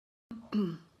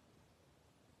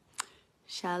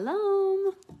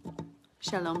Shalom.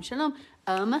 Shalom, shalom.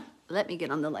 Let me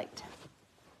get on the light.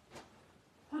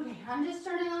 Okay, I'm just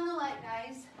turning on the light,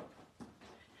 guys.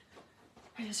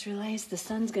 I just realized the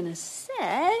sun's gonna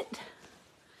set.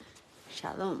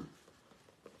 Shalom.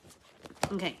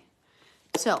 Okay,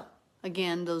 so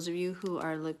again, those of you who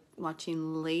are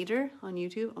watching later on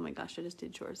YouTube, oh my gosh, I just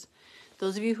did chores.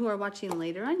 Those of you who are watching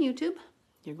later on YouTube,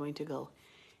 you're going to go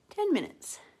 10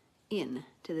 minutes in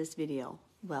to this video.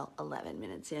 Well, 11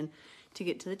 minutes in to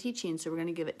get to the teaching. So we're going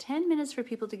to give it 10 minutes for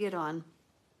people to get on.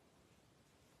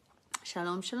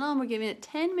 Shalom, shalom. We're giving it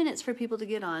 10 minutes for people to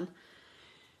get on.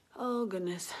 Oh,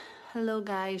 goodness. Hello,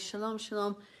 guys. Shalom,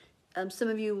 shalom. Some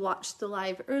of you watched the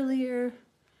live earlier.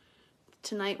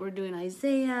 Tonight we're doing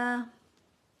Isaiah.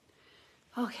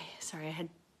 Okay, sorry. I had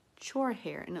chore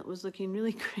hair and it was looking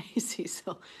really crazy.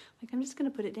 So I'm just going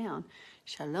to put it down.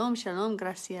 Shalom, shalom.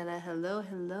 Graciela. Hello,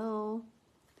 hello.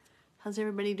 How's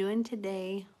everybody doing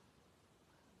today?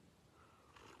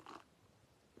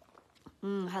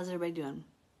 How's everybody doing?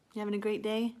 You having a great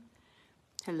day?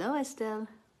 Hello, Estelle.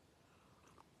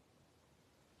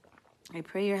 I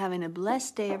pray you're having a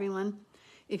blessed day, everyone.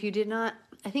 If you did not,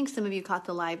 I think some of you caught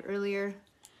the live earlier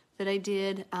that I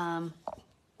did. Kind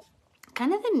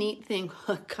of the neat thing,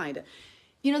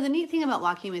 You know, the neat thing about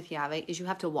walking with Yahweh is you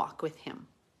have to walk with him.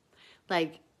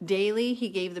 Like daily, he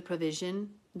gave the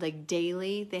provision. Like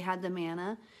daily, they had the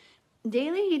manna.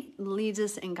 Daily, he leads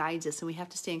us and guides us, and we have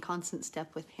to stay in constant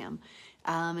step with him.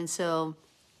 And so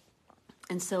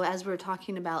as we're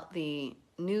talking about the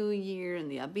new year and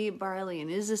the Abib barley,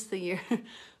 and is this the year?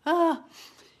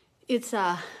 It's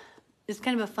kind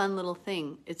of a fun little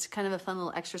thing. It's kind of a fun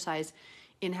little exercise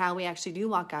in how we actually do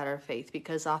walk out our faith,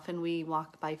 because often we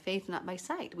walk by faith, not by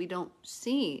sight. We don't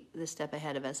see the step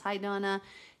ahead of us. Hi, Donna.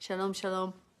 Shalom,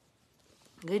 shalom.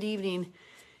 Good evening.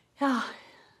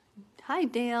 Hi,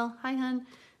 Dale. Hi, hon.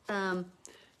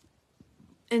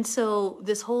 And so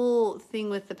this whole thing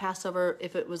with the Passover,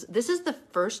 this is the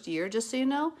first year, just so you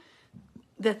know,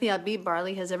 that the Abib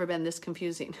barley has ever been this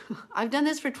confusing. I've done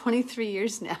this for 23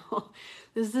 years now.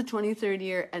 This is the 23rd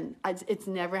year, and it's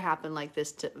never happened like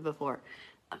this before.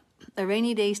 A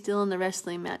rainy day still in the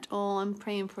wrestling match. Oh, I'm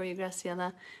praying for you,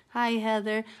 Graciela. Hi,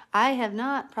 Heather. I have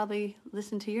not probably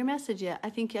listened to your message yet.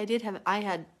 I think I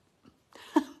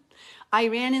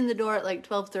ran in the door at like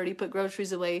 12:30, put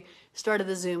groceries away, started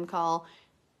the Zoom call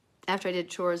after I did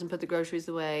chores and put the groceries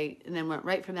away, and then went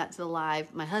right from that to the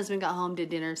live. My husband got home, did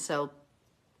dinner, so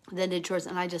then did chores,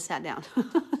 and I just sat down.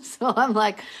 So I'm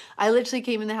like, I literally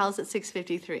came in the house at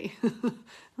 6:53. I'm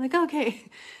like, okay.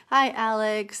 Hi,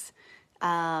 Alex.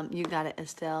 You got it,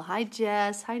 Estelle. Hi,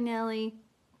 Jess. Hi, Nellie.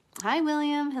 Hi,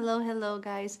 William. Hello, hello,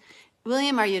 guys.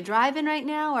 William, are you driving right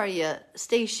now, or are you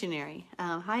stationary?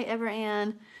 Hi,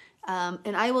 Ever-Ann.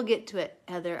 And I will get to it,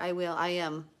 Heather. I will.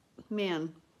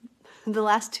 Man, the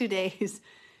last 2 days,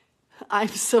 I'm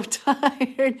so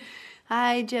tired.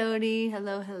 Hi, Jody.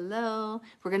 Hello, hello.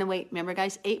 We're going to wait. Remember,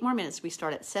 guys, 8 more minutes. We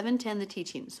start at 7:10, the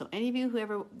teaching. So any of you who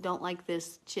ever don't like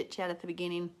this chit-chat at the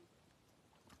beginning,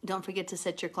 don't forget to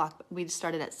set your clock. We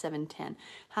started at 7:10.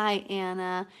 Hi,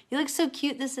 Anna. You look so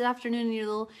cute this afternoon in your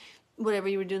little, whatever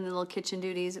you were doing, the little kitchen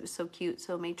duties. It was so cute,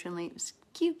 so matronly. It was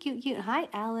cute, cute, cute. Hi,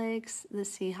 Alex. Let's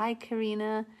see. Hi,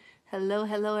 Karina. Hello,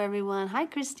 hello, everyone. Hi,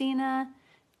 Christina.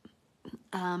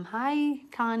 Hi,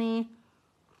 Connie.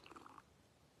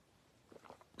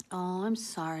 Oh, I'm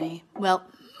sorry. Well,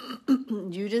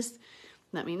 you just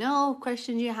let me know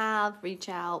questions you have. Reach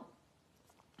out.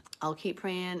 I'll keep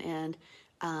praying and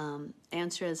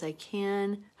answer as I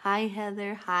can. Hi,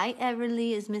 Heather. Hi,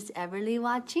 Everly. Is Miss Everly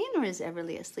watching, or is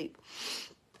Everly asleep?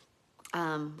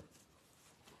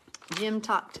 Jim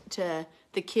talked to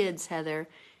the kids, Heather.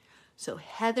 So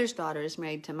Heather's daughter is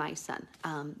married to my son.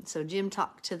 So Jim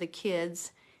talked to the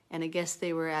kids, and I guess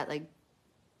they were at like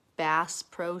Bass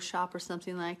Pro Shop or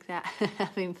something like that,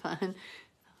 having fun.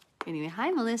 Anyway, hi,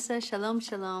 Melissa. Shalom,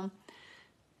 shalom.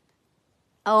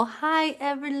 Oh, hi,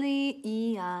 Everly.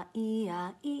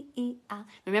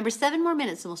 Remember, 7 more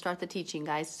minutes and we'll start the teaching,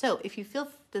 guys. So if you feel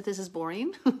that this is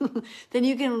boring, then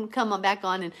you can come back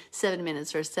on in 7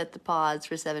 minutes or set the pause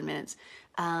for 7 minutes.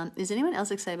 Is anyone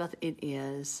else excited about it? It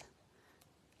is.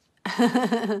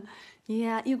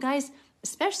 Yeah, you guys,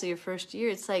 especially your first year,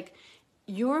 it's like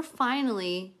you're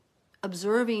finally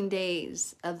observing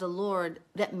days of the Lord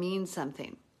that mean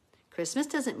something. Christmas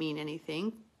doesn't mean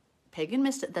anything. Pagan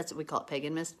Mist, that's what we call it,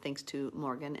 Pagan Mist, thanks to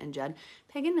Morgan and Judd.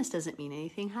 Pagan Mist doesn't mean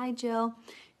anything. Hi, Joe.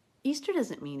 Easter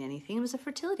doesn't mean anything. It was a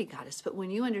fertility goddess. But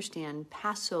when you understand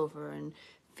Passover and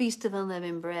Feast of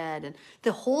Unleavened Bread, and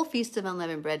the whole Feast of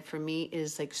Unleavened Bread for me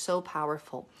is like so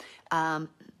powerful.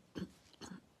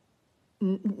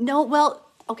 No,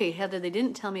 well, okay, Heather, they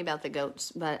didn't tell me about the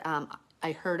goats, but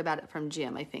I heard about it from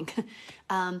Jim, I think.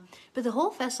 But the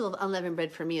whole Festival of Unleavened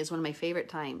Bread for me is one of my favorite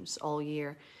times all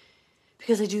year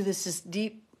because I do this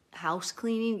deep house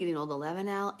cleaning, getting all the leaven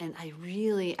out, and I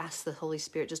really ask the Holy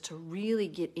Spirit just to really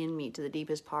get in me to the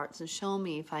deepest parts and show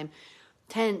me if I'm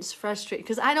tense, frustrated,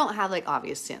 because I don't have like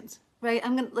obvious sins, right?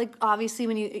 I'm gonna like obviously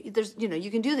when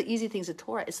you can do the easy things of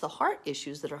Torah. It's the heart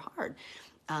issues that are hard.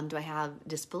 Do I have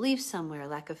disbelief somewhere,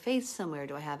 lack of faith somewhere?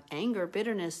 Do I have anger,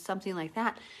 bitterness, something like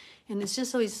that? And it's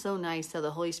just always so nice how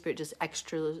the Holy Spirit just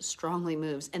extra strongly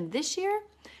moves. And this year,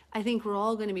 I think we're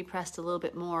all going to be pressed a little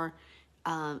bit more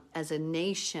as a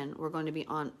nation. We're going to be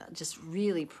on just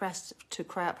really pressed to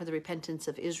cry out for the repentance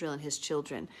of Israel and his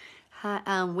children.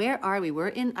 Where are we? We're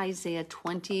in Isaiah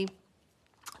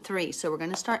 23. So we're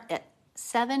going to start at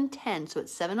 7:10. So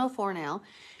it's 7:04 now.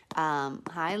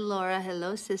 Hi, Laura.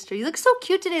 Hello, sister. You look so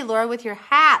cute today, Laura, with your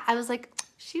hat. I was like,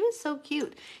 she was so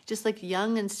cute. Just like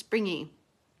young and springy.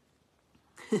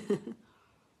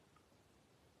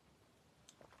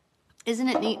 Isn't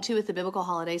it neat, too, with the biblical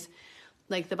holidays?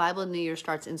 Like the Bible New Year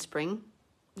starts in spring.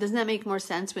 Doesn't that make more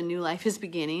sense when new life is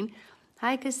beginning?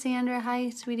 Hi, Cassandra.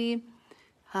 Hi, sweetie.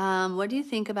 What do you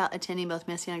think about attending both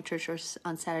Messianic Church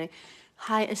on Saturday?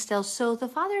 Hi, Estelle. So the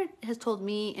Father has told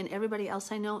me and everybody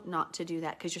else I know not to do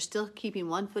that because you're still keeping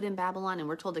one foot in Babylon and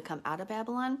we're told to come out of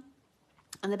Babylon.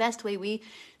 And the best way we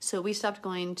stopped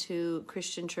going to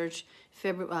Christian church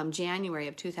January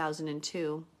of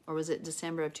 2002, or was it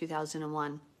December of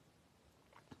 2001?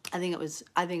 I think it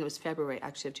was February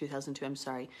actually of 2002. I'm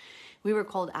sorry. We were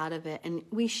called out of it, and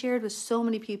we shared with so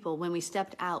many people. When we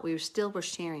stepped out, we were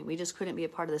sharing. We just couldn't be a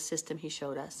part of the system he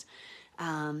showed us.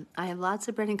 I have lots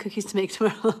of bread and cookies to make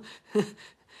tomorrow.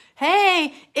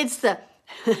 Hey, it's the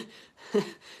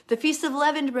Feast of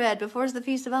Leavened Bread before it's the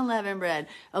Feast of Unleavened Bread.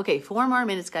 Okay, 4 more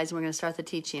minutes, guys, and we're going to start the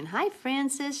teaching. Hi,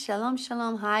 Francis. Shalom,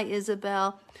 shalom. Hi,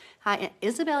 Isabel. Hi,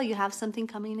 Isabel. You have something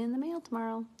coming in the mail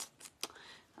tomorrow.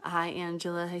 Hi,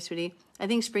 Angela. Hi, sweetie. I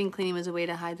think spring cleaning was a way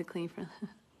to hide the clean from...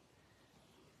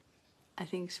 I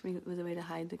think spring was a way to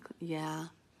hide the... Yeah.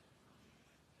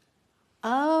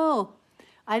 Oh,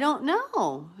 I don't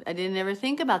know. I didn't ever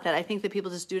think about that. I think that people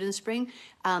just do it in spring.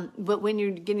 But when you're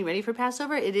getting ready for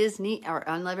Passover, it is neat, or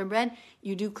unleavened bread,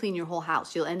 you do clean your whole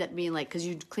house. You'll end up being like, because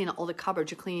you clean all the cupboards,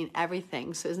 you're cleaning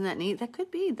everything. So isn't that neat? That could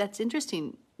be. That's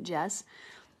interesting, Jess.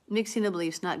 Mixing the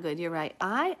beliefs, not good. You're right.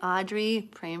 Audrey,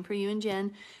 praying for you and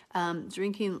Jen.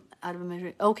 Drinking out of a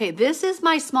measure. Okay, this is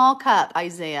my small cup,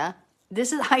 Isaiah.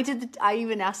 This is, I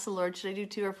even asked the Lord, should I do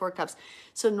 2 or 4 cups?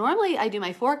 So normally I do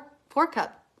my 4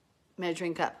 cup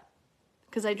measuring cup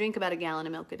because I drink about 1 gallon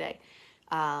of milk a day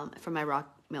from my raw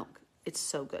milk. It's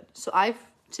so good. So I've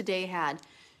today had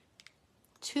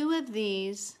 2 of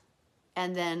these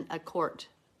and then a quart.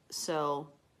 So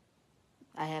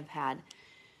I've had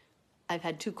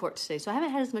 2 quarts today. So I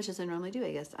haven't had as much as I normally do,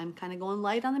 I guess. I'm kind of going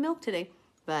light on the milk today,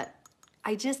 but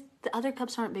the other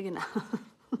cups aren't big enough.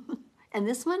 And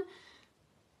this one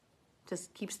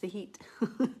just keeps the heat.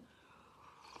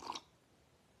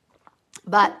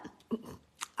 But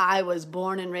I was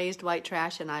born and raised white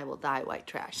trash, and I will die white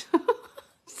trash.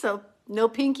 So no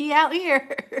pinky out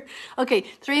here. Okay,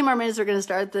 3 more minutes. We're going to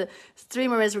start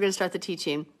the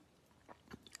teaching.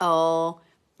 Oh,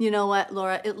 you know what,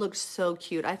 Laura? It looks so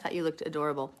cute. I thought you looked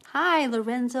adorable. Hi,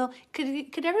 Lorenzo.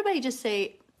 Could everybody just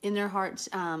say in their hearts,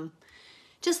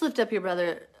 just lift up your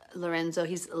brother Lorenzo.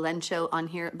 He's Lencho on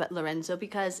here, but Lorenzo,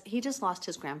 because he just lost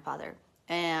his grandfather.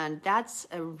 And that's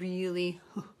a really...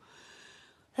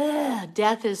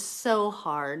 death is so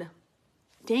hard.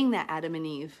 Dang that Adam and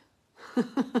Eve.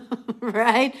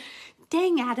 Right?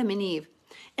 Dang Adam and Eve.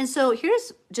 And so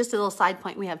here's just a little side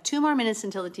point. We have 2 more minutes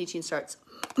until the teaching starts.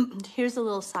 Here's a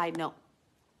little side note.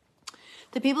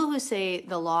 The people who say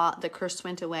the curse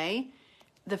went away,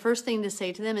 the first thing to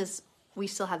say to them is, we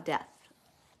still have death.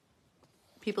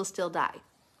 People still die.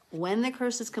 When the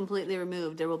curse is completely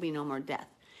removed, there will be no more death.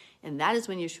 And that is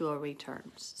when Yeshua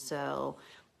returns. So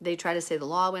they try to say the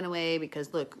law went away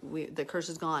because, look, the curse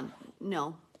is gone.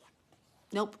 No.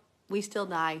 Nope. We still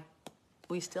die.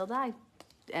 We still die.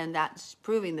 And that's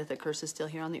proving that the curse is still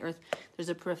here on the earth. There's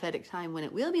a prophetic time when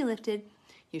it will be lifted.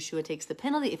 Yeshua takes the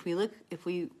penalty. If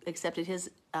we accepted his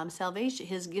salvation,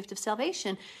 his gift of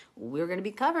salvation, we're going to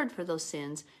be covered for those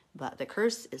sins. But the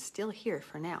curse is still here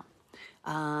for now.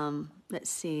 Let's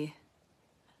see.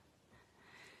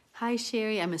 Hi,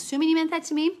 Sherry. I'm assuming you meant that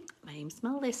to me. My name's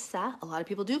Melissa. A lot of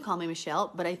people do call me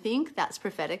Michelle, but I think that's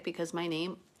prophetic because my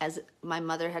name, as my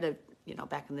mother had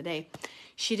back in the day,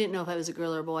 she didn't know if I was a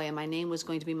girl or a boy, and my name was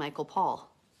going to be Michael Paul.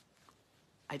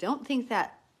 I don't think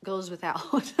that goes without.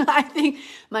 I think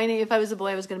my name, if I was a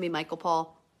boy, I was going to be Michael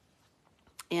Paul.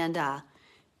 And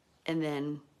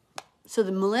then, so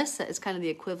the Melissa is kind of the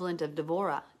equivalent of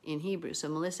Devorah in Hebrew. So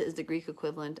Melissa is the Greek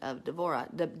equivalent of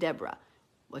Deborah,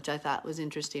 which I thought was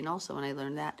interesting also when I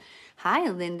learned that. Hi,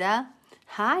 Linda.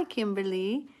 Hi,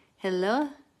 Kimberly. Hello,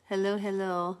 hello,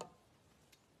 hello.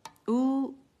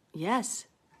 Ooh, yes.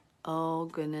 Oh,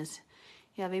 goodness.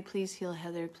 Yahweh, please heal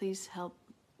Heather. Please help.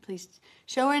 Please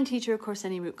show her and teach her, of course,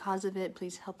 any root cause of it.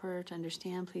 Please help her to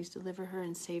understand. Please deliver her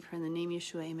and save her in the name of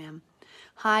Yeshua. Amen.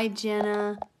 Hi,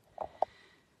 Jenna.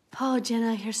 Oh,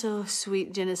 Jenna, you're so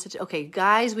sweet. Jenna's such... Okay,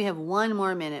 guys, we have one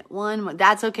more minute. One more.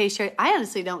 That's okay, Sherry. I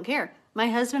honestly don't care. My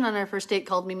husband on our first date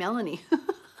called me Melanie.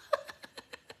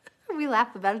 We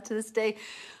laugh about it to this day.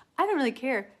 I don't really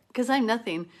care because I'm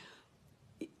nothing.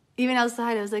 Even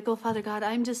outside, I was like, oh, Father God,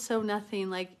 I'm just so nothing.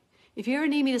 Like, if you ever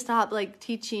need me to stop, like,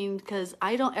 teaching because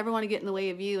I don't ever want to get in the way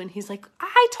of you. And he's like,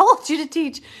 I told you to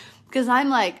teach. Because I'm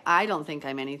like, I don't think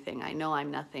I'm anything. I know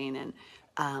I'm nothing. And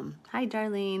hi,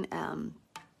 Darlene. I'm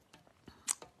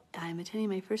attending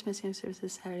my first Messianic service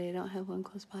this Saturday. I don't have one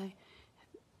close by.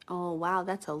 Oh, wow,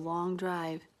 that's a long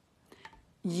drive.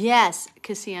 Yes,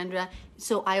 Cassandra.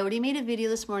 So I already made a video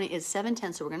this morning. It's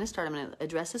 7:10, so we're going to start. I'm going to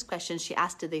address this question. She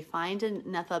asked, did they find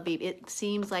enough Abib? It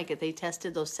seems like it. They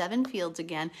tested those 7 fields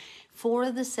again. 4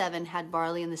 of the 7 had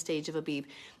barley in the stage of Abib.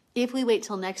 If we wait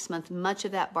till next month, much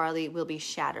of that barley will be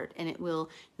shattered, and it will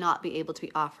not be able to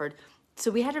be offered. So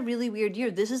we had a really weird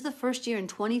year. This is the first year in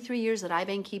 23 years that I've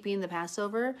been keeping the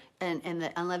Passover and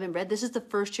the unleavened bread. This is the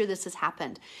first year this has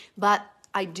happened. But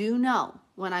I do know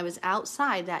when I was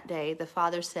outside that day, the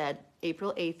Father said,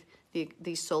 April 8th,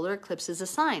 the solar eclipse is a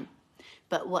sign.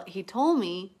 But what he told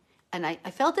me, and I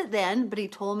felt it then, but he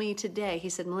told me today, he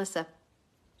said, Melissa,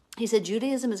 he said,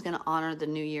 Judaism is going to honor the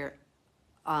new year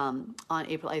on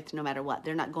April 8th, no matter what.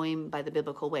 They're not going by the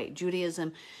biblical way.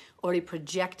 Judaism already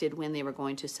projected when they were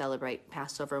going to celebrate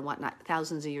Passover and whatnot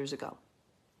thousands of years ago.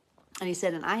 And he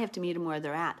said, and I have to meet them where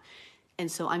they're at.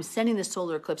 And so I'm sending the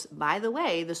solar eclipse. By the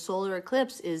way, the solar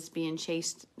eclipse is being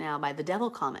chased now by the devil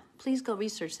comet. Please go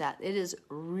research that. It is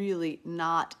really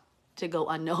not to go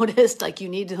unnoticed. Like, you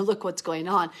need to look what's going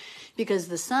on, because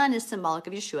the sun is symbolic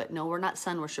of Yeshua. No, we're not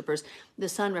sun worshipers. The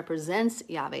sun represents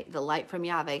Yahweh, the light from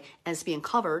Yahweh, as being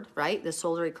covered, right? The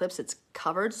solar eclipse, it's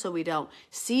covered so we don't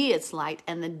see its light,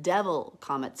 and the devil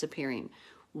comet's appearing.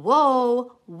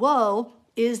 Whoa, whoa.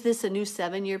 Is this a new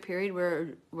 7-year period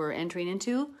we're entering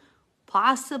into?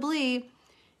 Possibly.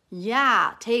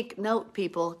 Yeah, take note,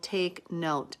 people. Take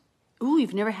note. Ooh,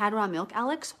 you've never had raw milk,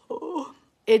 Alex? Oh,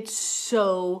 it's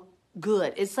so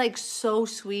good. It's like so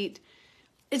sweet.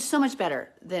 It's so much better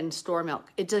than store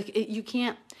milk. You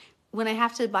can't, when I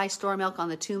have to buy store milk on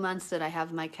the 2 months that I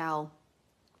have my cow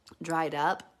dried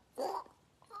up,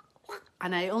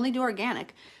 and I only do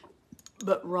organic,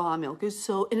 but raw milk is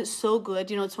and it's so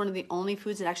good. You know, it's one of the only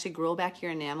foods that actually grow back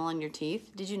your enamel on your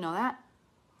teeth. Did you know that?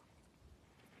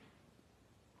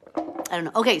 I don't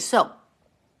know. Okay, so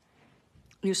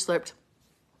you slurped.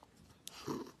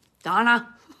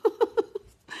 Donna.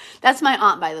 That's my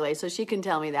aunt, by the way, so she can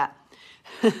tell me that.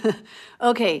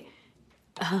 Okay.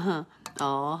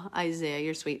 Oh, Isaiah,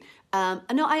 you're sweet. No,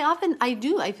 I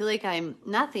do. I feel like I'm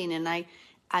nothing, and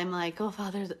I'm like, oh,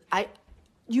 Father,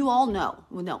 you all know.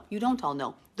 Well, no, you don't all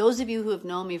know. Those of you who have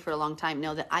known me for a long time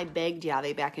know that I begged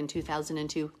Yahweh back in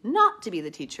 2002 not to be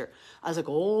the teacher. I was like,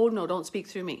 oh, no, don't speak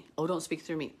through me. Oh, don't speak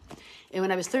through me. And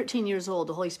when I was 13 years old,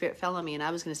 the Holy Spirit fell on me, and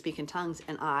I was going to speak in tongues,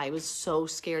 and I was so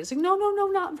scared. I was like, no,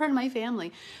 not in front of my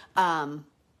family.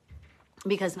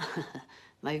 Because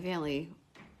my family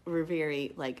were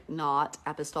very, like, not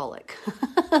apostolic.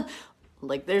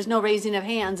 Like, there's no raising of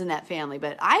hands in that family,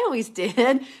 but I always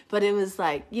did. But it was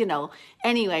like, you know,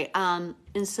 anyway. And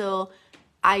so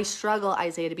I struggle,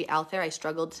 Isaiah, to be out there. I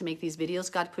struggled to make these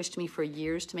videos. God pushed me for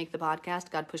years to make the podcast.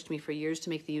 God pushed me for years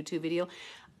to make the YouTube video.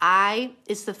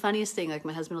 It's the funniest thing. Like,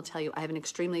 my husband will tell you, I have an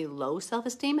extremely low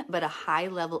self-esteem, but a high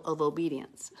level of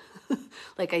obedience.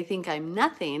 Like, I think I'm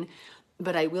nothing,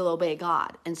 but I will obey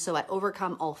God. And so I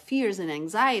overcome all fears and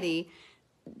anxiety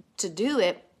to do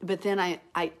it. But then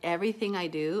everything I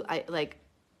do, like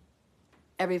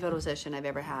every photo session I've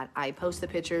ever had, I post the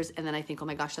pictures, and then I think, oh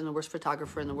my gosh, I'm the worst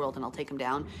photographer in the world, and I'll take them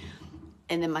down.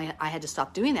 And then I had to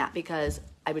stop doing that because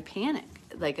I would panic,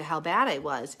 like how bad I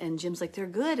was. And Jim's like, they're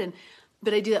good.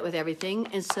 But I do that with everything.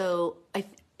 And so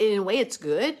in a way it's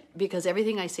good, because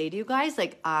everything I say to you guys,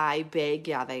 like, I beg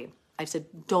Yahweh. I said,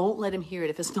 don't let him hear it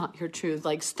if it's not your truth.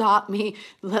 Like, stop me.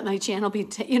 Let my channel be,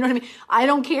 you know what I mean? I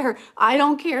don't care. I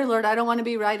don't care, Lord. I don't want to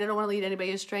be right. I don't want to lead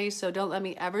anybody astray. So don't let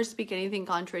me ever speak anything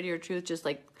contrary to your truth. Just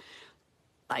like,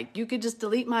 Like, you could just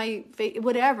delete my face,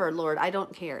 whatever, Lord, I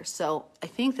don't care. So I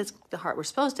think that's the heart we're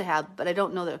supposed to have, but I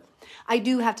don't know that. I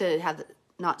do have to have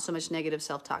not so much negative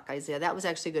self-talk, Isaiah. That was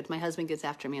actually good. My husband gets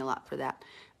after me a lot for that.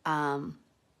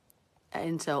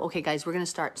 And so, okay, guys, we're going to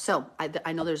start. So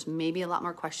I know there's maybe a lot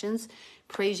more questions.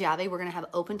 Praise Yahweh. We're going to have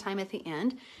open time at the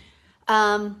end.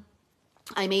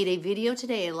 I made a video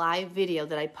today, a live video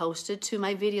that I posted to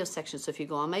my video section. So if you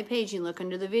go on my page and look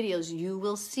under the videos, you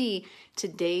will see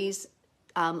today's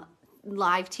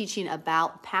live teaching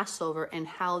about Passover and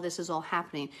how this is all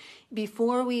happening.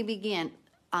 Before we begin,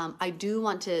 I do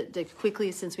want to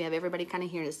quickly, since we have everybody kind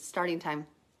of here, it's starting time,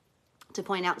 to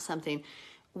point out something.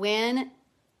 When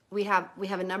we have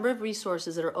a number of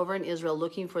resources that are over in Israel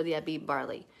looking for the Abib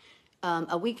barley.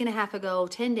 A week and a half ago,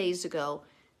 10 days ago,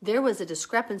 there was a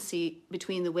discrepancy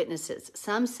between the witnesses.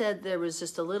 Some said there was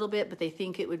just a little bit, but they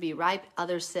think it would be ripe.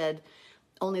 Others said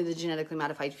only the genetically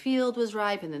modified field was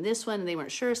ripe, and then this one, and they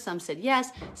weren't sure. Some said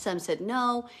yes, some said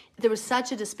no. There was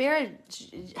such a discrepancy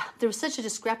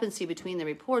between the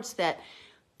reports that,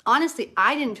 honestly,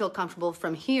 I didn't feel comfortable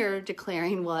from here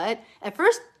declaring what. At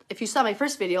first, if you saw my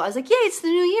first video, I was like, yay, it's the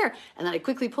new year. And then I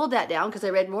quickly pulled that down because I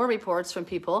read more reports from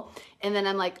people. And then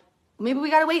I'm like, maybe we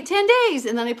got to wait 10 days.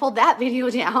 And then I pulled that video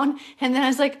down. And then I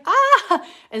was like, ah.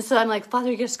 And so I'm like,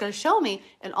 Father, you just got to show me.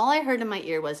 And all I heard in my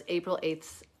ear was April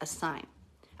 8th, a sign.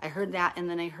 I heard that. And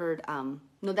then I heard,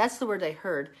 no, that's the word I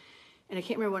heard. And I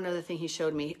can't remember one other thing he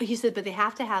showed me. He said, but they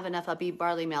have to have enough Abib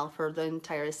barley meal for the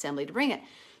entire assembly to bring it.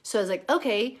 So I was like,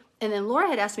 okay. And then Laura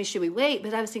had asked me, should we wait?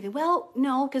 But I was thinking, well,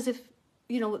 no, because if,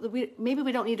 maybe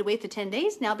we don't need to wait the 10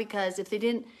 days now, because if they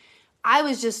didn't, I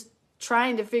was just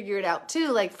trying to figure it out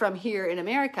too, like from here in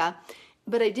America.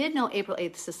 But I did know April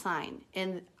 8th is a sign.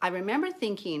 And I remember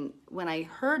thinking when I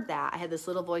heard that, I had this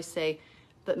little voice say,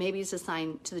 but maybe it's a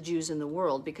sign to the Jews in the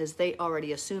world because they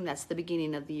already assume that's the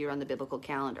beginning of the year on the biblical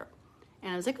calendar.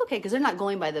 And I was like, okay, because they're not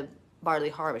going by the barley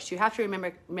harvest. You have to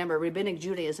remember Rabbinic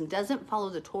Judaism doesn't follow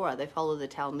the Torah. They follow the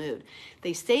Talmud.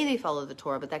 They say they follow the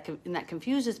Torah, but that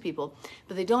confuses people.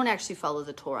 But they don't actually follow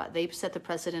the Torah. They set the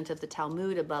precedent of the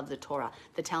Talmud above the Torah.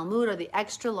 The Talmud are the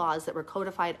extra laws that were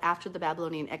codified after the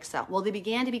Babylonian exile. Well, they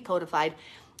began to be codified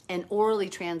and orally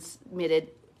transmitted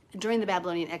during the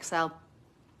Babylonian exile.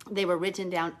 They were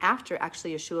written down after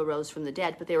actually Yeshua rose from the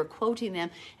dead, but they were quoting them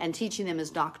and teaching them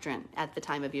as doctrine at the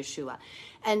time of Yeshua.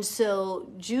 And so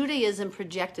Judaism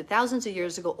projected thousands of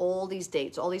years ago all these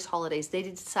dates, all these holidays. They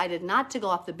decided not to go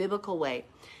off the biblical way.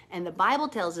 And the Bible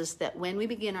tells us that when we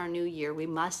begin our new year, we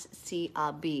must see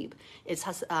Abib.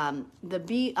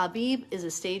 Abib is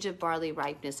a stage of barley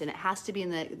ripeness, and it has to be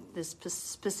in the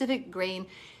specific grain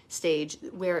stage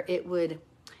where it would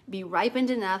be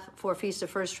ripened enough for Feast of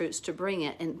First Fruits to bring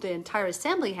it, and the entire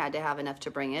assembly had to have enough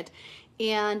to bring it,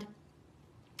 and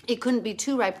it couldn't be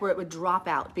too ripe where it would drop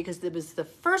out, because it was the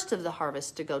first of the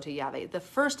harvest to go to Yahweh. The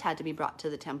first had to be brought to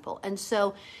the temple. And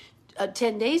so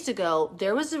 10 days ago,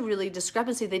 there was a really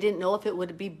discrepancy. They didn't know if it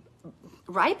would be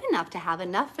ripe enough to have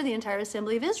enough for the entire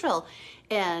assembly of Israel.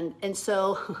 And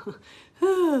so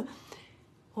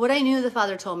what I knew the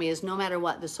Father told me is no matter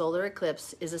what, the solar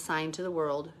eclipse is a sign to the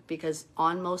world, because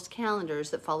on most calendars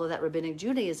that follow that Rabbinic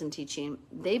Judaism teaching,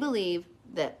 they believe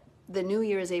that the New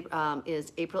Year is April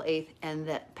 8th and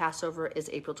that Passover is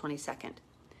April 22nd.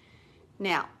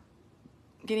 Now,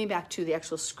 getting back to the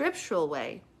actual scriptural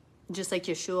way, just like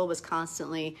Yeshua was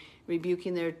constantly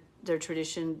rebuking their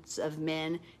traditions of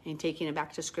men and taking it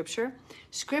back to Scripture.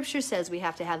 Scripture says we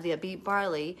have to have the Abib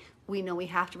barley. We know we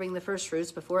have to bring the first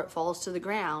fruits before it falls to the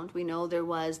ground. We know there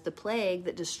was the plague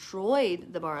that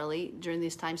destroyed the barley during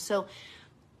these times. So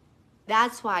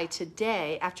that's why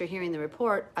today, after hearing the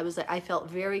report, I felt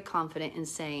very confident in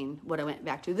saying what I went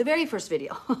back to the very first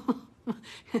video,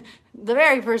 the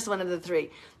very first one of the three.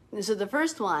 So the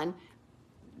first one,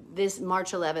 this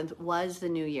March 11th, was the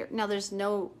new year. Now there's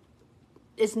no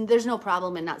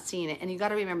problem in not seeing it. And you got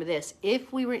to remember this.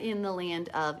 If we were in the land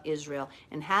of Israel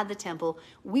and had the temple,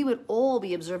 we would all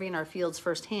be observing our fields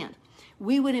firsthand.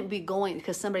 We wouldn't be going,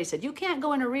 because somebody said, you can't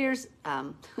go in arrears.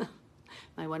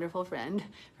 My wonderful friend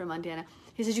from Montana,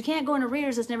 he says, you can't go in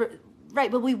arrears. It's never,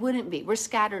 right, but we wouldn't be. We're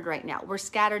scattered right now. We're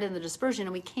scattered in the dispersion,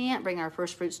 and we can't bring our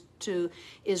first fruits to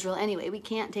Israel anyway. We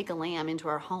can't take a lamb into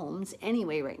our homes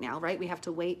anyway right now, right? We have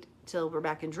to wait till we're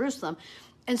back in Jerusalem.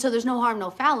 And so there's no harm, no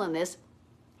foul in this.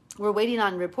 We're waiting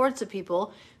on reports of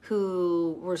people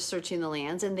who were searching the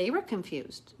lands, and they were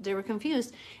confused. They were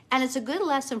confused. And it's a good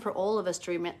lesson for all of us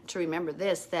to remember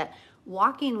this, that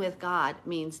walking with God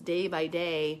means day by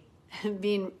day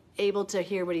being able to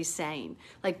hear what he's saying.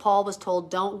 Like Paul was told,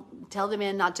 don't tell the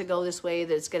men not to go this way,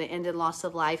 that it's going to end in loss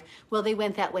of life. Well, they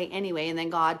went that way anyway. And then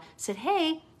God said,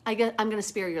 hey, I'm going to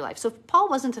spare your life. So Paul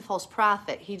wasn't a false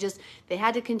prophet. They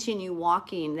had to continue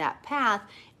walking that path,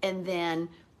 and then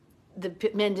the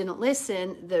men didn't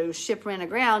listen, the ship ran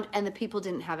aground, and the people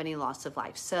didn't have any loss of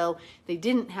life. So they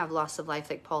didn't have loss of life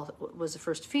like Paul was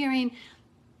first fearing.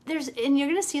 And you're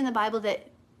going to see in the Bible that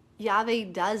Yahweh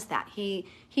does that. He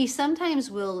sometimes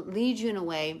will lead you in a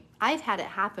way. I've had it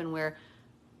happen where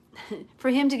for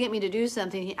him to get me to do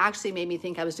something, he actually made me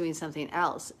think I was doing something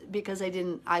else because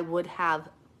I would have,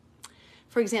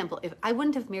 for example, if I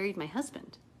wouldn't have married my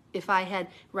husband, if I had,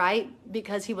 right?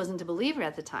 Because he wasn't a believer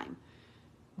at the time.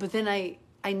 But then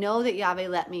I know that Yahweh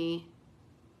let me,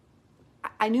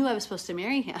 I knew I was supposed to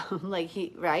marry him,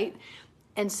 right?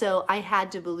 And so I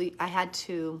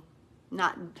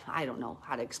don't know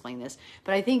how to explain this,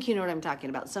 but I think you know what I'm talking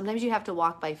about. Sometimes you have to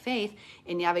walk by faith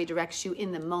and Yahweh directs you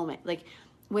in the moment. Like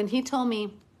when he told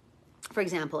me, for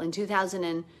example, in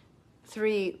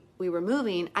 2003, we were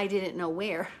moving, I didn't know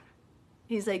where.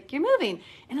 He's like, you're moving.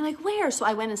 And I'm like, where? So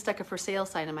I went and stuck a for sale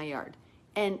sign in my yard.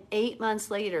 And 8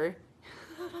 months later,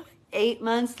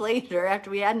 after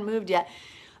we hadn't moved yet,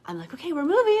 I'm like, okay, we're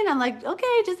moving. I'm like,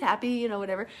 okay, just happy,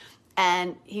 whatever.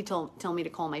 And he told me to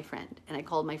call my friend. And I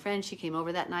called my friend. She came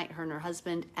over that night, her and her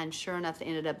husband. And sure enough, they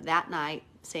ended up that night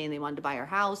saying they wanted to buy our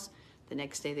house. The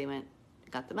next day they went,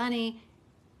 got the money.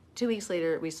 2 weeks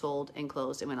later, we sold and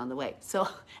closed and went on the way. So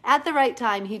at the right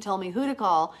time, he told me who to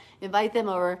call, invite them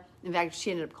over. In fact, she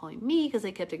ended up calling me because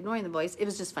they kept ignoring the voice. It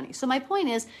was just funny. So my point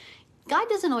is, God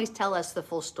doesn't always tell us the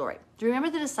full story. Do you remember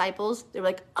the disciples? They were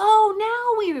like, oh,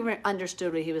 now we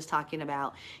understood what he was talking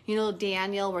about.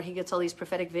 Daniel, where he gets all these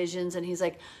prophetic visions, and he's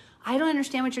like, I don't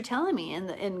understand what you're telling me.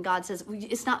 And God says,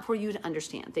 it's not for you to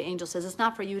understand. The angel says, it's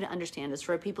not for you to understand. It's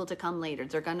for people to come later.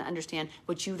 They're going to understand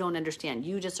what you don't understand.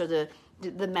 You just are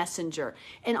the messenger.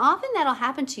 And often that'll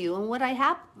happen to you. And what I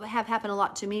have happened a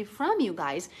lot to me from you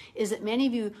guys is that many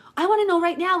of you, I want to know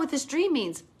right now what this dream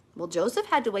means. Well, Joseph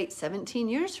had to wait 17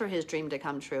 years for his dream to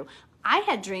come true. I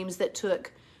had dreams that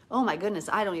took, oh my goodness,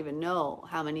 I don't even know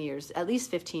how many years, at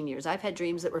least 15 years. I've had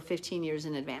dreams that were 15 years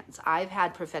in advance. I've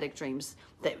had prophetic dreams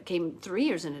that came 3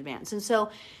 years in advance. And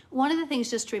so one of the things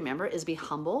just to remember is be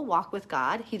humble, walk with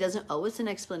God. He doesn't owe us an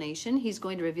explanation. He's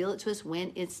going to reveal it to us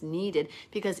when it's needed.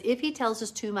 Because if he tells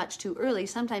us too much too early,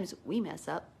 sometimes we mess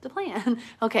up the plan.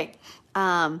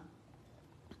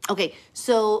 Okay,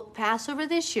 so Passover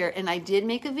this year, and I did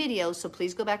make a video, so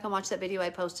please go back and watch that video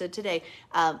I posted today.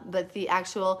 But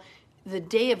the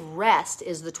day of rest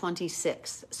is the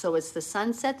 26th. So it's the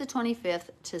sunset the 25th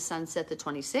to sunset the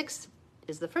 26th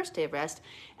is the first day of rest.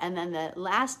 And then the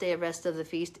last day of rest of the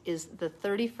feast is the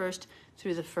 31st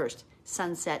through the 1st,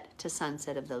 sunset to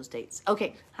sunset of those dates.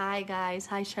 Okay, hi guys,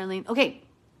 hi Charlene. Okay,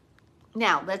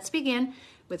 now let's begin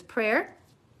with prayer.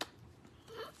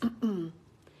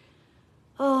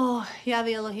 Oh,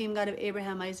 Yahweh Elohim, God of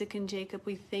Abraham, Isaac, and Jacob,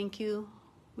 we thank you.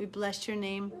 We bless your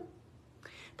name.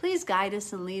 Please guide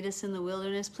us and lead us in the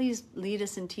wilderness. Please lead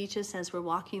us and teach us as we're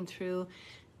walking through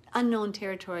unknown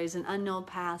territories and unknown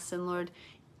paths. And Lord,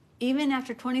 even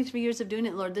after 23 years of doing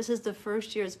it, Lord, this is the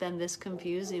first year it's been this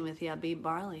confusing with Yabib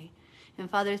Barley. And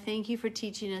Father, thank you for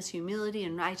teaching us humility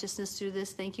and righteousness through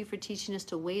this. Thank you for teaching us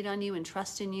to wait on you and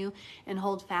trust in you and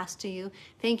hold fast to you.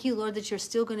 Thank you, Lord, that you're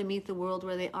still going to meet the world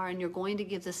where they are, and you're going to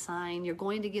give the sign. You're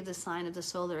going to give the sign of the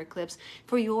solar eclipse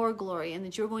for your glory, and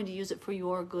that you're going to use it for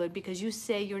your good, because you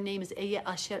say your name is Ehyeh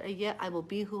Asher Ehyeh, I will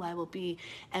be who I will be.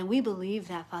 And we believe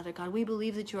that, Father God. We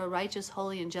believe that you are righteous,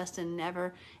 holy, and just, and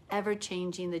never, ever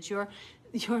changing, that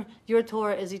your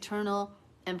Torah is eternal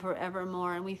and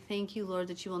forevermore. And we thank you, Lord,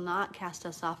 that you will not cast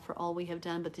us off for all we have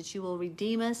done, but that you will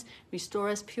redeem us, restore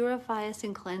us, purify us,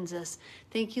 and cleanse us.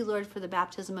 Thank you, Lord, for the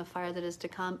baptism of fire that is to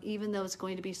come, even though it's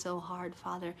going to be so hard,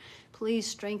 Father. Please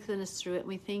strengthen us through it.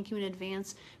 We thank you in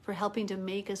advance for helping to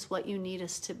make us what you need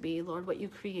us to be, Lord, what you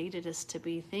created us to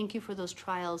be. Thank you for those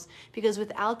trials, because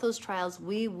without those trials,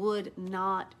 we would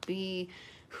not be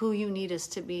who you need us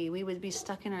to be. We would be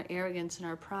stuck in our arrogance and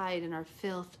our pride and our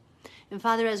filth. And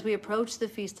Father, as we approach the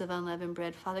Feast of Unleavened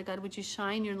Bread, Father God, would you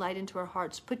shine your light into our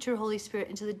hearts, put your Holy Spirit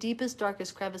into the deepest,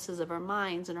 darkest crevices of our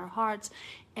minds and our hearts,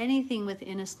 anything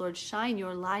within us, Lord, shine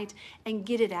your light and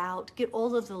get it out. Get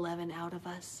all of the leaven out of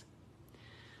us.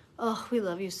 Oh, we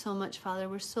love you so much, Father.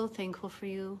 We're so thankful for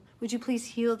you. Would you please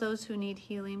heal those who need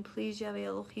healing? Please, Yahweh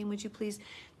Elohim, would you please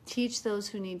teach those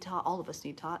who need taught. All of us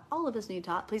need taught. All of us need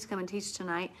taught. Please come and teach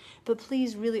tonight. But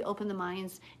please really open the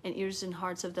minds and ears and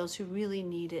hearts of those who really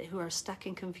need it, who are stuck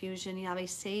in confusion. Yahweh,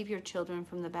 save your children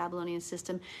from the Babylonian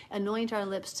system. Anoint our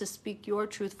lips to speak your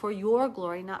truth for your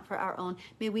glory, not for our own.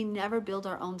 May we never build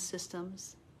our own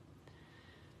systems.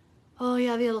 Oh,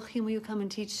 Yahweh Elohim, will you come and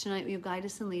teach tonight? Will you guide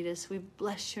us and lead us? We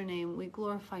bless your name. We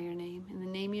glorify your name. In the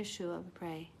name of Yeshua, we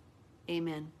pray.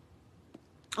 Amen.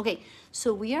 Okay,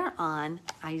 so we are on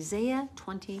Isaiah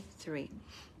 23.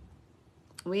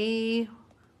 We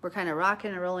were kind of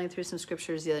rocking and rolling through some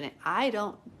scriptures the other night. I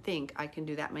don't think I can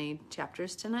do that many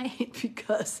chapters tonight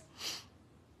because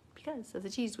of the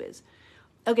Cheese Whiz.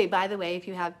 Okay, by the way, if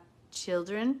you have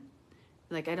children,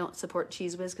 like I don't support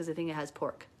Cheese Whiz because I think it has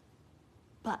pork.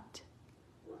 But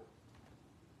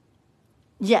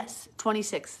yes,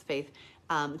 26th, Faith.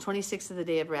 26th of the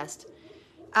day of rest.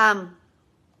 What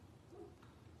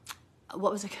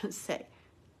was I going to say?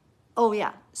 Oh,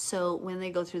 yeah. So when they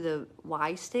go through the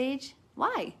why stage,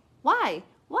 why?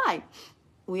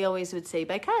 We always would say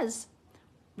because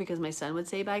my son would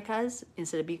say because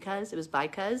instead of because, it was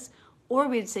because. Or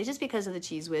we'd say just because of the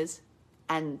Cheese Whiz.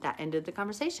 And that ended the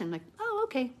conversation. I'm like, oh,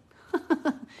 okay.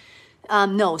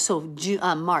 No, so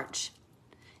March.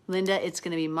 Linda, it's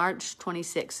going to be March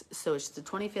 26th. So it's the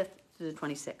 25th to the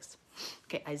 26th.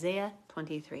 Okay, Isaiah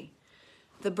 23.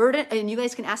 The burden, and you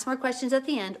guys can ask more questions at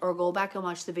the end or go back and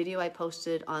watch the video I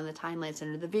posted on the timelines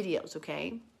under the videos,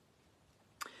 okay?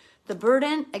 The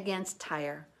burden against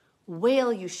Tyre.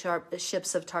 Wail, you sharp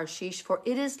ships of Tarshish, for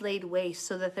it is laid waste,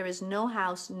 so that there is no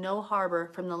house, no harbor.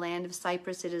 From the land of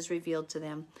Cyprus it is revealed to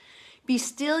them. Be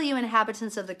still, you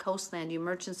inhabitants of the coastland, you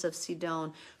merchants of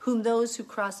Sidon, whom those who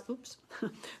cross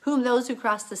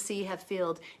the sea have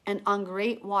filled, and on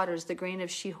great waters the grain of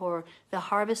Shihor, the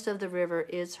harvest of the river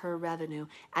is her revenue,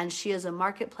 and she is a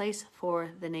marketplace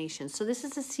for the nations. So this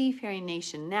is a seafaring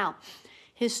nation. Now,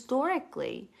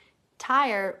 historically,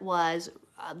 Tyre was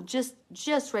just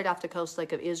right off the coast,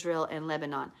 like of Israel and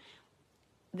Lebanon.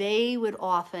 They would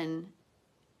often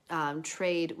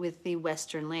trade with the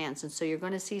western lands, and so you're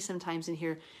going to see sometimes in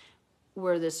here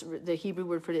where the Hebrew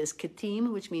word for it is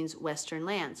Kittim, which means western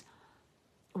lands.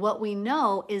 What we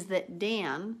know is that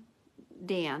Dan,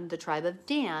 the tribe of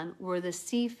Dan, were the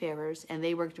seafarers, and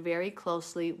they worked very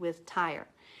closely with Tyre.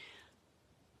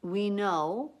 We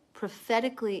know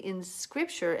prophetically in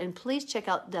Scripture, and please check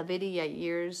out David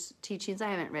Yair's teachings. I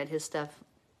haven't read his stuff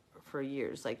for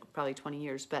years, like probably 20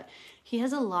 years, but he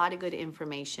has a lot of good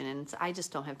information, and I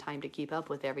just don't have time to keep up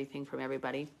with everything from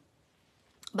everybody.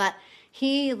 But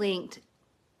he linked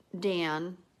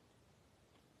Dan,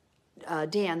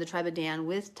 the tribe of Dan,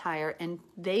 with Tyre, and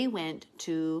they went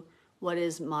to what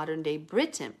is modern day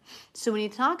Britain. So when you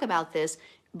talk about this,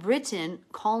 Britain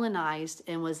colonized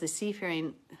and was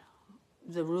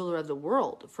the ruler of the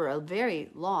world for a very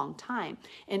long time,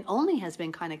 and only has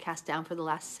been kind of cast down for the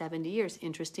last 70 years.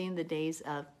 Interesting, the days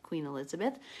of Queen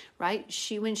Elizabeth, right?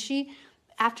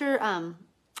 After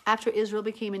Israel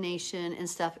became a nation and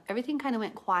stuff, everything kind of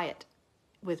went quiet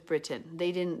with Britain.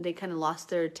 They kind of lost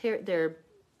their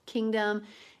kingdom,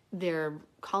 their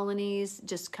colonies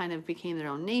just kind of became their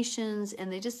own nations,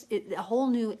 and a whole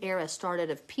new era started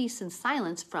of peace and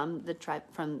silence from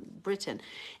Britain.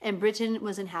 And Britain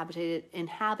was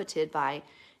inhabited by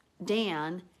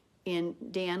Dan, and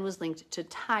Dan was linked to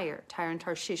Tyre and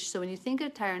Tarshish. So when you think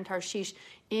of Tyre and Tarshish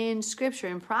in Scripture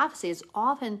and prophecy, it's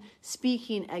often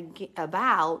speaking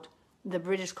about the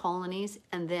British colonies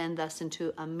and then thus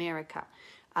into America,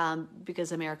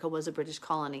 because America was a British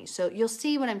colony. So you'll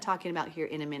see what I'm talking about here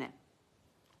in a minute.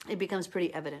 It becomes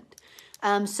pretty evident.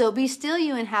 So be still,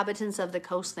 you inhabitants of the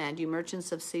coastland, you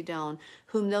merchants of Sidon,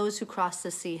 whom those who cross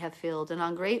the sea have filled. And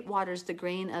on great waters the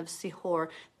grain of Sihor,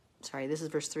 sorry, this is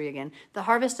verse 3 again. The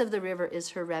harvest of the river is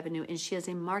her revenue, and she is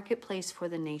a marketplace for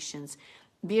the nations.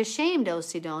 Be ashamed, O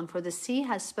Sidon, for the sea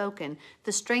has spoken,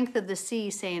 the strength of the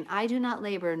sea, saying, I do not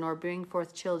labor nor bring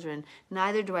forth children,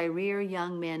 neither do I rear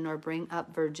young men nor bring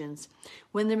up virgins.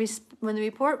 When the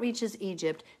report reaches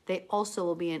Egypt, they also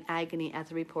will be in agony at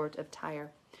the report of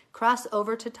Tyre. Cross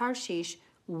over to Tarshish,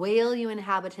 wail, you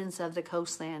inhabitants of the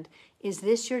coastland. Is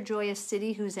this your joyous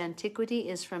city, whose antiquity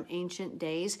is from ancient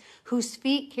days, whose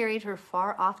feet carried her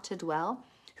far off to dwell?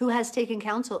 Who has taken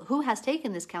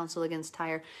this counsel against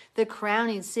Tyre, the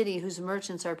crowning city, whose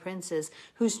merchants are princes,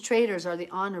 whose traders are the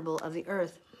honorable of the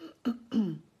earth?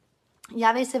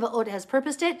 Yahweh Sebaot has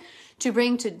purposed it to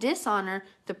bring to dishonor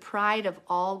the pride of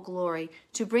all glory,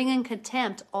 to bring in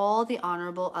contempt all the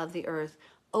honorable of the earth.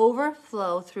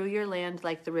 Overflow through your land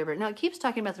like the river. Now it keeps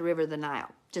talking about the river, the Nile,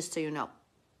 just so you know.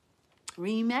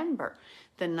 Remember,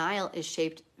 the Nile is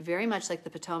shaped very much like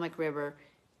the Potomac River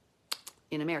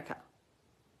in America.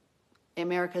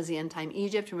 America is the end time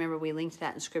Egypt. Remember, we linked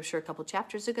that in Scripture a couple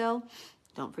chapters ago.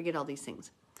 Don't forget all these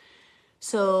things.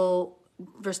 So,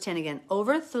 verse 10 again.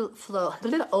 Overflow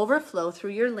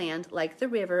through your land like the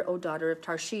river, O daughter of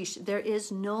Tarshish. There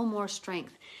is no more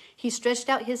strength. He stretched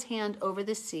out his hand over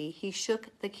the sea. He shook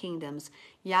the kingdoms.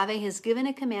 Yahweh has given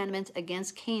a commandment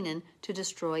against Canaan to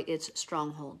destroy its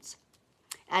strongholds.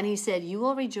 And he said, you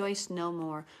will rejoice no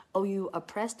more, O you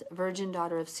oppressed virgin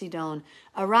daughter of Sidon.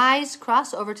 Arise,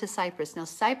 cross over to Cyprus. Now,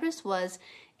 Cyprus was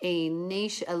a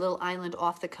nation, a little island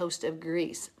off the coast of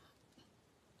Greece.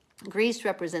 Greece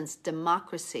represents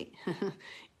democracy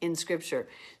in Scripture.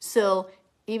 So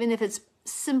even if it's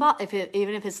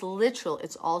even if it's literal,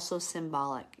 it's also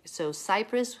symbolic. So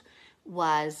Cyprus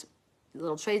was a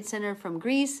little trade center from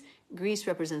Greece. Greece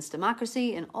represents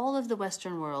democracy, and all of the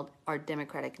Western world are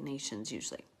democratic nations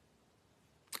usually.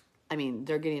 I mean,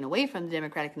 they're getting away from the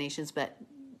democratic nations, but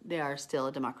they are still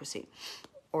a democracy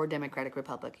or democratic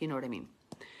republic. You know what I mean?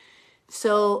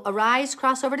 So arise,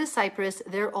 cross over to Cyprus.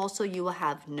 There also you will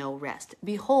have no rest.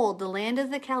 Behold, the land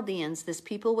of the Chaldeans, this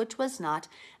people which was not.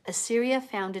 Assyria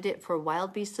founded it for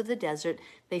wild beasts of the desert.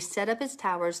 They set up its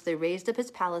towers. They raised up its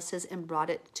palaces and brought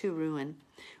it to ruin.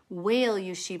 Wail,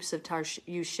 you ships of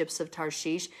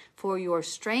Tarshish, for your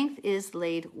strength is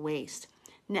laid waste.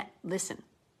 Now, listen.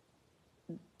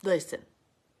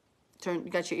 You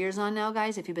got your ears on now,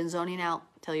 guys? If you've been zoning out,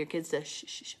 tell your kids to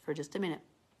shh for just a minute.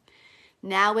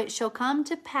 Now it shall come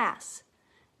to pass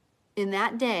in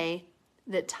that day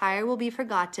that Tyre will be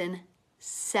forgotten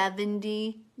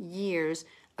 70 years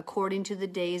according to the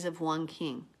days of one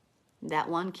king. That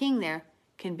one king there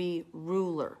can be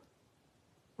ruler.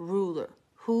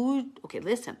 Okay,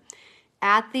 listen.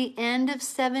 At the end of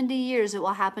 70 years, it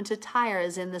will happen to Tyre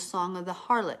as in the song of the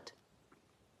harlot.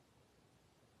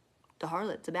 The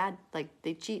harlot's a bad, like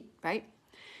they cheat, right?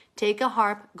 Take a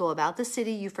harp, go about the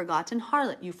city, you forgotten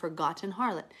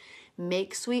harlot.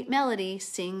 Make sweet melody,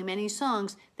 sing many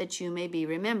songs, that you may be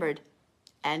remembered.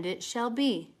 And it shall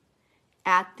be,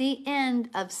 at the end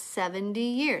of 70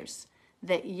 years,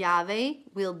 that Yahweh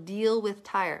will deal with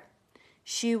Tyre.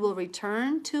 She will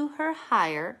return to her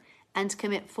hire and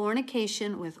commit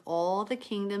fornication with all the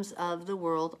kingdoms of the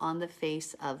world on the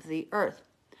face of the earth.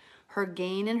 Her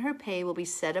gain and her pay will be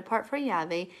set apart for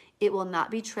Yahweh. It will not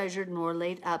be treasured nor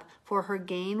laid up, for her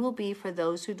gain will be for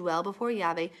those who dwell before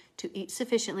Yahweh to eat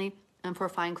sufficiently and for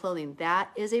fine clothing.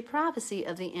 That is a prophecy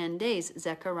of the end days.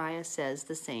 Zechariah says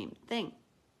the same thing.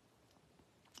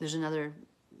 There's another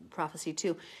prophecy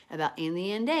too about in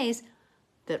the end days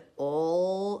that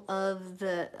all of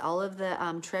the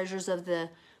treasures of the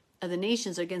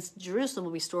nations against Jerusalem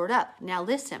will be stored up. Now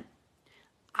listen,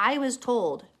 I was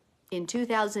told in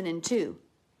 2002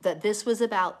 that this was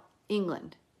about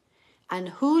England. And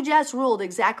who just ruled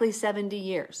exactly 70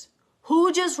 years?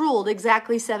 Who just ruled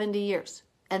exactly 70 years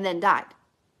and then died?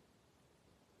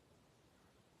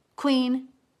 Queen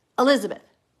Elizabeth.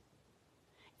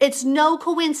 It's no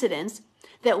coincidence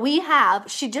that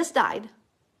she just died.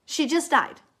 She just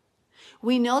died.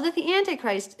 We know that the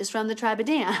Antichrist is from the tribe of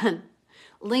Dan,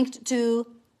 linked to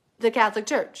the Catholic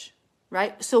Church.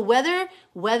 Right? So whether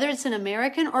it's an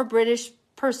American or British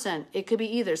person, it could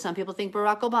be either. Some people think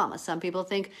Barack Obama. Some people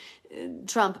think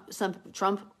Trump,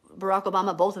 Barack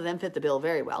Obama, both of them fit the bill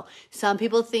very well. Some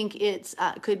people think it's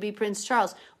could be Prince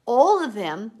Charles. All of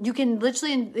them, you can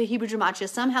literally in the Hebrew Gematria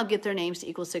somehow get their names to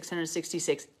equal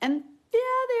 666. And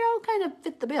yeah, they all kind of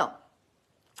fit the bill.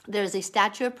 There's a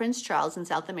statue of Prince Charles in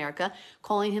South America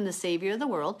calling him the savior of the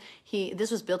world.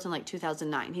 This was built in like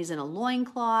 2009. He's in a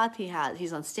loincloth.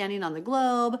 He's standing on the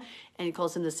globe, and he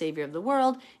calls him the savior of the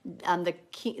world.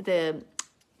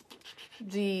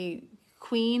 The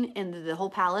queen and the whole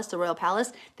palace, the royal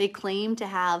palace, they claim to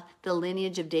have the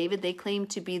lineage of David. They claim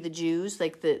to be the Jews,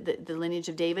 like the lineage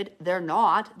of David. They're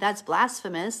not. That's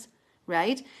blasphemous,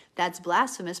 right? That's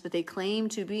blasphemous, but they claim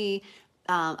to be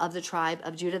of the tribe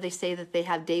of Judah. They say that they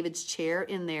have David's chair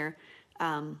in their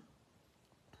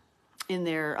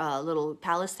little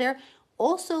palace there.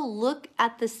 Also, look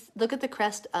at the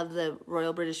crest of the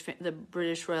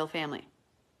British royal family.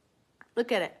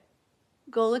 Look at it.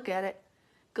 Go look at it.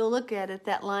 Go look at it.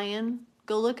 That lion.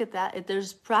 Go look at that.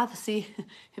 There's prophecy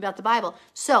about the Bible.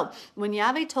 So when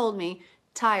Yahweh told me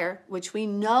Tyre, which we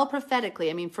know prophetically,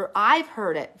 I mean, I've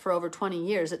heard it for over 20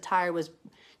 years that Tyre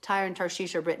and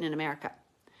Tarshish are Britain and America.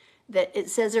 That it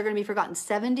says they're going to be forgotten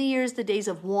 70 years, the days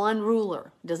of one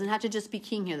ruler. It doesn't have to just be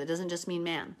king here. That doesn't just mean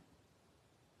man.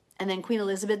 And then Queen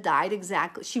Elizabeth died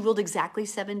she ruled exactly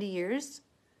 70 years.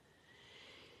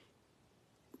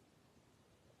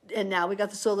 And now we got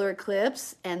the solar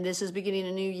eclipse, and this is beginning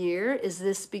a new year. Is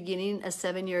this beginning a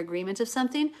 7-year agreement of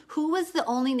something? Who was the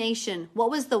only nation? What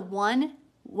was the one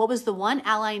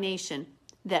ally nation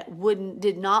that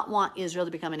did not want Israel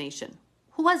to become a nation?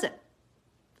 Who was it?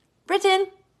 Britain.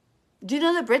 Do you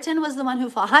know that Britain was the one who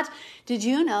fought? Did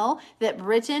you know that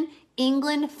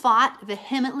England fought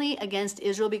vehemently against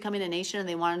Israel becoming a nation and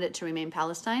they wanted it to remain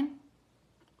Palestine?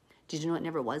 Did you know it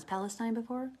never was Palestine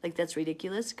before? Like, that's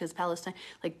ridiculous because Palestine,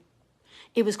 like,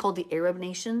 it was called the Arab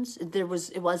nations.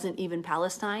 It wasn't even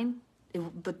Palestine.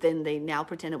 But then they now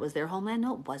pretend it was their homeland.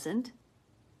 No, it wasn't.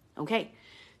 Okay.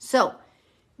 So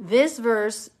this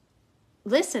verse,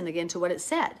 listen again to what it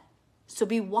said. So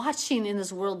be watching in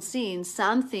this world scene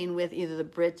something with either the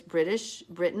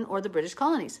Britain or the British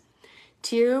colonies.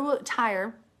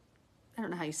 Tyre, I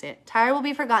don't know how you say it. Tyre will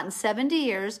be forgotten 70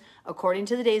 years according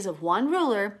to the days of one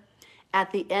ruler.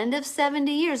 At the end of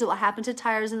 70 years, it will happen to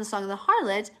Tyre as in the song of the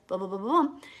harlot, blah, blah, blah, blah.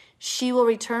 She will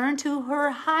return to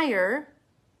her hire.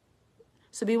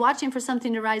 So be watching for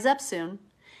something to rise up soon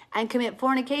and commit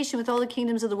fornication with all the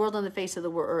kingdoms of the world on the face of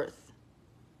the earth.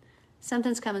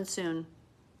 Something's coming soon.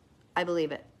 I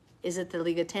believe it. Is it the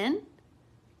League of 10?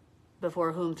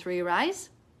 Before whom 3 rise?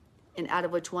 And out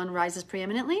of which one rises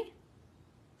preeminently?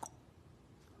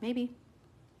 Maybe.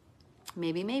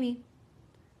 Maybe.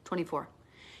 24.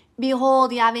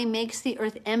 Behold, Yahweh makes the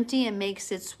earth empty and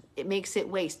makes it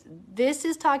waste. This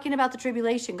is talking about the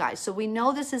tribulation, guys. So we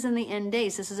know this is in the end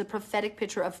days. This is a prophetic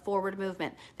picture of forward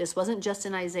movement. This wasn't just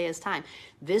in Isaiah's time.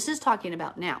 This is talking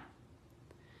about now.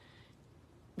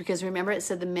 Because remember, it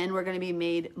said the men were going to be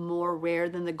made more rare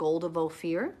than the gold of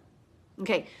Ophir.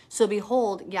 Okay, so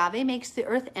behold, Yahweh makes the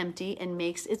earth empty and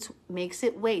makes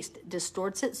it waste,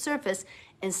 distorts its surface,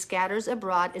 and scatters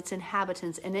abroad its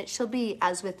inhabitants. And it shall be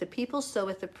as with the people, so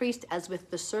with the priest, as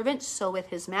with the servant, so with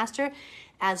his master,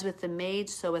 as with the maid,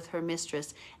 so with her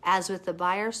mistress, as with the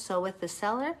buyer, so with the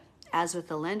seller, as with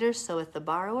the lender, so with the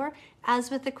borrower,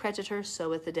 as with the creditor, so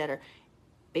with the debtor.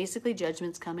 Basically,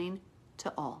 judgment's coming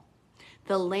to all.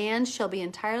 The land shall be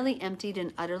entirely emptied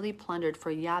and utterly plundered,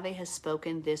 for Yahweh has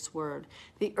spoken this word.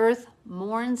 The earth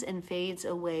mourns and fades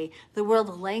away. The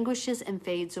world languishes and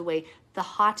fades away. The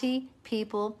haughty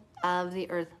people of the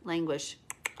earth languish.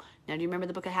 Now, do you remember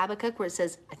the book of Habakkuk where it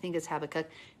says, I think it's Habakkuk,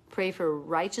 pray for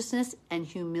righteousness and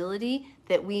humility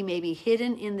that we may be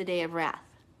hidden in the day of wrath.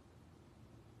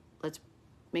 Let's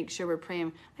make sure we're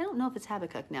praying. I don't know if it's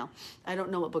Habakkuk now. I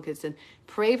don't know what book it's in.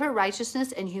 Pray for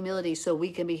righteousness and humility so we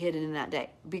can be hidden in that day.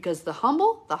 Because the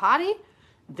humble, the haughty,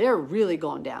 they're really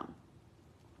going down.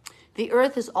 The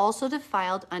earth is also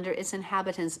defiled under its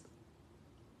inhabitants.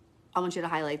 I want you to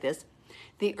highlight this.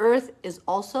 The earth is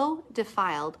also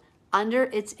defiled under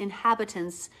its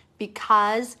inhabitants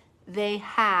because they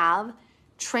have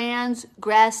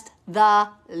transgressed the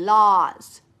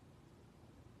laws,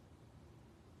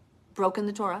 broken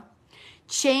the Torah,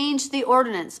 changed the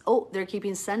ordinance. Oh, they're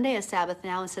keeping Sunday a Sabbath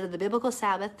now instead of the biblical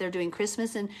Sabbath. They're doing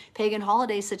Christmas and pagan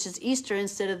holidays such as Easter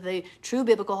instead of the true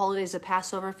biblical holidays of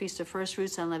Passover, Feast of First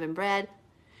Fruits, unleavened bread.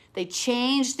 They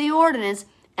changed the ordinance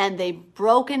and they've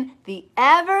broken the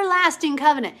everlasting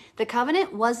covenant. The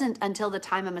covenant wasn't until the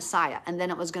time of Messiah, and then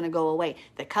it was going to go away.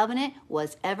 The covenant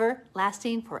was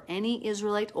everlasting for any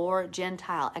Israelite or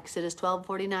Gentile. Exodus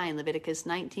 12:49, Leviticus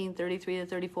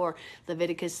 19:33-34,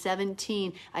 Leviticus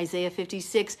 17, Isaiah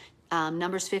 56,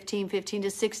 Numbers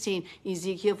 15:15-16,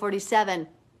 Ezekiel 47. It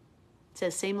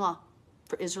says same law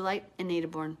for Israelite and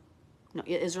native born. No,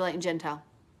 Israelite and Gentile.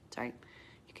 Sorry,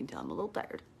 you can tell I'm a little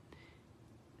tired.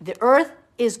 The earth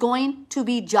is going to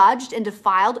be judged and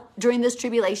defiled during this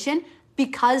tribulation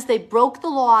because they broke the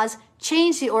laws,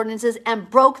 changed the ordinances, and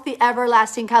broke the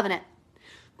everlasting covenant.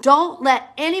 Don't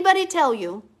let anybody tell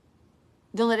you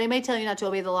not to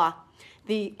obey the law.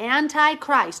 The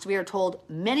Antichrist, we are told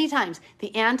many times,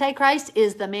 the Antichrist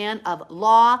is the man of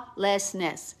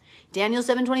lawlessness. Daniel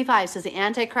 7:25 says the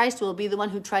Antichrist will be the one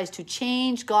who tries to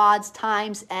change God's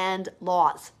times and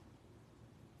laws.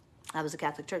 That was the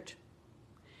Catholic Church.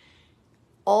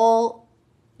 All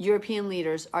European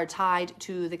leaders are tied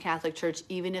to the Catholic Church,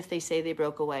 even if they say they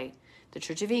broke away. The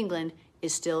Church of England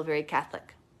is still very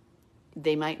Catholic.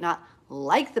 They might not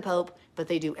like the Pope, but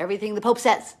they do everything the Pope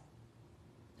says.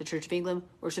 The Church of England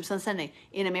worships on Sunday.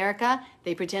 In America,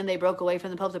 they pretend they broke away from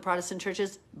the Pope. The Protestant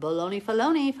churches, baloney,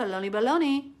 faloney, faloney,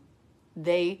 baloney.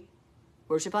 They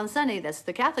worship on Sunday. That's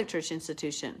the Catholic Church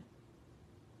institution.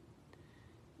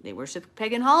 They worship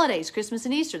pagan holidays, Christmas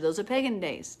and Easter. Those are pagan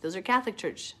days. Those are Catholic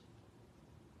Church.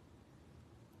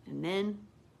 And then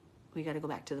we got to go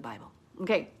back to the Bible.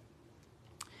 Okay.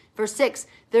 Verse 6,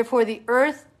 therefore the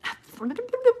curse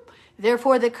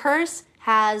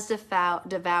has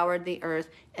devoured the earth,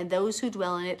 and those who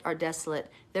dwell in it are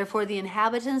desolate. Therefore the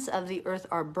inhabitants of the earth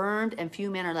are burned, and few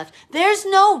men are left. There's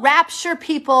no rapture,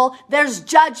 people. There's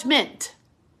judgment.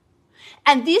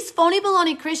 And these phony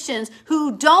baloney Christians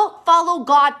who don't follow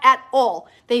God at all,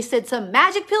 they said some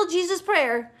magic pill Jesus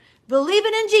prayer,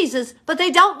 believing in Jesus, but they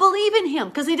don't believe in him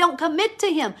because they don't commit to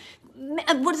him.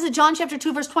 What is it? John chapter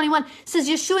 2, verse 21 says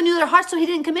Yeshua knew their hearts, so he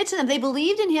didn't commit to them. They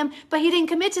believed in him, but he didn't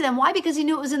commit to them. Why? Because he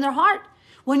knew it was in their heart.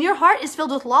 When your heart is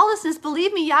filled with lawlessness,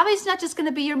 believe me, Yahweh's not just going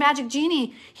to be your magic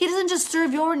genie. He doesn't just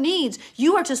serve your needs.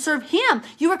 You are to serve him.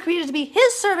 You are created to be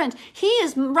his servant. He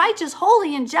is righteous,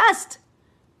 holy, and just.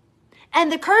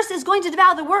 And the curse is going to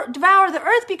devour the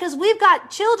earth because we've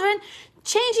got children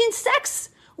changing sex.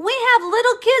 We have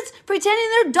little kids pretending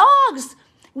they're dogs.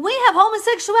 We have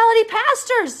homosexual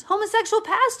pastors.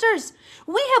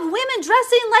 We have women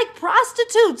dressing like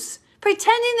prostitutes,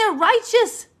 pretending they're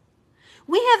righteous.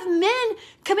 We have men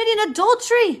committing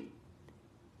adultery.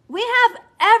 We have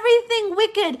everything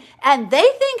wicked, and they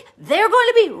think they're going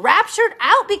to be raptured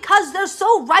out because they're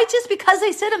so righteous because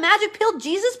they said a magic pill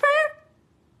Jesus prayer?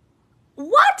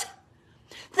 What?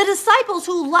 The disciples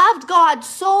who loved God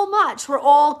so much were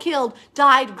all killed,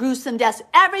 died gruesome deaths.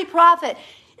 Every prophet.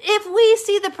 If we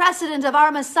see the precedent of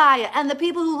our Messiah and the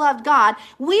people who loved God,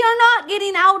 we are not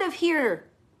getting out of here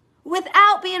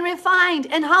without being refined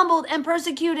and humbled and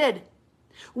persecuted.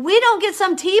 We don't get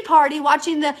some tea party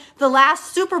watching the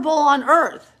last Super Bowl on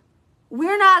earth.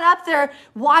 We're not up there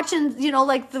watching,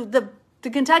 like the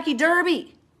Kentucky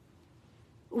Derby.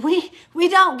 We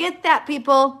don't get that,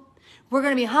 people. We're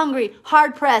going to be hungry,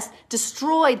 hard-pressed,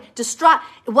 destroyed, distraught.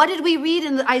 What did we read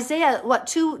in Isaiah,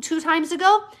 two times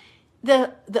ago?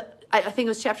 I think it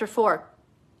was chapter 4.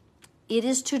 It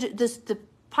is the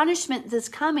punishment that's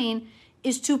coming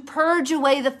is to purge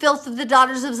away the filth of the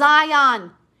daughters of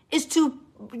Zion, is to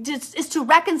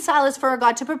reconcile us for our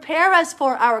God, to prepare us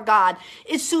for our God.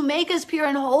 It's to make us pure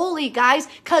and holy, guys,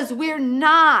 because we're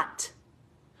not.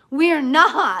 We're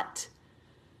not.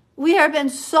 We have been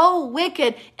so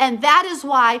wicked, and that is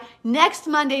why next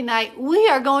Monday night we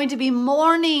are going to be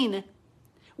mourning.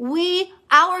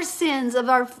 Our sins and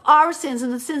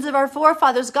the sins of our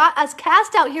forefathers got us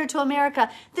cast out here to America.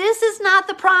 This is not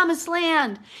the promised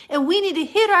land. And we need to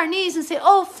hit our knees and say,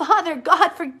 oh, Father God,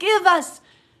 forgive us.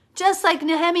 Just like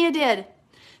Nehemiah did.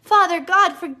 Father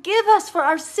God, forgive us for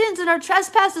our sins and our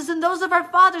trespasses and those of our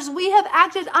fathers. We have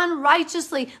acted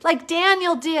unrighteously like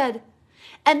Daniel did.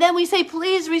 And then we say,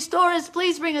 please restore us,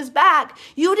 please bring us back.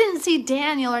 You didn't see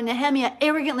Daniel or Nehemiah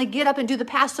arrogantly get up and do the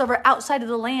Passover outside of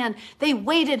the land. They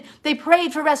waited, they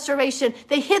prayed for restoration,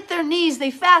 they hit their knees, they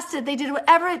fasted, they did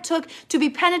whatever it took to be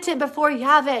penitent before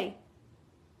Yahweh.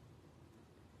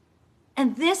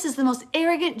 And this is the most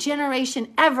arrogant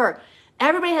generation ever.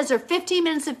 Everybody has their 15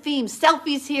 minutes of fame,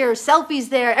 selfies here, selfies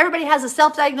there. Everybody has a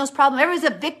self-diagnosed problem.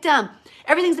 Everybody's a victim.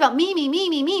 Everything's about me, me, me,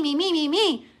 me, me, me, me, me,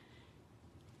 me.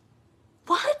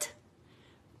 What?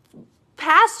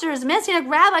 Pastors, Messianic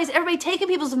rabbis, everybody taking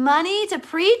people's money to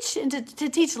preach and to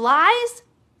teach lies?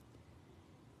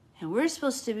 And we're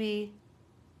supposed to be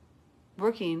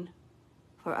working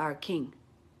for our king.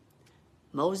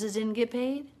 Moses didn't get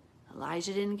paid.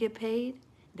 Elijah didn't get paid.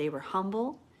 They were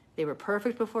humble. They were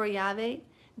perfect before Yahweh.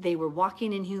 They were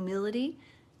walking in humility.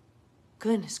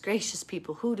 Goodness gracious,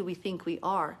 people, who do we think we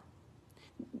are?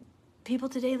 People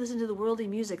today listen to the worldly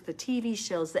music, the TV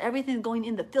shows, everything going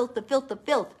in the filth, the filth, the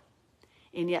filth.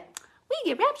 And yet, we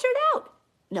get raptured out.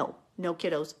 No,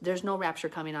 kiddos. There's no rapture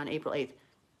coming on April 8th.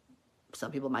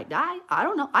 Some people might die. I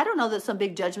don't know. I don't know that some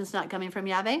big judgment's not coming from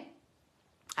Yahweh.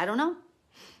 I don't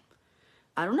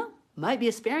know. Might be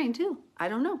a sparing too. I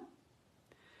don't know.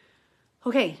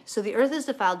 Okay, so the earth is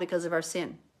defiled because of our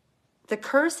sin. The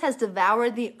curse has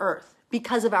devoured the earth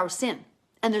because of our sin.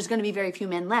 And there's going to be very few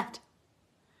men left.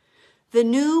 The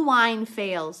new wine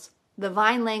fails. The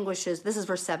vine languishes. This is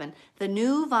verse 7. The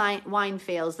new wine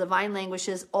fails. The vine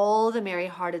languishes. All the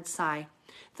merry-hearted sigh.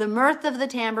 The mirth of the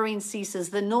tambourine ceases.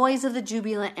 The noise of the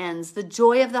jubilant ends. The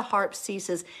joy of the harp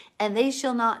ceases. And they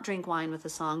shall not drink wine with a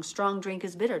song. Strong drink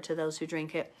is bitter to those who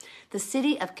drink it. The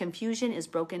city of confusion is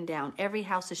broken down. Every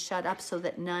house is shut up so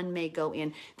that none may go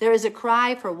in. There is a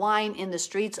cry for wine in the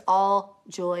streets. All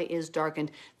joy is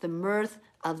darkened. The mirth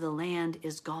of the land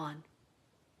is gone.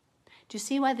 Do you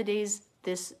see why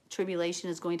this tribulation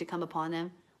is going to come upon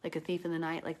them like a thief in the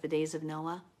night, like the days of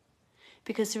Noah?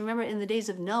 Because remember, in the days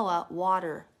of Noah,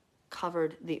 water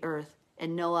covered the earth,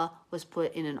 and Noah was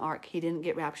put in an ark. He didn't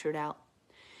get raptured out.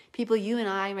 People, you and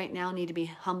I right now need to be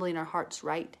humbling our hearts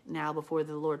right now before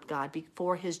the Lord God,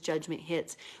 before his judgment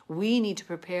hits. We need to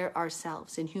prepare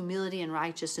ourselves in humility and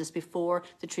righteousness before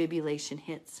the tribulation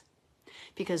hits.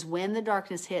 Because when the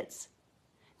darkness hits,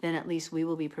 then at least we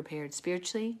will be prepared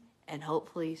spiritually and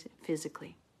hopefully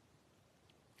physically.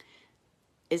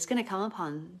 it's going to come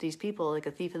upon these people like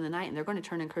a thief in the night, and they're going to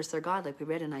turn and curse their God, like we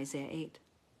read in Isaiah 8.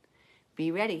 Be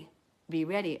ready. Be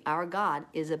ready. Our God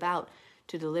is about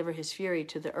to deliver his fury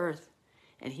to the earth,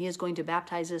 and he is going to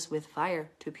baptize us with fire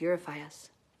to purify us.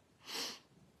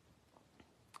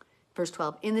 Verse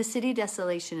 12, in the city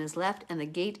desolation is left, and the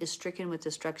gate is stricken with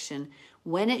destruction.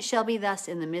 When it shall be thus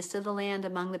in the midst of the land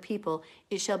among the people,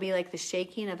 it shall be like the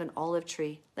shaking of an olive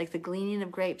tree, like the gleaning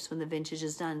of grapes when the vintage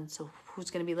is done. So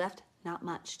who's going to be left? Not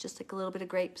much, just like a little bit of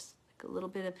grapes, like a little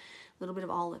bit of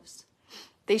olives.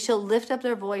 They shall lift up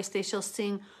their voice, they shall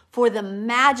sing for the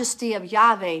majesty of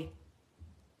Yahweh,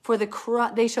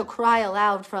 they shall cry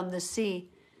aloud from the sea.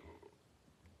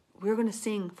 We're going to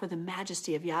sing for the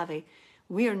majesty of Yahweh.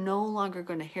 We are no longer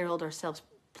going to herald ourselves.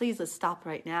 Please, let's stop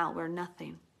right now. We're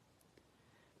nothing.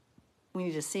 We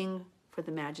need to sing for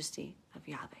the majesty of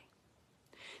Yahweh.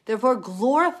 Therefore,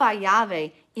 glorify Yahweh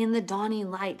in the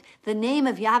dawning light, the name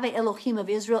of Yahweh Elohim of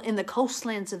Israel in the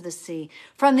coastlands of the sea.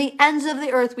 From the ends of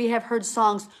the earth we have heard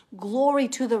songs, glory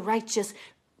to the righteous.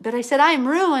 But I said, I am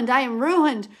ruined, I am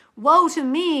ruined. Woe to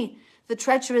me. The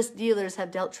treacherous dealers have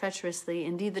dealt treacherously.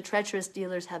 Indeed, the treacherous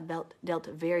dealers have dealt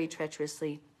very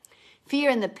treacherously.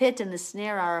 Fear and the pit and the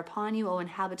snare are upon you, O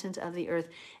inhabitant of the earth.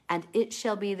 And it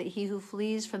shall be that he who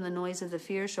flees from the noise of the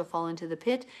fear shall fall into the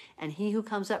pit, and he who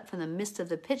comes up from the midst of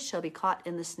the pit shall be caught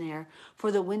in the snare.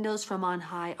 For the windows from on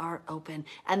high are open,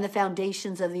 and the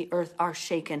foundations of the earth are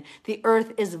shaken. The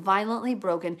earth is violently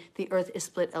broken, the earth is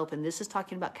split open. This is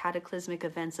talking about cataclysmic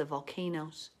events of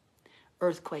volcanoes,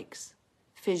 earthquakes,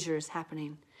 fissures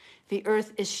happening. The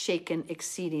earth is shaken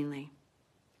exceedingly.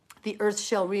 The earth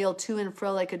shall reel to and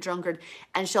fro like a drunkard,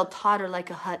 and shall totter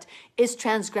like a hut. Its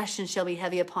transgression shall be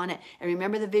heavy upon it. And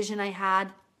remember the vision I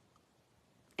had?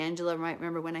 Angela might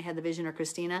remember when I had the vision, or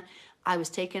Christina. I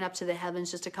was taken up to the heavens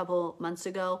just a couple months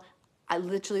ago. I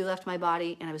literally left my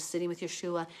body, and I was sitting with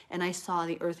Yeshua, and I saw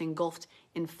the earth engulfed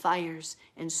in fires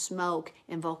and smoke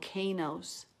and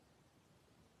volcanoes.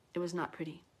 It was not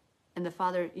pretty. And the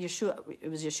Father, Yeshua,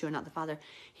 it was Yeshua, not the Father.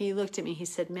 He looked at me, he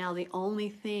said, Mel, the only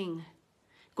thing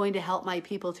going to help my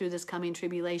people through this coming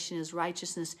tribulation is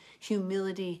righteousness,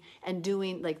 humility, and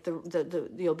doing like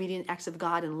the obedient acts of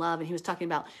God and love. And he was talking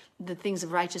about the things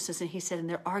of righteousness, and he said, and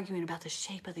they're arguing about the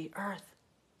shape of the earth.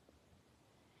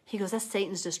 He goes, that's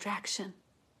Satan's distraction.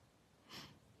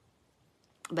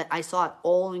 But I saw it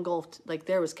all engulfed, like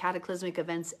there was cataclysmic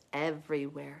events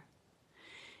everywhere.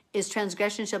 Its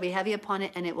transgression shall be heavy upon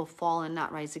it, and it will fall and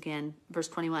not rise again. Verse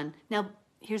 21. Now,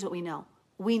 here's what we know.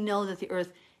 We know that the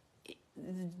earth,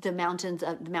 the mountains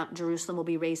of Mount Jerusalem will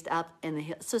be raised up, and the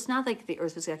hills. So it's not like the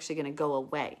earth is actually going to go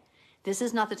away. This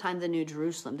is not the time of the New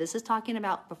Jerusalem. This is talking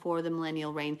about before the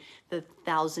millennial reign, the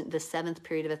 7th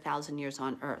period of 1,000 years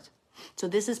on earth. So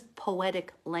this is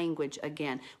poetic language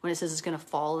again. When it says it's going to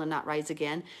fall and not rise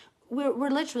again, we're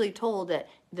literally told that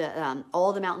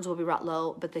all the mountains will be brought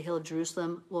low, but the hill of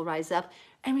Jerusalem will rise up.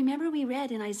 And remember, we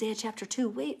read in Isaiah chapter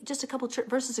 2, just a couple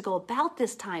verses ago, about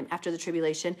this time after the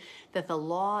tribulation, that the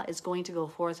law is going to go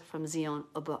forth from Zion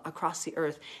across the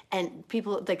earth. And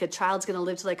people, like a child's going to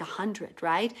live to like 100,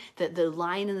 right? The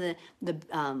lion and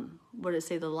what did it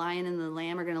say? The lion and the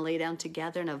lamb are going to lay down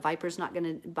together, and a viper's not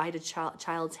going to bite a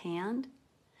child's hand.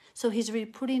 So he's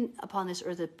putting upon this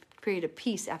earth a period of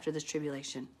peace after this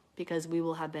tribulation, because we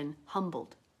will have been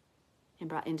humbled and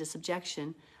brought into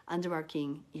subjection under our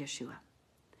King Yeshua.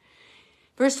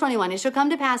 Verse 21, it shall come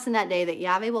to pass in that day that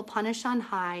Yahweh will punish on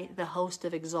high the host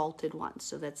of exalted ones.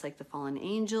 So that's like the fallen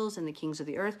angels and the kings of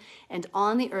the earth, and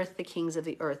on the earth the kings of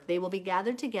the earth. They will be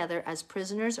gathered together as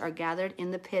prisoners are gathered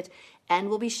in the pit, and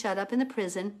will be shut up in the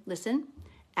prison. Listen,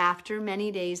 after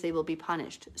many days they will be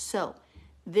punished. So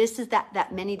this is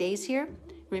that many days here.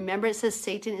 Remember, it says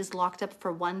Satan is locked up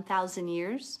for 1,000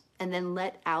 years and then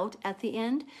let out at the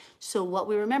end. So what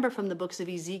we remember from the books of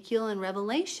Ezekiel and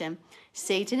Revelation,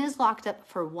 Satan is locked up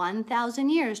for 1,000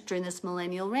 years during this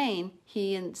millennial reign,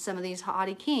 he and some of these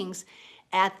haughty kings.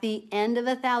 At the end of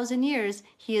 1,000 years,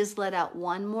 he is let out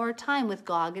one more time with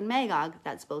Gog and Magog,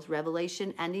 that's both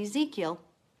Revelation and Ezekiel,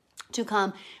 to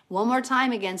come one more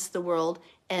time against the world,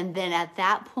 and then at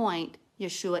that point,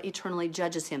 Yeshua eternally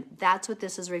judges him. That's what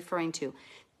this is referring to.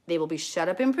 They will be shut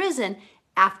up in prison.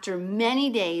 After many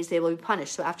days, they will be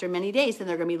punished. So after many days, then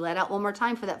they're going to be let out one more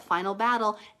time for that final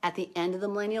battle at the end of the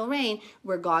millennial reign,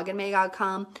 where Gog and Magog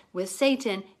come with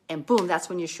Satan, And boom, that's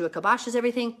when Yeshua kiboshes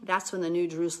everything. That's when the New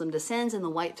Jerusalem descends and the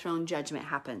white throne judgment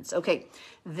happens. Okay,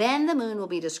 then the moon will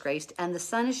be disgraced and the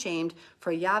sun ashamed,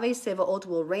 for Yahweh Sevaot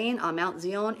will reign on Mount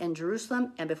Zion and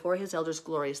Jerusalem and before his elders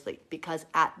gloriously. Because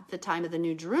at the time of the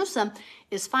New Jerusalem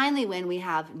is finally when we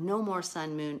have no more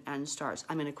sun, moon, and stars.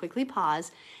 I'm going to quickly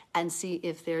pause and see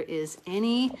if there is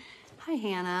any... Hi,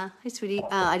 Hannah. Hi, sweetie.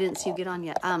 I didn't see you get on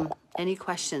yet. Any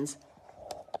questions?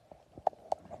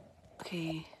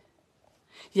 Okay.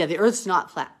 Yeah, the Earth's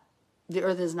not flat. The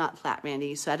Earth is not flat,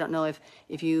 Randy. So I don't know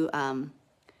if you,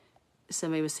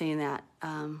 somebody was saying that.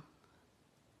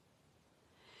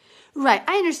 Right,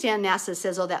 I understand NASA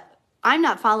says all that. I'm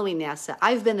not following NASA.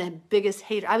 I've been the biggest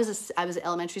hater. I was an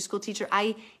elementary school teacher.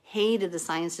 I hated the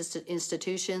science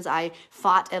institutions. I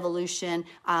fought evolution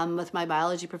with my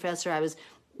biology professor. I was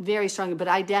very strong, but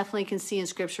I definitely can see in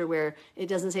scripture where it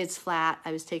doesn't say it's flat.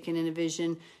 I was taken in a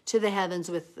vision to the heavens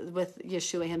with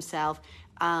Yeshua himself.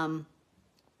 The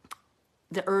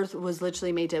earth was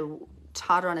literally made to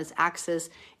totter on its axis.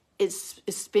 It's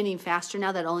spinning faster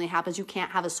now. That only happens. You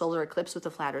can't have a solar eclipse with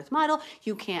the flat earth model.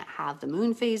 You can't have the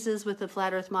moon phases with the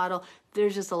flat earth model.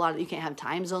 There's just a lot of, you can't have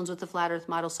time zones with the flat earth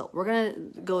model. So we're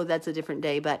going to go, that's a different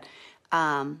day. But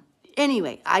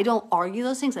anyway, I don't argue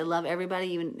those things. I love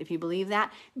everybody, even if you believe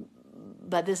that.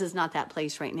 But this is not that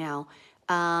place right now.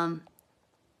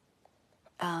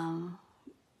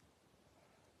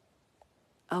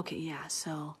 Okay, yeah,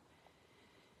 so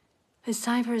it's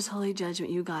time for his holy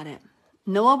judgment. You got it.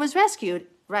 Noah was rescued,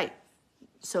 right?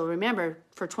 So remember,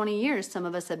 for 20 years, some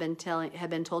of us have been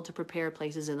told to prepare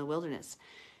places in the wilderness.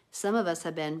 Some of us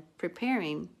have been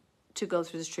preparing to go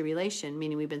through this tribulation,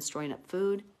 meaning we've been storing up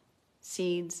food,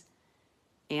 seeds,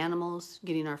 animals,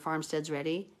 getting our farmsteads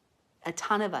ready. A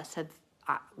ton of us have,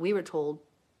 we were told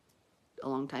a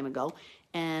long time ago,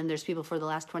 and there's people for the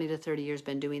last 20 to 30 years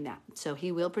been doing that. So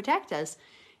he will protect us.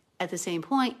 At the same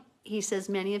point, he says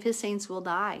many of his saints will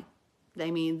die.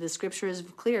 I mean, the scripture is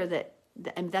clear that,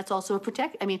 and that's also a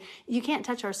protect. I mean, you can't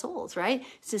touch our souls, right?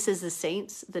 So it says the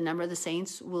saints, the number of the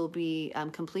saints will be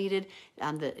completed.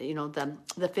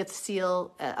 The fifth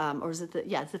seal, or is it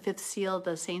the fifth seal?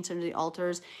 The saints under the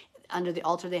altars. Under the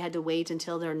altar, they had to wait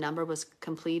until their number was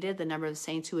completed. The number of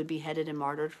saints who would be beheaded and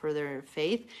martyred for their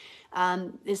faith.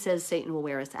 It says Satan will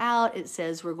wear us out. It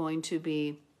says we're going to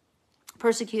be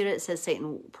persecuted. It says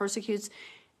Satan persecutes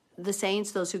the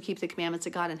saints, those who keep the commandments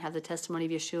of God and have the testimony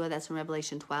of Yeshua. That's in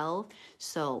Revelation 12.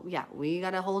 So, yeah, we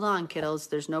got to hold on, kiddos.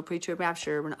 There's no pre-trib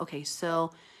rapture. Okay,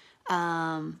 so,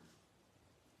 Karen,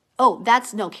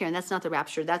 that's not the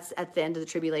rapture. That's at the end of the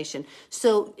tribulation.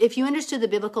 So, if you understood the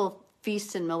biblical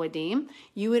feasts in Moedim,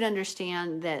 you would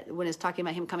understand that when it's talking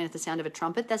about him coming at the sound of a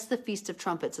trumpet, that's the Feast of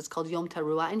Trumpets. It's called Yom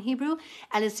Teruah in Hebrew,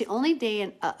 and it's the only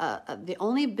day, the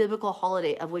only biblical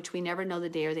holiday of which we never know the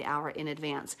day or the hour in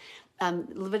advance.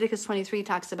 Leviticus 23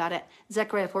 talks about it.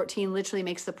 Zechariah 14 literally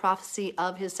makes the prophecy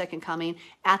of his second coming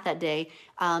at that day.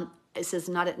 It says,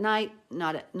 not at night,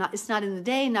 it's not in the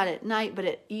day, not at night, but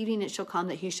at evening it shall come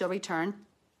that he shall return.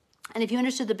 And if you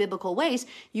understood the biblical ways,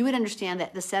 you would understand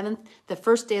that the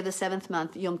first day of the seventh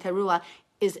month, Yom Teruah,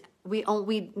 is we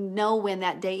know when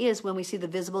that day is when we see the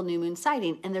visible new moon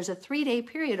sighting, and there's a 3-day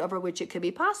period over which it could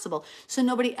be possible. So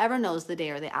nobody ever knows the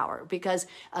day or the hour because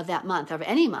of that month, of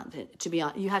any month.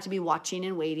 You have to be watching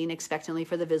and waiting expectantly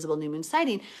for the visible new moon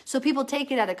sighting. So people take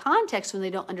it out of context when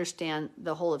they don't understand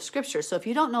the whole of Scripture. So if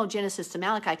you don't know Genesis to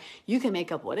Malachi, you can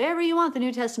make up whatever you want the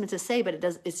New Testament to say, but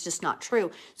it's just not true.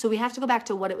 So we have to go back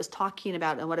to what it was talking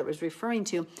about and what it was referring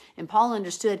to. And Paul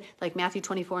understood, like Matthew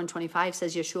 24 and 25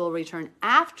 says, Yeshua will return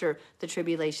after the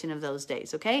tribulation of those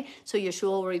days, okay? So Yeshua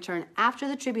will return after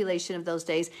the tribulation of those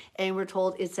days, and we're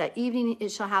told it's at evening it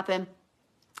shall happen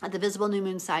at the visible new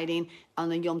moon sighting on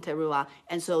the Yom Teruah.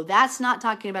 And so that's not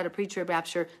talking about a pre-trib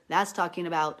rapture. That's talking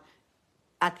about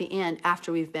at the end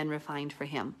after we've been refined for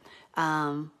him.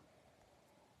 John,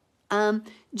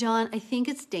 I think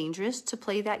it's dangerous to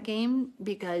play that game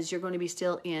because you're going to be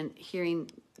still in hearing.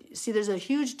 See, there's a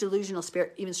huge delusional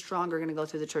spirit, even stronger, going to go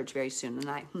through the church very soon.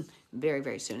 Very,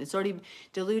 very soon. It's already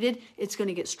diluted. It's going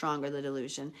to get stronger, the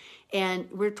delusion. And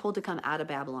we're told to come out of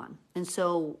Babylon. And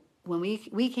so when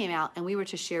we came out and we were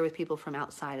to share with people from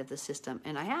outside of the system,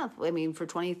 and for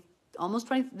almost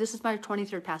 20, this is my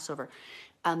 23rd Passover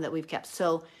that we've kept.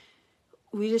 So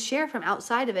we just share from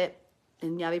outside of it,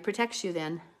 and Yahweh protects you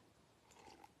then.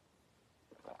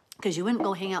 Because you wouldn't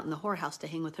go hang out in the whorehouse to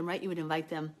hang with them, right? You would invite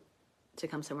them to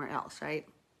come somewhere else, right?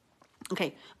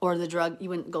 Okay, or you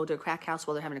wouldn't go to a crack house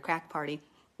while they're having a crack party.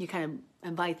 You kind of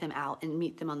invite them out and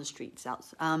meet them on the streets. You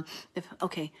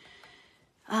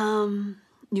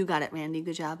got it, Randy.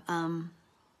 Good job. But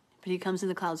he comes in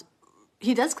the clouds.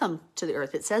 he does come to the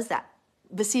earth. It says that.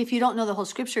 But see, if you don't know the whole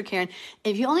scripture, Karen,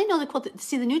 if you only know the quote,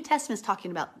 see, the New Testament's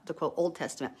talking about the quote Old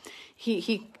Testament.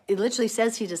 It literally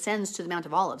says he descends to the Mount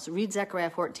of Olives. Read Zechariah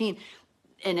 14.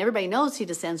 And everybody knows he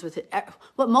descends with it.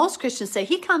 What most Christians say,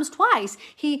 he comes twice.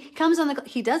 He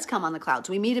does come on the clouds.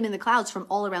 We meet him in the clouds from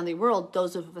all around the world.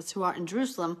 Those of us who aren't in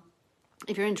Jerusalem,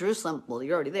 if you're in Jerusalem, well,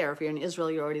 you're already there. If you're in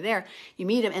Israel, you're already there. You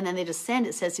meet him, and then they descend.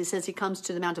 He says he comes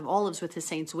to the Mount of Olives with his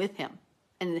saints with him.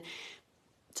 And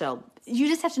so you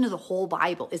just have to know the whole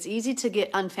Bible. It's easy to get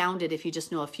unfounded if you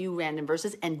just know a few random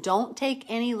verses, and don't take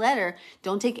any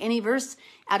verse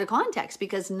out of context,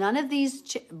 because none of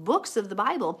these books of the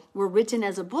Bible were written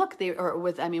as a book.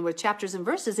 With chapters and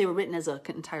verses, they were written as an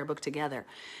entire book together.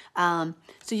 So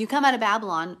you come out of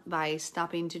Babylon by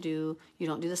stopping you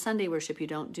don't do the Sunday worship, you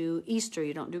don't do Easter,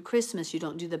 you don't do Christmas, you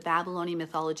don't do the Babylonian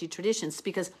mythology traditions,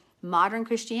 because modern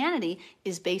Christianity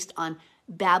is based on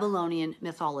Babylonian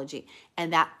mythology,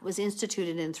 and that was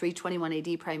instituted in 321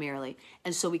 AD primarily.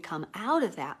 And so we come out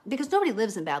of that, because nobody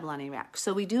lives in Babylon, Iraq.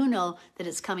 So we do know that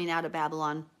it's coming out of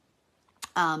Babylon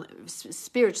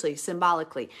spiritually,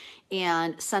 symbolically.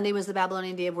 And Sunday was the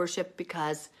Babylonian day of worship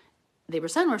because they were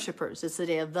sun worshipers. It's the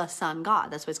day of the sun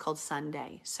god. That's why it's called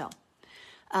Sunday. So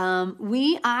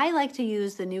I like to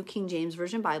use the New King James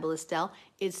Version Bible, Estelle.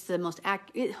 It's the most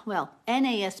accurate. Well,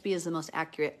 NASB is the most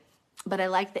accurate, but I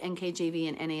like the NKJV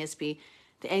and NASB.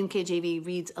 The NKJV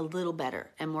reads a little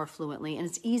better and more fluently, and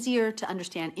it's easier to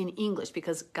understand in English,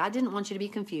 because God didn't want you to be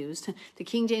confused. The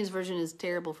King James Version is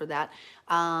terrible for that.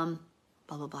 Blah,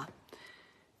 blah, blah.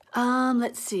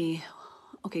 Let's see.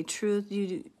 Okay, truth.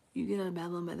 You get out of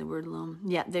Babylon by the word alone.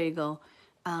 Yeah, there you go.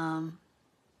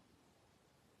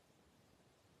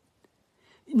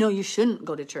 No, you shouldn't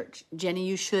go to church. Jenny,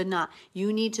 you should not.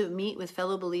 You need to meet with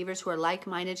fellow believers who are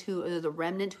like-minded, who are the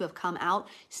remnant, who have come out.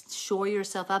 Shore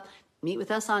yourself up. Meet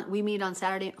with us we meet on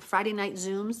Friday night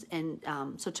Zooms. And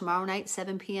so tomorrow night,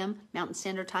 7 p.m. Mountain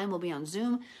Standard Time, we'll be on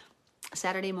Zoom.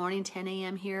 Saturday morning, 10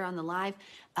 a.m. here on the live.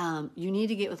 You need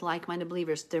to get with like-minded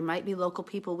believers. There might be local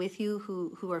people with you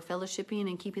who are fellowshipping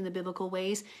and keeping the biblical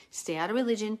ways. Stay out of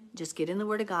religion. Just get in the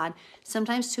Word of God.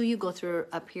 Sometimes, too, you go through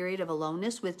a period of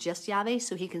aloneness with just Yahweh,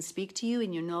 so he can speak to you,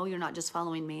 and you know you're not just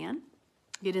following man.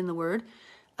 Get in the Word.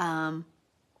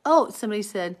 Somebody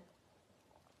said,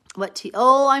 what tea?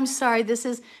 Oh, I'm sorry. This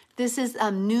is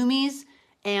Numi's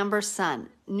Amber Sun.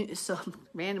 So,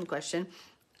 random question.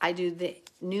 I do the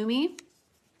Numi.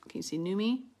 Can you see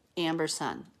Numi? Amber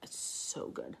Sun. It's so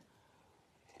good.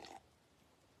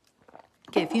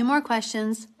 Okay, a few more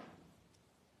questions.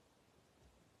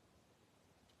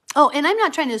 Oh, and I'm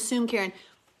not trying to assume, Karen.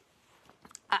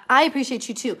 I appreciate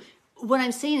you too. What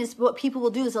I'm saying is, what people will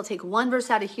do is they'll take one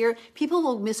verse out of here. People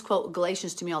will misquote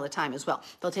Galatians to me all the time as well.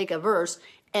 They'll take a verse,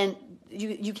 and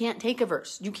you can't take a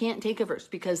verse. You can't take a verse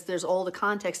because there's all the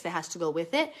context that has to go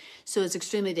with it. So it's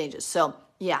extremely dangerous. So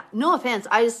yeah, no offense.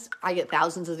 I get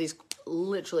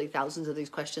literally thousands of these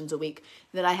questions a week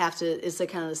that I have to, it's like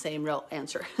kind of the same real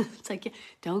answer. It's like, yeah,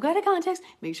 don't go out of context.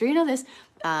 Make sure you know this.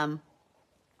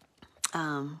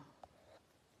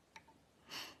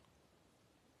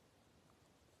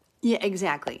 Yeah,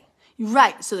 exactly.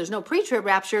 Right. So there's no pre-trib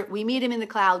rapture. We meet him in the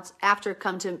clouds after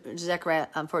come to Zechariah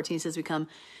 14 says we come.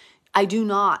 I do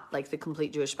not like the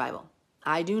complete Jewish Bible.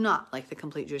 I do not like the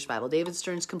complete Jewish Bible. David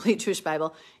Stern's complete Jewish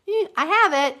Bible. I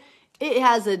have it. It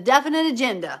has a definite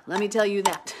agenda. Let me tell you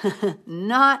that.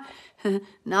 Not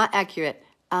accurate.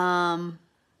 No,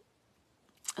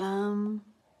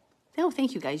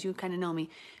 thank you guys. You kind of know me.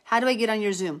 How do I get on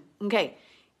your Zoom? Okay.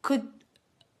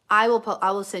 I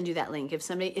will send you that link. If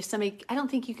somebody, I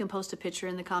don't think you can post a picture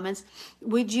in the comments.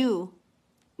 Would you,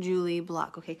 Julie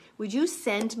Block? Okay. Would you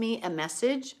send me a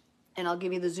message and I'll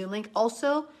give you the Zoom link?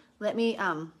 Also, let me,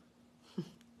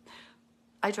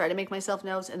 I try to make myself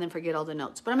notes and then forget all the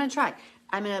notes, but I'm going to try.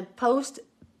 I'm going to post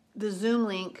the Zoom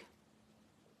link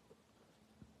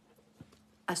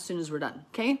as soon as we're done.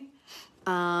 Okay.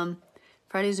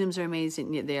 Friday Zooms are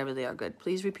amazing. Yeah, they really are good.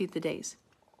 Please repeat the days.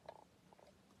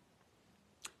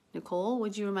 Nicole,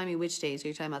 would you remind me which days? Are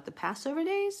you talking about the Passover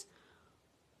days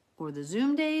or the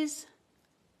Zoom days?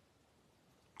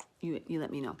 You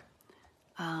let me know.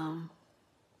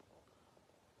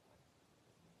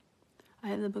 I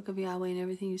have the book of Yahweh, and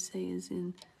everything you say is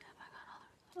in.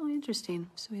 Oh, interesting.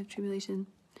 So we have tribulation.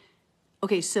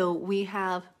 Okay, so we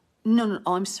have no.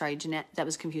 Oh, I'm sorry, Jeanette. That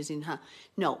was confusing, huh?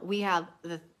 No, we have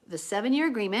the 7-year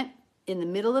agreement. In the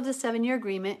middle of the 7-year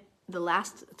agreement, the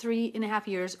last 3.5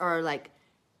 years are like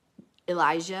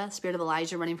Elijah, spirit of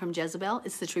Elijah running from Jezebel.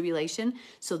 It's the tribulation.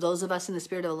 So those of us in the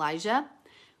spirit of Elijah,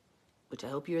 which I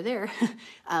hope you're there,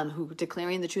 who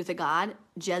declaring the truth of God.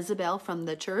 Jezebel from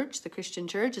the church, the Christian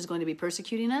church, is going to be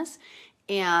persecuting us.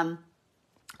 And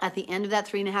at the end of that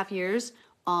 3.5 years,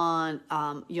 on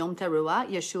Yom Teruah,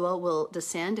 Yeshua will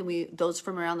descend, and those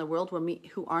from around the world will meet,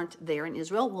 who aren't there in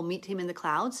Israel, will meet him in the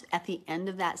clouds at the end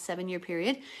of that 7-year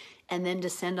period, and then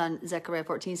descend on, Zechariah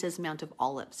 14 says, Mount of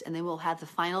Olives. And then we'll have the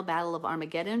final battle of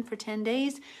Armageddon for 10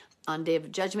 days. On Day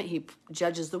of Judgment, he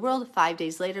judges the world. 5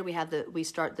 days later, we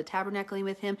start the tabernacling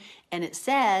with him. And it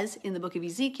says in the book of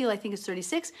Ezekiel, I think it's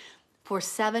 36, for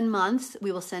 7 months,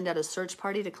 we will send out a search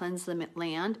party to cleanse the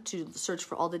land, to search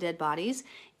for all the dead bodies.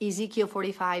 Ezekiel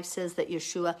 45 says that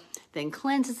Yeshua then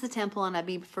cleanses the temple on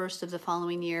Abib first of the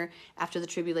following year after the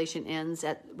tribulation ends,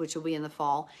 which will be in the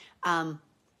fall.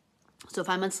 So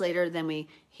 5 months later, then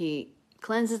he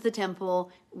cleanses the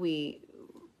temple. He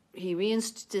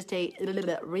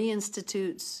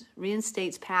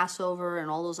reinstates Passover and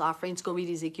all those offerings. Go read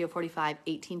Ezekiel 45,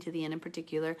 18 to the end in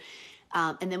particular.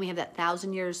 And then we have that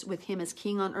 1,000 years with him as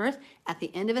king on earth. At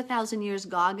the end of 1,000 years,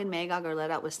 Gog and Magog are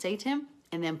let out with Satan.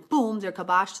 And then boom, their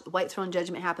kabosh, the white throne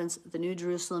judgment happens. The new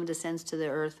Jerusalem descends to the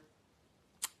earth.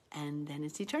 And then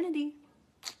it's eternity.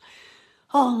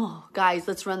 Oh, guys,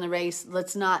 let's run the race.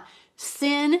 Let's not.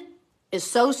 Sin is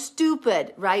so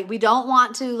stupid, right? We don't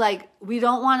want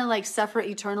to suffer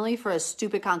eternally for a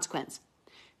stupid consequence.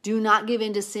 Do not give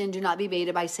in to sin. Do not be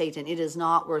baited by Satan. It is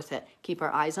not worth it. Keep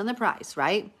our eyes on the prize,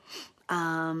 right?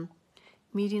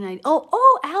 Meeting night.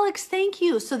 Oh, Alex, thank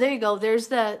you. So there you go. There's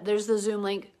the Zoom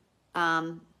link.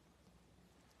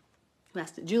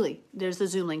 Julie, there's the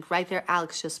Zoom link right there.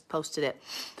 Alex just posted it.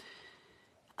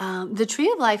 The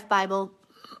Tree of Life Bible,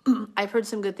 I've heard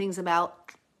some good things about.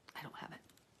 I don't have it.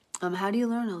 How do you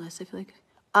learn all this? I feel like,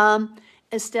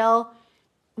 Estelle,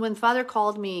 when Father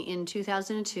called me in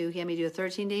 2002, he had me do a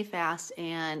 13-day fast,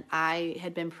 and I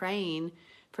had been praying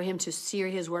for him to sear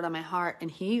his word on my heart. And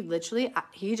he just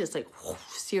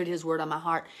seared his word on my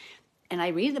heart. And I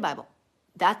read the Bible.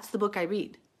 That's the book I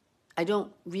read. I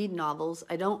don't read novels.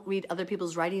 I don't read other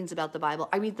people's writings about the Bible.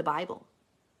 I read the Bible.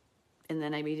 And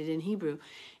then I read it in Hebrew.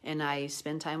 And I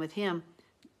spend time with him.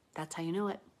 That's how you know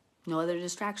it. No other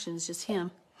distractions, just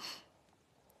him.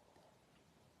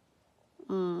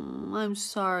 I'm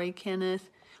sorry, Kenneth.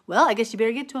 Well, I guess you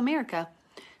better get to America.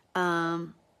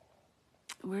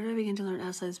 Where do I begin to learn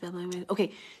outside this Bible language?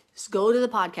 Okay, just go to the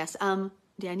podcast.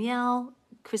 Danielle,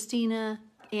 Christina,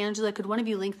 Angela, could one of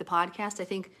you link the podcast? I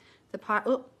think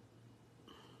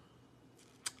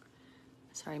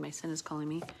sorry, my son is calling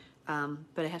me,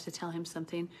 but I have to tell him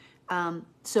something.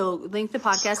 So link the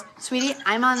podcast. Sweetie,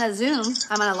 I'm on a Zoom.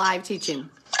 I'm on a live teaching.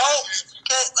 Oh,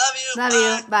 okay, love you.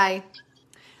 Love you. Bye.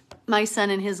 My son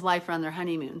and his wife are on their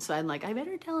honeymoon, so I'm like, I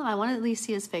better tell him. I want to at least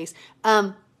see his face.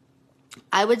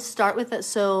 I would start with it.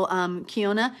 So,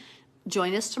 Kiona,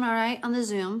 join us tomorrow night on the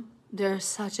Zoom. They're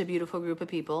such a beautiful group of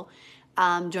people.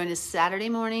 Join us Saturday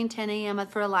morning, 10 a.m.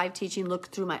 for a live teaching. Look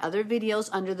through my other videos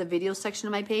under the video section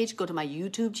of my page. Go to my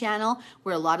YouTube channel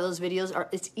where a lot of those videos are.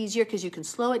 It's easier because you can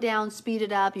slow it down, speed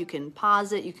it up. You can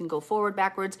pause it. You can go forward,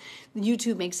 backwards.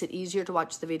 YouTube makes it easier to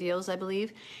watch the videos, I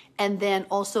believe. And then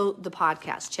also the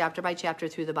podcast, chapter by chapter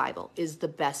through the Bible, is the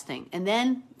best thing. And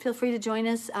then feel free to join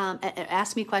us and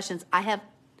ask me questions. I have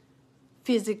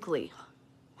physically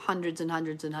hundreds and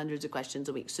hundreds and hundreds of questions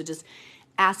a week. So just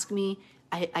ask me.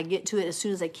 I get to it as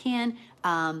soon as I can.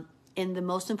 And the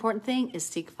most important thing is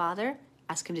seek Father,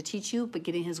 ask him to teach you, but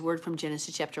getting his word from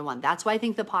Genesis chapter 1. That's why I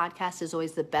think the podcast is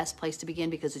always the best place to begin,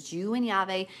 because it's you and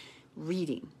Yahweh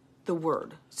reading the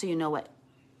word. So you know what?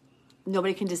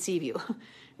 Nobody can deceive you,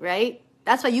 right?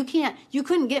 That's why you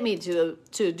couldn't get me to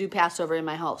do Passover in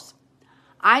my house.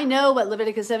 I know what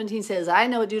Leviticus 17 says. I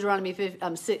know what Deuteronomy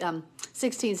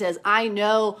 16 says. I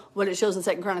know what it shows in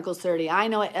 2 Chronicles 30. I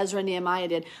know what Ezra and Nehemiah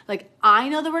did. Like, I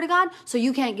know the word of God, so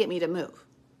you can't get me to move.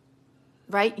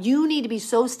 Right? You need to be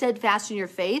so steadfast in your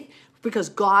faith because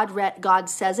God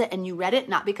says it and you read it,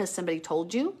 not because somebody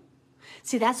told you.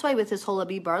 See, that's why with this whole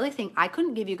Abib Barley thing, I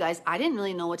couldn't give you guys, I didn't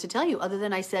really know what to tell you other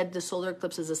than I said the solar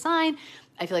eclipse is a sign.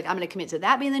 I feel like I'm going to commit to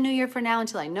that being the new year for now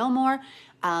until I know more.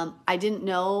 I didn't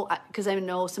know, because I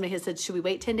know somebody had said, should we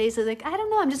wait 10 days? I was like, I don't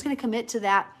know. I'm just going to commit to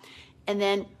that. And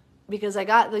then because I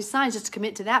got these signs, just to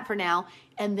commit to that for now.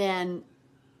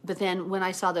 But then when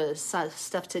I saw the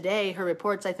stuff today, her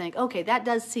reports, I think, okay, that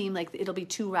does seem like it'll be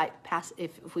too right past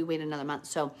if we wait another month.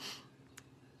 So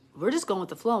we're just going with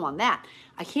the flow on that.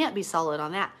 I can't be solid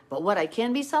on that. But what I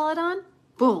can be solid on,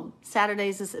 boom,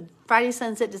 Friday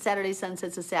sunset to Saturday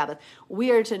sunset's a Sabbath.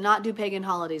 We are to not do pagan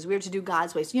holidays. We are to do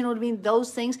God's ways. You know what I mean?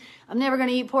 Those things. I'm never going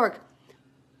to eat pork.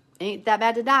 Ain't that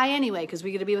bad to die anyway, because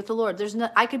we get to be with the Lord.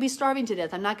 I could be starving to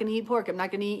death. I'm not going to eat pork. I'm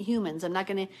not going to eat humans. I'm not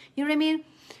going to, you know what I mean?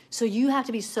 So you have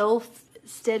to be so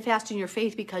steadfast in your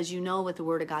faith because you know what the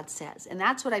Word of God says. And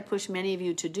that's what I push many of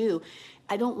you to do.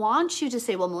 I don't want you to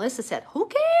say, well, Melissa said. Who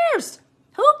cares?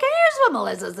 Who cares what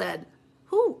Melissa said?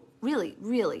 Who?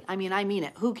 Really? I mean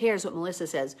it. Who cares what Melissa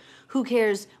says? Who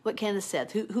cares what Kenneth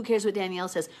said? Who cares what Danielle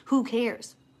says? Who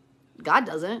cares? God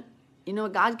doesn't. You know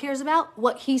what God cares about?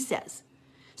 What He says.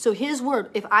 So His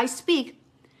word, if I speak,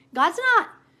 God's not,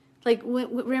 like,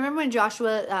 remember when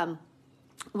Joshua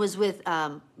was with,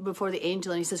 before the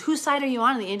angel, and he says, whose side are you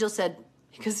on? And the angel said,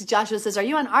 because Joshua says, are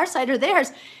you on our side or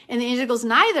theirs? And the angel goes,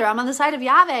 neither. I'm on the side of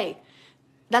Yahweh.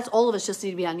 That's all of us just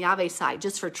need to be on Yahweh's side,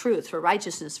 just for truth, for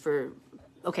righteousness, for,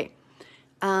 okay.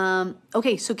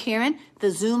 Okay, so Karen,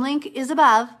 the Zoom link is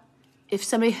above. If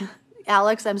somebody,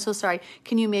 Alex, I'm so sorry.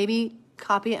 Can you maybe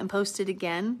copy it and post it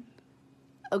again?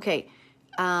 Okay.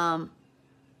 Oh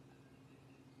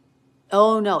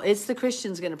no, it's the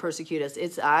Christians going to persecute us.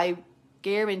 I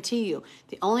guarantee you.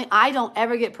 I don't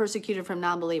ever get persecuted from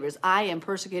non-believers. I am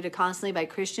persecuted constantly by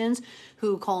Christians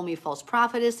who call me false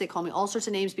prophetess. They call me all sorts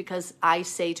of names because I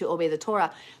say to obey the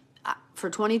Torah. For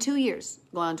 22 years,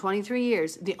 going on 23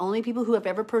 years, the only people who have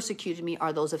ever persecuted me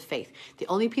are those of faith. The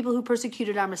only people who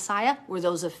persecuted our Messiah were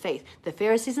those of faith. The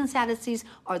Pharisees and Sadducees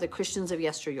are the Christians of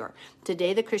yesteryear.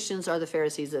 Today, the Christians are the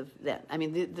Pharisees of then. I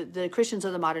mean, the Christians are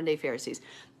the modern day Pharisees.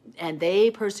 And they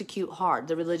persecute hard,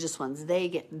 the religious ones. They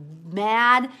get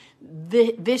mad,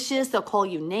 vicious. They'll call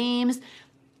you names.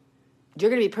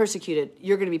 You're going to be persecuted.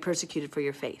 You're going to be persecuted for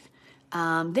your faith.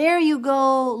 There you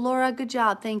go, Laura. Good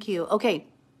job. Thank you. Okay.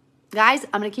 Guys,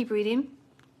 I'm going to keep reading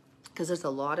because there's a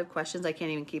lot of questions. I can't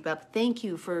even keep up. Thank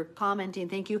you for commenting.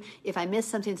 Thank you. If I missed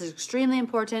something that's extremely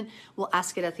important, we'll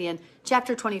ask it at the end.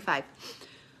 Chapter 25.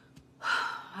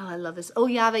 Oh, I love this. Oh,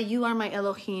 Yahweh, you are my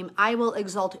Elohim. I will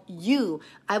exalt you.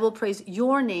 I will praise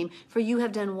your name, for you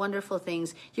have done wonderful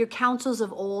things. Your counsels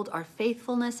of old are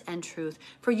faithfulness and truth.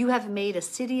 For you have made a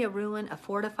city a ruin, a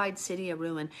fortified city a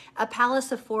ruin, a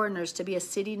palace of foreigners to be a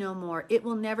city no more. It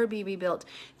will never be rebuilt.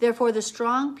 Therefore, the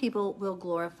strong people will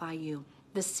glorify you.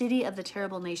 The city of the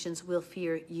terrible nations will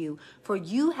fear you, for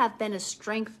you have been a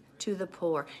strength to the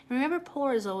poor. And remember,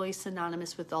 poor is always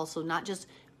synonymous with also not just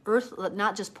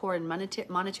poor in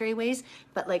monetary ways,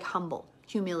 but like humble,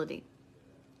 humility.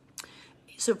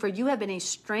 So for you have been a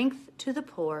strength to the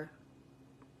poor.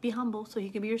 Be humble so He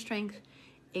can be your strength.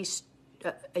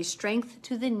 A strength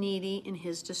to the needy in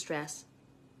his distress.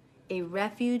 A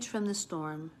refuge from the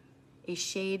storm. A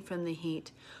shade from the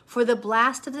heat. For the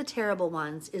blast of the terrible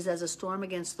ones is as a storm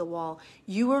against the wall.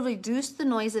 You will reduce the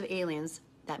noise of aliens.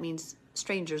 That means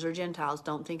strangers or Gentiles.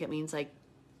 Don't think it means like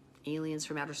aliens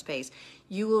from outer space.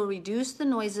 You will reduce the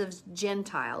noise of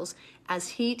Gentiles as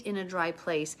heat in a dry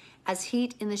place, as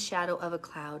heat in the shadow of a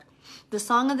cloud. The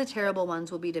song of the terrible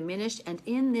ones will be diminished, and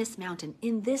in this mountain,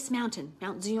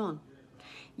 Mount Zion,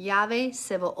 Yahweh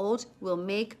Sebaot will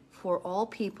make for all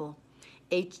people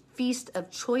a feast of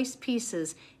choice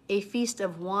pieces, a feast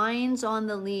of wines on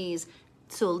the lees.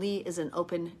 So lee is an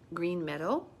open green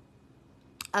meadow.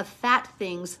 Of fat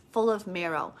things full of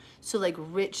marrow, so like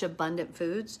rich, abundant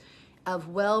foods, of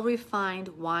well-refined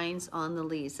wines on the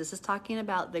lees. This is talking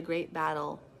about the great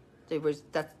battle.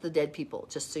 That's the dead people,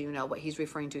 just so you know what he's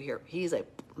referring to here. He's like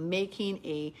making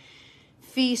a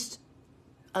feast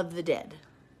of the dead.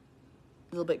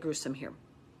 A little bit gruesome here.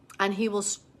 And he will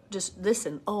just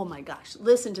listen. Oh my gosh,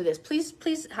 listen to this.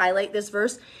 Please highlight this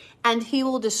verse. And he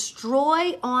will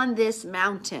destroy on this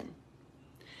mountain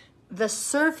the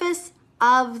surface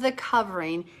of the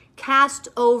covering cast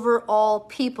over all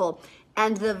people,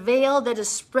 and the veil that is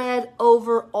spread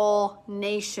over all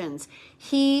nations.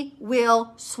 He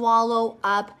will swallow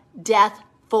up death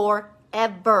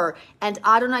forever, and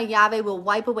Adonai Yahweh will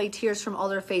wipe away tears from all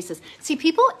their faces. See,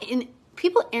 people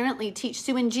errantly teach.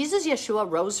 See, when Jesus Yeshua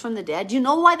rose from the dead, you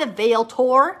know why the veil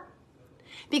tore?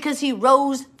 Because he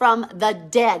rose from the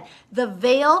dead. The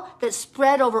veil that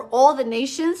spread over all the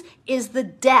nations is the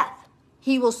death.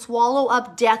 He will swallow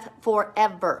up death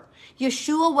forever.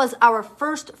 Yeshua was our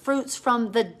first fruits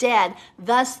from the dead,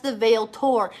 thus the veil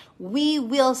tore. We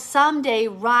will someday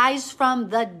rise from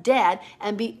the dead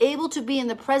and be able to be in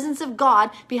the presence of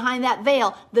God behind that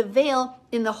veil. The veil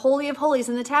in the Holy of Holies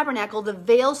in the tabernacle, the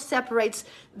veil separates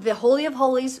the Holy of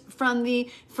Holies from the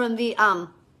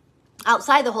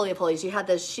outside the Holy of Holies. You had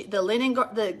the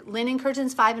linen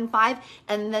curtains 5 and 5,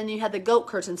 and then you had the goat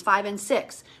curtains 5 and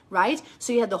 6, right?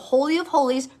 So you had the Holy of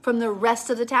Holies from the rest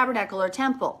of the tabernacle or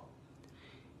temple.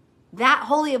 That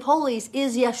Holy of Holies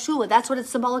is Yeshua. That's what it's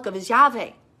symbolic of, is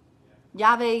Yahweh.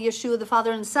 Yahweh, Yeshua, the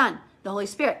Father and Son, the Holy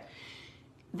Spirit.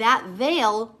 that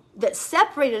veil that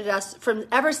separated us from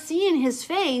ever seeing his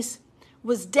face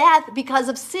was death because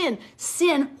of sin.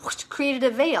 Sin created a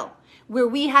veil where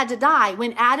we had to die.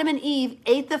 When Adam and Eve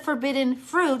ate the forbidden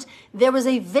fruit, there was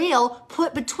a veil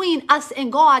put between us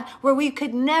and God where we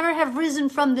could never have risen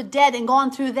from the dead and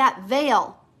gone through that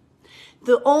veil.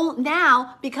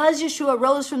 Now, because Yeshua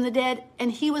rose from the dead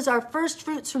and he was our first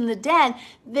fruits from the dead,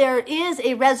 there is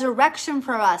a resurrection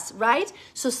for us, right?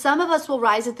 So some of us will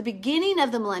rise at the beginning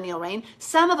of the millennial reign.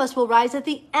 Some of us will rise at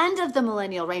the end of the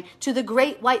millennial reign to the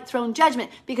great white throne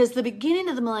judgment, because the beginning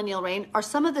of the millennial reign are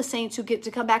some of the saints who get to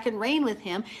come back and reign with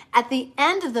him. At the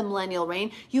end of the millennial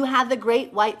reign, you have the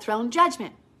great white throne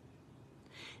judgment.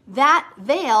 That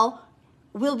veil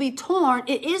will be torn.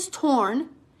 It is torn.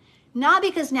 Not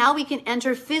because now we can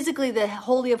enter physically the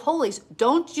Holy of Holies.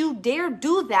 Don't you dare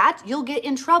do that. You'll get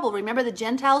in trouble. Remember the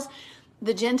Gentiles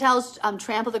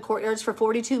trampled the courtyards for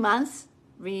 42 months?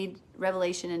 Read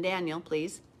Revelation and Daniel,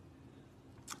 please.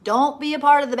 Don't be a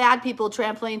part of the bad people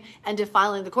trampling and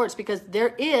defiling the courts, because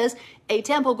there is a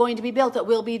temple going to be built that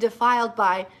will be defiled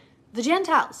by the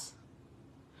Gentiles.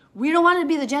 We don't want to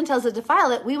be the Gentiles that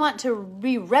defile it. We want to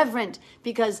be reverent,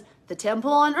 because the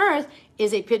temple on earth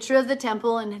is a picture of the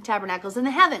temple and tabernacles in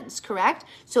the heavens, correct?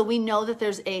 So we know that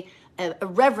there's a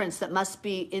reverence that must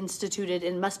be instituted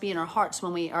and must be in our hearts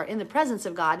when we are in the presence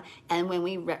of God and when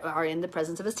we are in the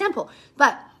presence of his temple.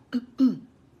 But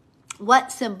what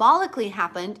symbolically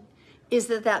happened is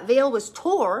that veil was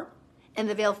tore, and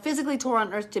the veil physically tore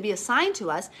on earth to be assigned to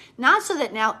us, not so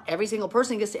that now every single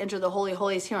person gets to enter the Holy of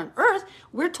Holies here on earth.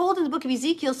 We're told in the book of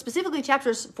Ezekiel, specifically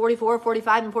chapters 44,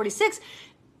 45, and 46,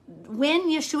 when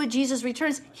Yeshua Jesus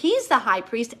returns, he's the high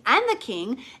priest and the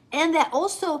king, and that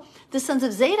also the sons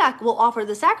of Zadok will offer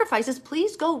the sacrifices.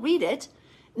 Please go read it.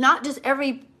 Not just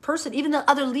every person, even the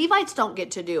other Levites don't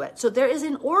get to do it. So there is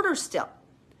an order still.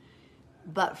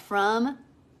 But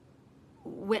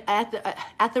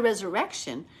at the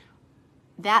resurrection,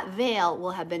 that veil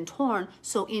will have been torn.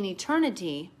 So in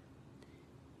eternity,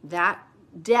 that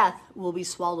death will be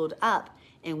swallowed up.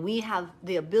 And we have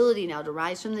the ability now to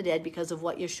rise from the dead because of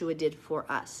what Yeshua did for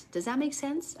us. Does that make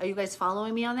sense? Are you guys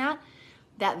following me on that?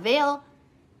 That veil,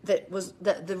 that was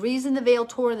the reason the veil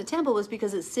tore in the temple was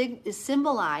because it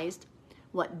symbolized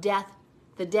what death,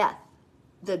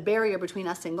 the barrier between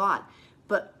us and God.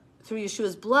 But through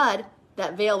Yeshua's blood,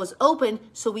 that veil was open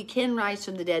so we can rise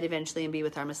from the dead eventually and be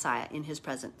with our Messiah in his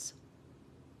presence.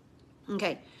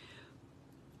 Okay.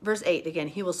 Verse 8 again,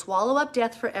 he will swallow up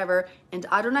death forever, and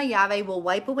Adonai Yahweh will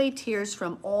wipe away tears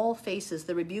from all faces,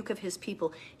 the rebuke of his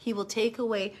people. He will take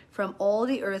away from all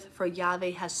the earth, for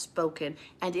Yahweh has spoken.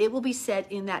 And it will be said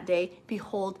in that day,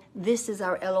 behold, this is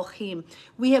our Elohim.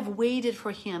 We have waited for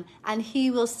him, and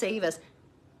he will save us.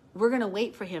 We're going to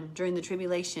wait for him during the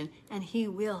tribulation, and he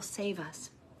will save us.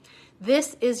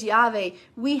 This is Yahweh.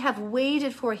 We have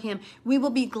waited for him. We will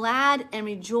be glad and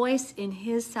rejoice in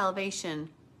his salvation.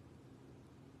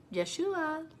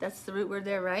 Yeshua, that's the root word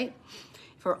there, right?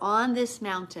 For on this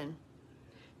mountain,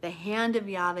 the hand of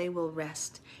Yahweh will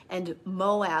rest, and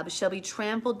Moab shall be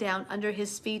trampled down under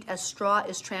his feet as straw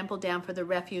is trampled down for the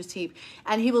refuse heap.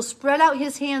 And he will spread out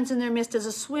his hands in their midst as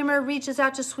a swimmer reaches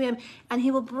out to swim, and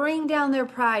he will bring down their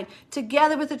pride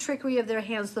together with the trickery of their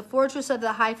hands, the fortress of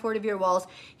the high fort of your walls.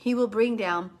 He will bring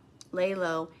down, lay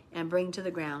low, and bring to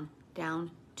the ground,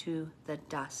 down to the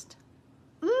dust.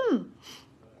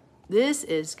 This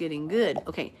is getting good.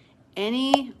 Okay.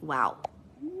 Wow.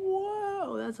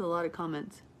 Whoa, that's a lot of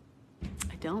comments.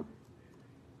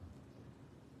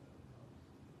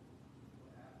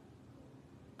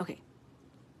 Okay.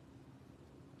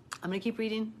 I'm going to keep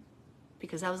reading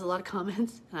because that was a lot of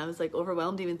comments and I was like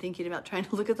overwhelmed even thinking about trying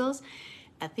to look at those.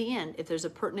 At the end, if there's a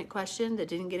pertinent question that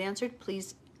didn't get answered,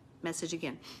 please message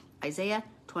again. Isaiah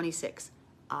 26.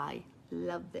 I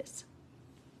love this.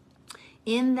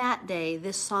 In that day,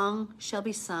 this song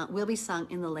will be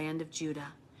sung in the land of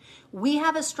Judah. We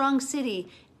have a strong city.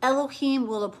 Elohim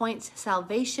will appoint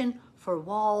salvation for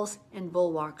walls and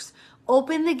bulwarks.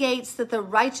 Open the gates that the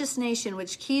righteous nation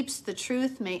which keeps the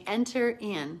truth may enter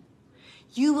in.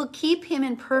 You will keep him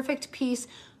in perfect peace,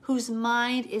 whose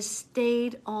mind is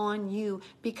stayed on you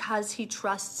because he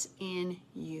trusts in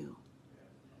you.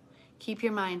 Keep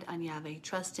your mind on Yahweh.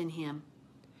 Trust in him.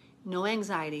 No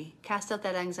anxiety. Cast out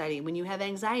that anxiety. When you have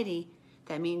anxiety,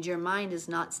 that means your mind is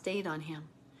not stayed on him.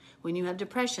 When you have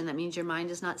depression, that means your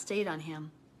mind is not stayed on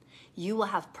him. You will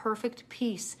have perfect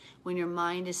peace when your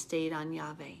mind is stayed on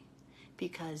Yahweh,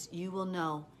 because you will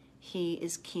know he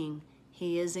is king,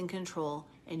 he is in control,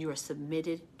 and you are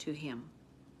submitted to him.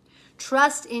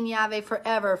 Trust in Yahweh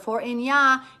forever, for in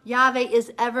Yahweh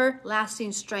is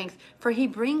everlasting strength. For he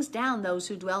brings down those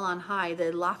who dwell on high,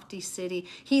 the lofty city.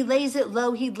 He lays it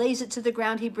low, he lays it to the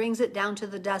ground, he brings it down to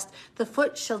the dust. The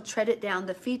foot shall tread it down,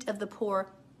 the feet of the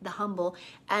poor, the humble,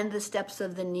 and the steps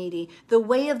of the needy. The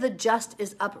way of the just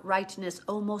is uprightness,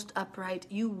 O most upright.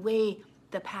 You weigh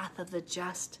the path of the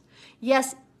just.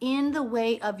 Yes, in the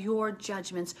way of your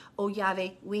judgments, O Yahweh,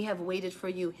 we have waited for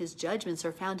you. His judgments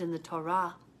are found in the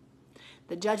Torah.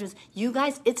 The judgments, you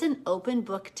guys, it's an open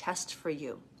book test for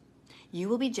you. You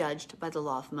will be judged by the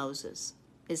law of Moses.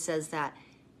 It says that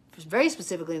very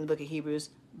specifically in the book of Hebrews,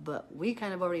 but we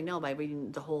kind of already know by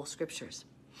reading the whole scriptures.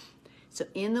 So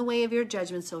in the way of your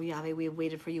judgments, O Yahweh, we have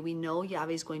waited for you. We know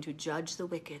Yahweh is going to judge the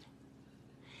wicked.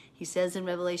 He says in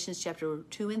Revelations chapter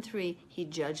 2 and 3, he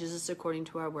judges us according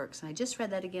to our works. And I just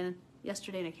read that again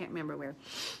yesterday, and I can't remember where.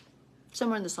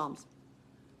 Somewhere in the Psalms.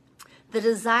 The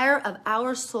desire of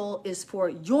our soul is for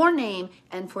your name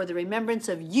and for the remembrance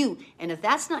of you. And if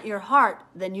that's not your heart,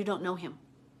 then you don't know him.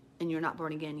 And you're not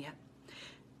born again yet.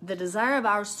 The desire of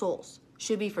our souls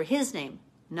should be for his name,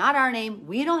 not our name.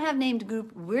 We don't have named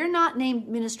group. We're not named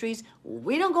ministries.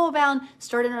 We don't go around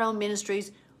starting our own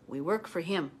ministries. We work for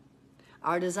him.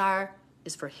 Our desire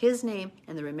is for his name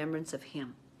and the remembrance of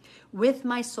him. With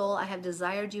my soul I have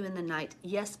desired you in the night.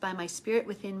 Yes, by my spirit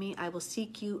within me I will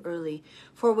seek you early.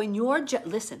 For when your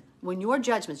when your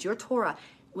judgments, your Torah,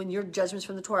 when your judgments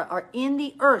from the Torah are in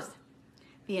the earth,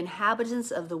 the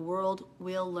inhabitants of the world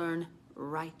will learn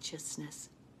righteousness.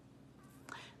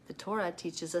 The Torah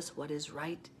teaches us what is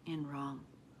right and wrong.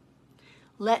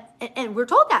 And we're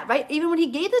told that, right? Even when he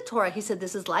gave the Torah, he said,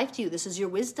 this is life to you. This is your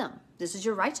wisdom. This is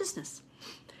your righteousness.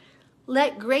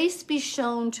 Let grace be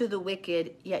shown to the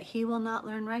wicked, yet he will not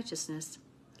learn righteousness.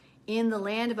 In the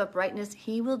land of uprightness,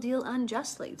 he will deal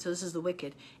unjustly. So this is the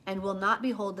wicked, and will not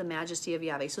behold the majesty of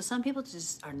Yahweh. So some people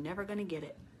just are never going to get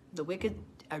it. The wicked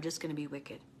are just going to be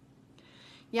wicked.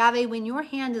 Yahweh, when your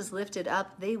hand is lifted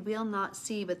up, they will not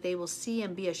see, but they will see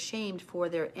and be ashamed for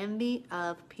their envy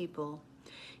of people.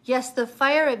 Yes, the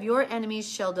fire of your enemies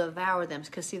shall devour them.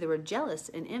 Because see, they were jealous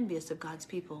and envious of God's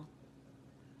people.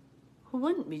 Who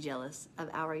wouldn't be jealous of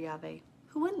our Yahweh?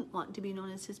 Who wouldn't want to be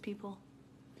known as his people?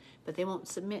 But they won't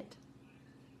submit.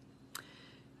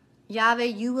 Yahweh,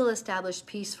 you will establish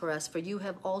peace for us, for you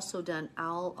have also done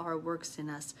all our works in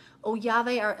us. O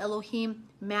Yahweh, our Elohim,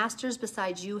 masters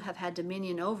besides you have had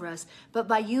dominion over us, but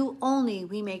by you only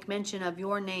we make mention of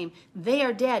your name. They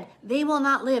are dead, they will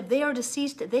not live. They are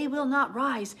deceased, they will not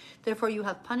rise. Therefore you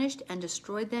have punished and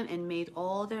destroyed them and made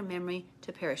all their memory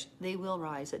to perish. They will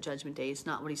rise at judgment day. It's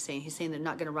not what he's saying. He's saying they're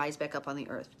not going to rise back up on the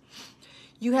earth.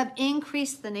 You have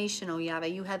increased the nation, O Yahweh.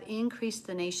 You have increased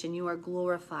the nation. You are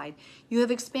glorified. You have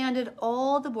expanded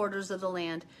all the borders of the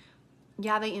land.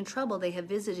 Yahweh, in trouble they have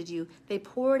visited you. They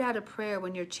poured out a prayer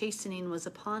when your chastening was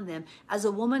upon them. As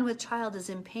a woman with child is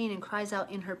in pain and cries out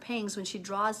in her pangs when she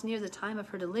draws near the time of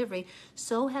her delivery,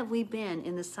 so have we been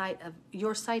in the sight of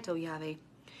your sight, O Yahweh.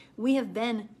 We have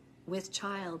been with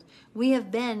child. We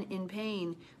have been in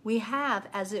pain. We have,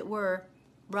 as it were,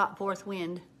 brought forth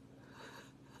wind.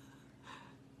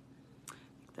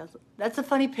 That's a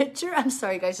funny picture. I'm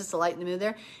sorry, guys, just to lighten the mood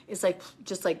there. It's like,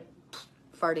 just like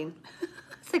farting.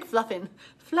 It's like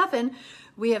fluffing.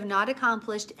 We have not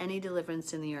accomplished any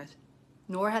deliverance in the earth,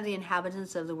 nor have the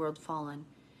inhabitants of the world fallen.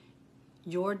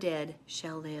 Your dead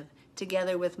shall live.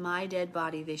 Together with my dead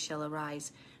body they shall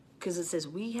arise. Because it says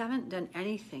we haven't done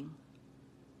anything.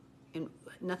 And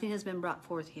nothing has been brought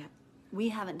forth yet. We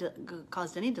haven't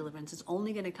caused any deliverance. It's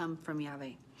only going to come from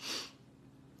Yahweh.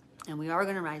 And we are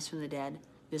going to rise from the dead.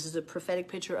 This is a prophetic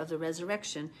picture of the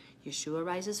resurrection. Yeshua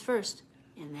rises first,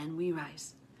 and then we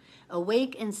rise.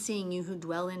 Awake and sing, you who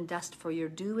dwell in dust, for your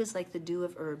dew is like the dew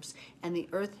of herbs, and the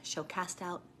earth shall cast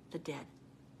out the dead.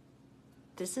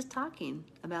 This is talking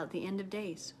about the end of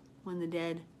days, when the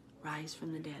dead rise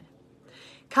from the dead.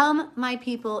 Come, my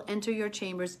people, enter your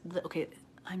chambers. Okay,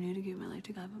 I'm new to give my life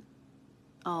to God.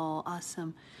 Oh,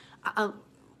 awesome.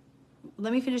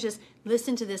 Let me finish this.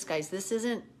 Listen to this, guys.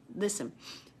 Listen.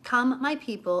 Come, my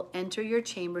people, enter your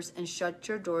chambers and shut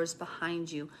your doors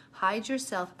behind you. Hide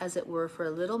yourself, as it were, for a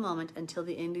little moment until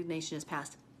the indignation is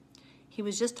past. He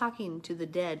was just talking to the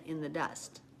dead in the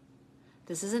dust.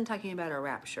 This isn't talking about a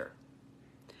rapture.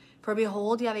 For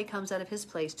behold, Yahweh comes out of his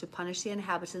place to punish the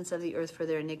inhabitants of the earth for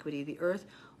their iniquity. The earth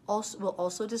will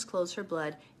also disclose her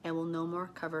blood and will no more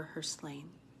cover her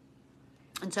slain.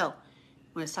 And so,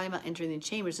 when it's talking about entering the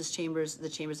chambers, the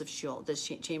chambers of Sheol, the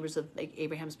chambers of like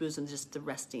Abraham's bosom, just the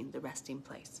resting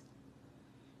place.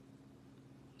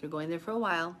 They're going there for a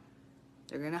while.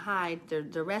 They're going to hide.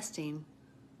 They're resting.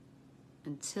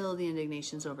 until the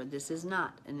indignation's over. This is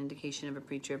not an indication of a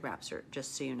pre-trib rapture,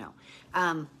 just so you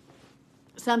know.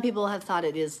 Some people have thought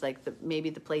it is like maybe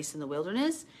the place in the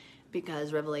wilderness,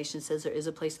 because Revelation says there is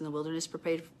a place in the wilderness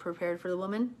prepared for the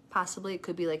woman. Possibly it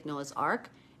could be like Noah's Ark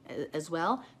as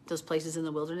well. Those places in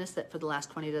the wilderness that for the last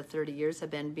 20 to 30 years have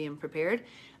been being prepared,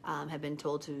 have been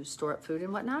told to store up food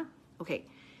and whatnot. Okay,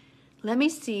 let me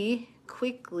see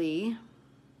quickly.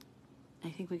 I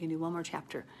think we can do one more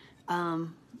chapter. I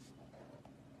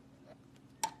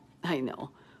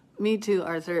know. Me too,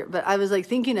 Arthur. But I was like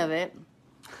thinking of it.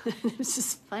 It's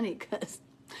just funny because,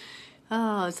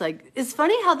 it's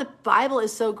funny how the Bible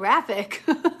is so graphic.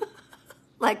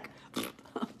 Like,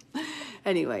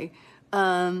 anyway.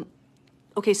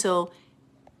 Okay, so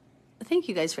thank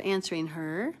you guys for answering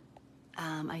her.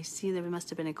 I see there must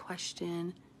have been a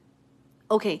question.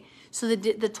 Okay, so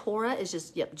the Torah is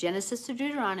just, Genesis to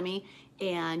Deuteronomy,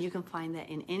 and you can find that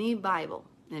in any Bible.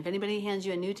 And if anybody hands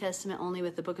you a New Testament only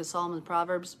with the Book of Solomon and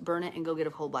Proverbs, burn it and go get a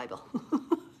whole Bible.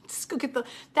 Just go get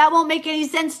that won't make any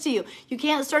sense to you. You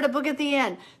can't start a book at the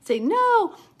end. Say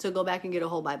no. So go back and get a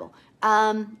whole Bible.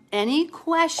 Any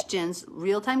questions,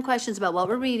 real-time questions about what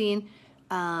we're reading?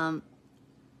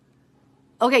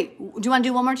 Okay, do you want to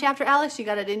do one more chapter, Alex? You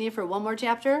got it in you for one more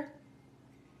chapter?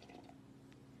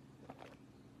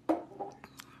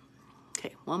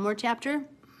 Okay, one more chapter.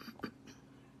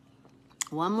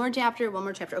 One more chapter.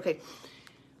 Okay.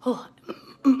 Oh,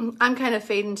 I'm kind of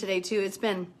fading today too. It's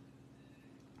been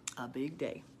a big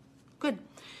day. Good.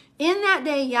 In that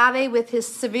day, Yahweh with his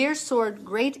severe sword,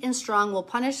 great and strong, will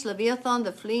punish Leviathan,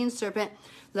 the fleeing serpent,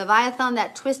 Leviathan,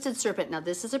 that twisted serpent. Now,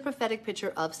 this is a prophetic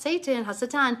picture of Satan,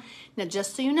 Hasatan. Now,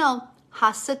 just so you know,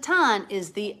 Hasatan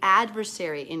is the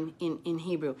adversary in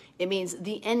Hebrew. It means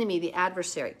the enemy, the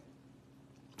adversary.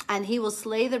 And he will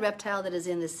slay the reptile that is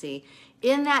in the sea.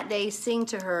 In that day, sing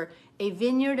to her, a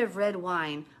vineyard of red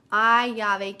wine. I,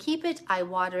 Yahweh, keep it, I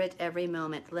water it every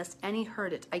moment, lest any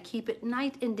hurt it. I keep it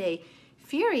night and day.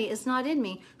 Fury is not in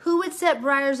me. Who would set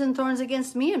briars and thorns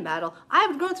against me in battle? I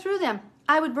would go through them.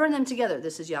 I would burn them together.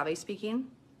 This is Yahweh speaking.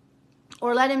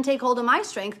 Or let him take hold of my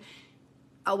strength.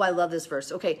 Oh, I love this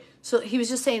verse. Okay, so he was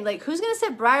just saying, like, who's going to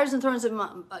set briars and thorns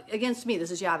against me? This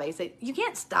is Yahweh. He said, you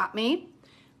can't stop me.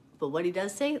 But what he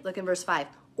does say, look in verse 5.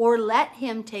 Or let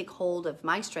him take hold of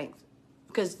my strength.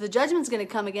 Because the judgment's going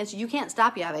to come against you. You can't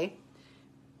stop Yahweh.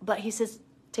 But he says,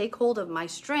 take hold of my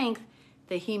strength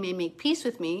that he may make peace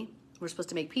with me. We're supposed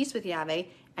to make peace with Yahweh,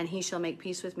 and he shall make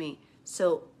peace with me.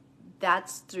 So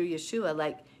that's through Yeshua.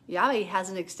 Like, Yahweh has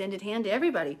an extended hand to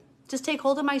everybody. Just take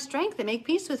hold of my strength and make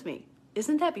peace with me.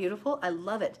 Isn't that beautiful? I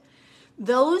love it.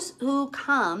 Those who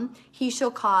come, he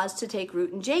shall cause to take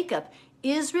root in Jacob.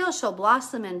 Israel shall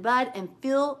blossom and bud and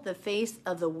fill the face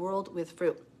of the world with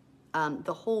fruit.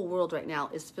 The whole world right now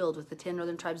is filled with the 10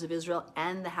 northern tribes of Israel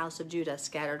and the house of Judah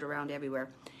scattered around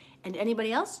everywhere. And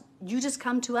anybody else, you just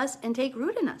come to us and take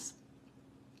root in us.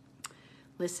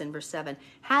 Listen, verse 7.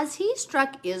 Has he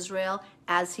struck Israel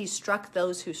as he struck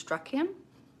those who struck him?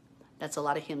 That's a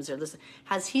lot of hymns there. Listen.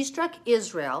 Has he struck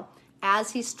Israel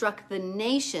as he struck the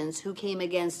nations who came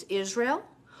against Israel?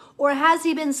 Or has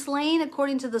he been slain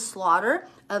according to the slaughter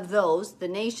of those, the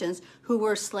nations, who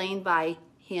were slain by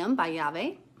him, by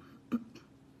Yahweh?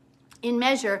 In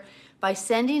measure, by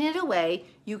sending it away,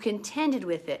 you contended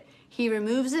with it. He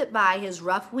removes it by his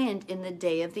rough wind in the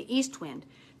day of the east wind.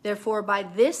 Therefore, by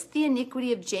this the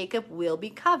iniquity of Jacob will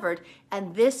be covered,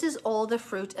 and this is all the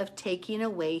fruit of taking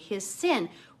away his sin,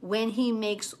 when he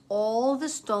makes all the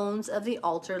stones of the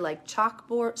altar like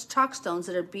chalk stones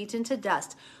that are beaten to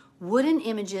dust. Wooden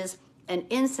images and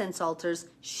incense altars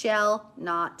shall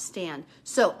not stand.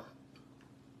 So,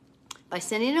 by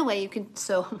sending it away, you can,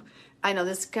 so I know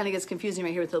this kind of gets confusing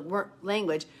right here with the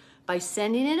language. By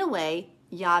sending it away,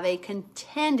 Yahweh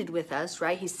contended with us,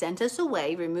 right? He sent us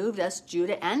away, removed us.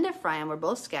 Judah and Ephraim were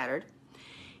both scattered.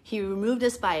 He removed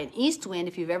us by an east wind.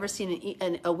 If you've ever seen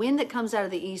a wind that comes out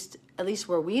of the east, at least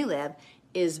where we live,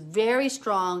 is very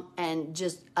strong and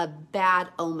just a bad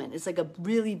omen. It's like a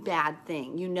really bad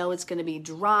thing. You know it's going to be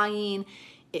drying.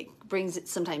 It brings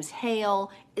sometimes hail.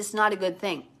 It's not a good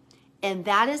thing. And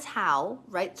that is how,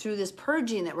 right through this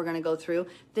purging that we're going to go through,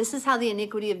 this is how the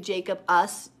iniquity of Jacob,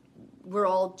 us, we're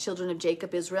all children of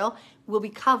Jacob, Israel, will be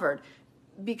covered.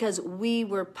 Because we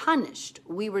were punished,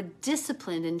 we were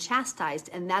disciplined and chastised,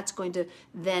 and that's going to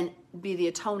then be the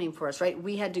atoning for us, right?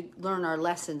 We had to learn our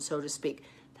lesson, so to speak.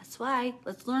 That's why,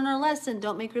 let's learn our lesson.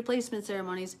 Don't make replacement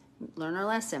ceremonies. Learn our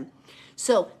lesson.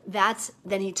 So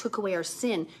then he took away our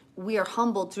sin. We are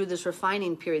humbled through this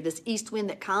refining period. This east wind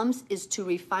that comes is to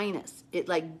refine us. It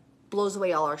like blows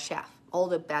away all our chaff, all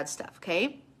the bad stuff,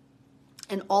 okay?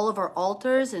 And all of our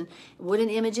altars and wooden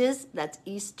images, that's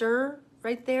Easter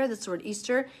right there. That's the word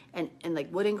Easter. And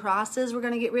like wooden crosses we're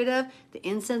going to get rid of. The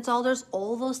incense altars,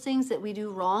 all those things that we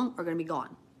do wrong are going to be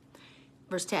gone.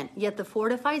 Verse 10, yet the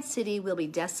fortified city will be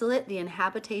desolate, the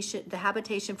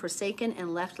habitation forsaken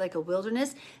and left like a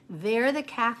wilderness. There the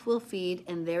calf will feed,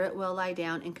 and there it will lie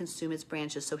down and consume its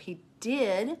branches. So he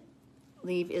did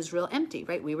leave Israel empty,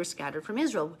 right? We were scattered from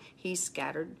Israel.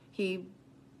 The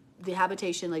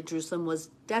habitation like Jerusalem was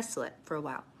desolate for a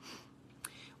while.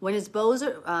 When his bows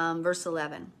are, verse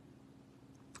 11,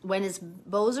 when his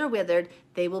bows are withered,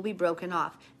 they will be broken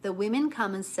off. The women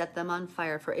come and set them on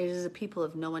fire, for it is a people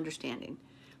of no understanding.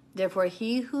 Therefore,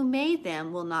 he who made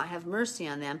them will not have mercy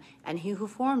on them, and he who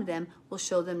formed them will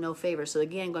show them no favor. So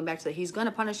again, going back to that, he's going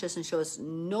to punish us and show us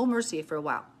no mercy for a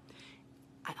while.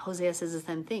 Hosea says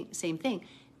the same thing.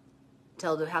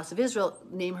 Tell the house of Israel,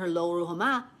 name her Lo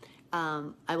Ruhamah.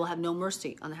 I will have no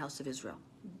mercy on the house of Israel.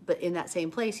 But in that same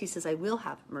place, he says, I will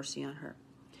have mercy on her.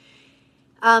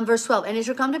 Verse 12, and it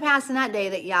shall come to pass in that day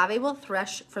that Yahweh will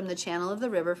thresh from the channel of the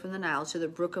river from the Nile to the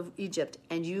brook of Egypt,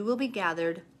 and you will be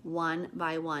gathered one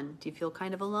by one. Do you feel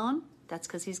kind of alone? That's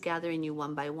because he's gathering you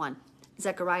one by one.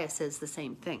 Zechariah says the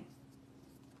same thing.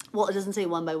 Well, it doesn't say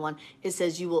one by one. It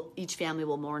says each family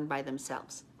will mourn by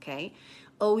themselves. Okay?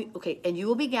 And you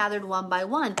will be gathered one by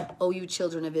one, O you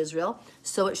children of Israel.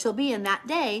 So it shall be in that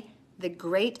day, the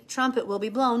great trumpet will be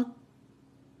blown.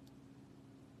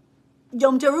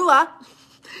 Yom Teruah.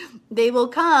 They will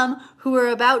come who are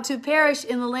about to perish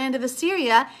in the land of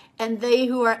Assyria, and they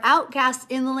who are outcasts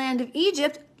in the land of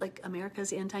Egypt, like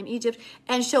America's end-time Egypt,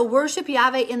 and shall worship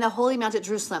Yahweh in the holy mount at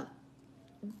Jerusalem.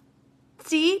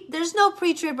 See, there's no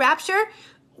pre-trib rapture.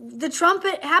 The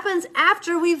trumpet happens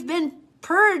after we've been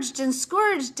purged and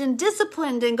scourged and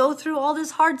disciplined and go through all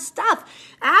this hard stuff.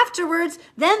 Afterwards,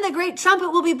 then the great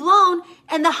trumpet will be blown,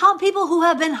 and the people who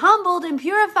have been humbled and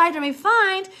purified and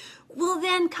refined will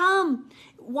then come.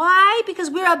 Why? Because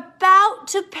we're about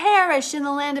to perish in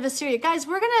the land of Assyria. Guys,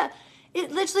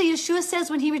 it literally, Yeshua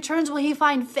says when he returns, will he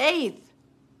find faith?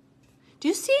 Do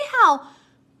you see how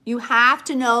you have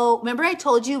to know? Remember I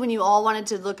told you when you all wanted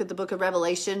to look at the book of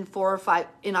Revelation 4 or 5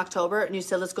 in October, and you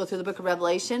said, let's go through the book of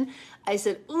Revelation. I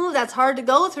said, ooh, that's hard to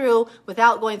go through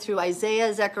without going through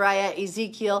Isaiah, Zechariah,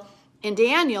 Ezekiel, and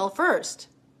Daniel first.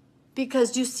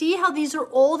 Because do you see how these are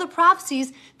all the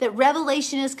prophecies that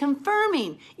Revelation is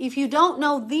confirming? If you don't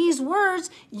know these words,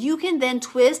 you can then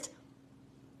twist,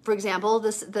 for example,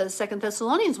 the 2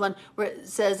 Thessalonians one, where it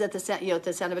says at the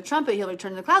sound of a trumpet, he'll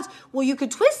return in the clouds. Well, you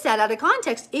could twist that out of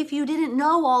context if you didn't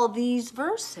know all these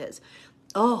verses.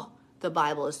 Oh, the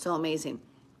Bible is so amazing.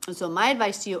 And so my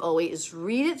advice to you always is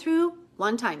read it through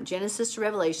one time, Genesis to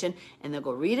Revelation, and then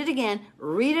go read it again,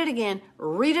 read it again,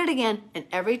 read it again, and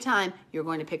every time you're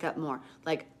going to pick up more.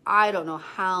 Like, I don't know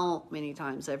how many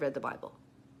times I've read the Bible.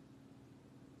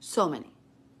 So many.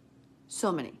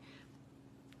 So many.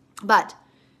 But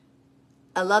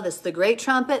I love this. The great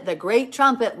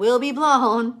trumpet will be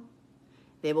blown.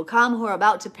 They will come who are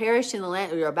about to perish in the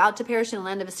land, you're about to perish in the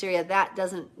land of Assyria. That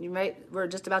doesn't, right? We're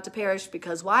just about to perish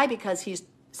because why? Because he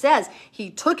says he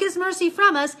took his mercy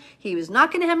from us. He was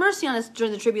not going to have mercy on us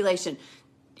during the tribulation.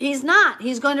 He's not.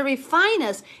 He's going to refine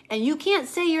us. And you can't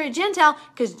say you're a Gentile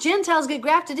because Gentiles get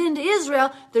grafted into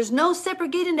Israel. There's no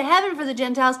separate gate into heaven for the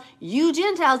Gentiles. You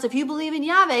Gentiles, if you believe in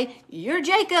Yahweh, you're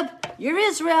Jacob, you're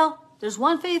Israel. There's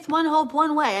one faith, one hope,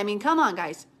 one way. I mean, come on,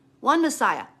 guys. One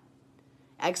Messiah.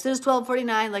 Exodus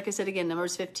 12:49, like I said again,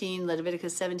 Numbers 15,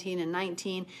 Leviticus 17 and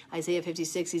 19, Isaiah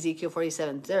 56, Ezekiel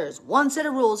 47. There's one set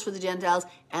of rules for the Gentiles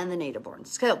and the native-borns.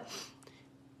 So,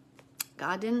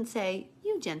 God didn't say,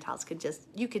 you Gentiles could just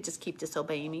keep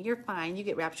disobeying me. You're fine. You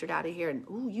get raptured out of here. And,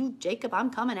 ooh, you Jacob, I'm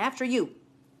coming after you.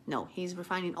 No, he's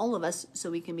refining all of us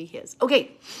so we can be his.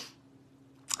 Okay,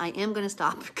 I am going to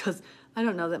stop because I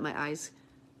don't know that my eyes,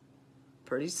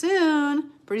 pretty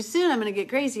soon I'm going to get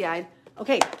crazy-eyed.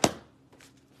 Okay.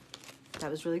 That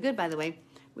was really good, by the way.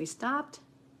 We stopped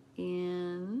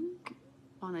on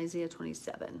Isaiah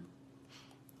 27.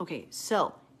 Okay,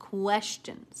 so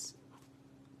questions.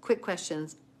 Quick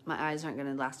questions. My eyes aren't going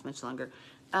to last much longer.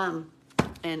 And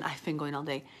I've been going all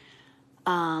day.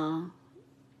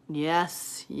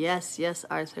 Yes,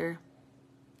 Arthur.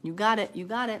 You got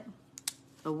it.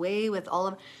 Away with all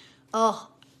of...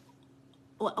 Oh,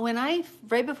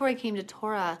 right before I came to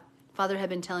Torah, Father had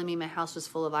been telling me my house was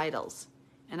full of idols.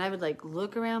 And I would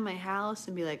look around my house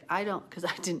and be like, because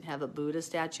I didn't have a Buddha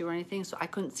statue or anything, so I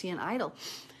couldn't see an idol.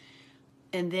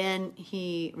 And then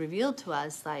he revealed to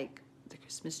us the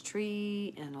Christmas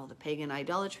tree and all the pagan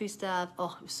idolatry stuff.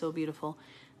 Oh, it was so beautiful.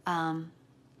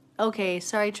 Okay,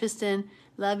 sorry, Tristan.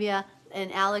 Love ya.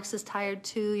 And Alex is tired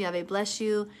too. Yahweh bless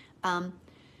you.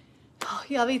 Oh,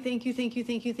 Yahweh, thank you, thank you,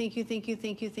 thank you, thank you, thank you,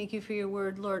 thank you, thank you for your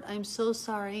word, Lord. I'm so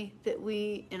sorry that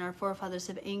we and our forefathers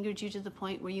have angered you to the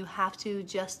point where you have to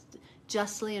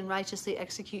justly and righteously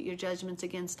execute your judgments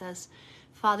against us.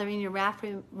 Father, in your wrath,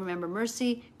 remember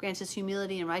mercy. Grant us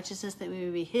humility and righteousness that we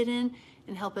may be hidden,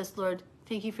 and help us, Lord.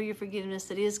 Thank you for your forgiveness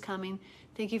that is coming.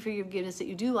 Thank you for your forgiveness that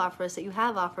you do offer us, that you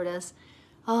have offered us.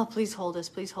 Oh, please hold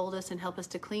us, and help us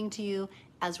to cling to you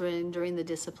as we're enduring the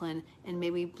discipline. And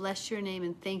may we bless your name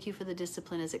and thank you for the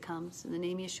discipline as it comes. In the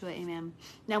name of Yeshua, amen.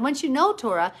 Now, once you know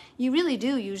Torah, you really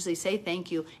do usually say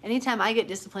thank you. Anytime I get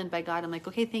disciplined by God, I'm like,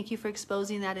 okay, thank you for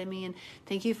exposing that in me, and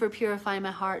thank you for purifying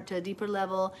my heart to a deeper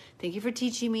level. Thank you for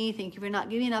teaching me. Thank you for not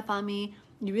giving up on me.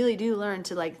 You really do learn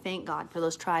to thank God for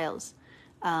those trials.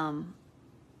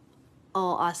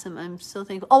 Oh, awesome. I'm so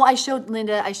thankful. Oh, I showed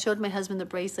my husband the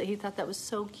bracelet. He thought that was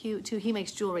so cute, too. He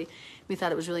makes jewelry. We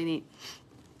thought it was really neat.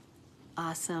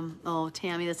 Awesome. Oh,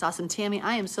 Tammy, that's awesome. Tammy,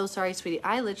 I am so sorry, sweetie.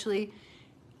 I didn't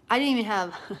even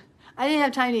have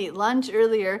time to eat lunch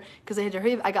earlier because I had to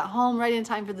hurry. I got home right in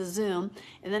time for the Zoom.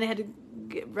 And then I had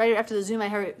to right after the Zoom, I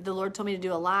heard the Lord told me to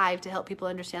do a live to help people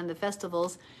understand the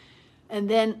festivals. And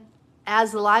then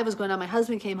as the live was going on, my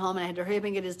husband came home and I had to hurry up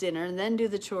and get his dinner and then do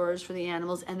the chores for the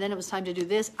animals. And then it was time to do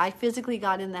this. I physically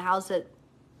got in the house at,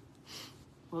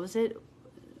 what was it?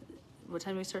 What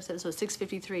time did we start? So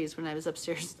 6:53 is when I was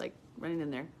upstairs, running in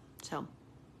there. So,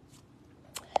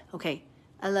 okay.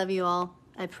 I love you all.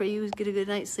 I pray you get a good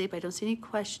night's sleep. I don't see any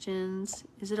questions.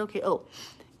 Is it okay? Oh,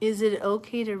 is it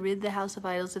okay to rid the house of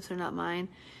idols if they're not mine?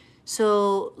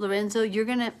 So, Lorenzo, you're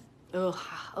going to,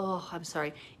 I'm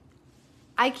sorry.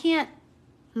 I can't,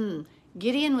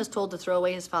 Gideon was told to throw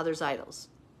away his father's idols,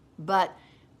 but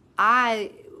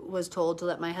I was told to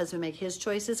let my husband make his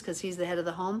choices because he's the head of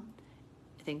the home.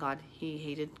 Thank God he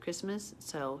hated Christmas,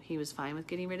 so he was fine with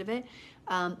getting rid of it.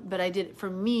 But I did, for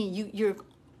me, you're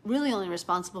really only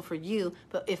responsible for you,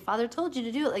 but if Father told you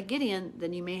to do it like Gideon,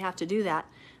 then you may have to do that.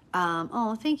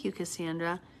 Oh, thank you,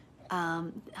 Cassandra.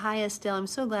 Hi, Estelle. I'm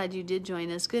so glad you did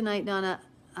join us. Good night, Donna.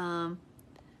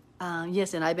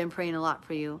 Yes, and I've been praying a lot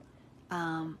for you.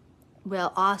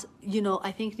 Well, awesome.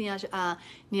 I think Niaja,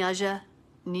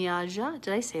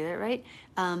 did I say that right?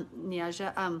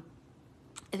 Niaja,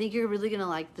 I think you're really going to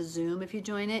like the Zoom if you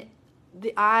join it.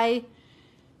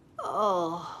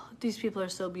 These people are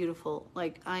so beautiful.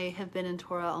 I have been in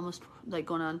Torah almost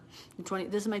going on 20,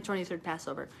 this is my 23rd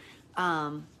Passover.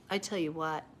 I tell you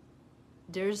what,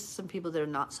 there's some people that are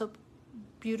not so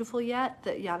beautiful yet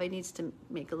that Yahweh needs to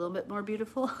make a little bit more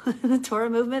beautiful. The Torah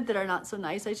movement that are not so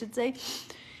nice, I should say.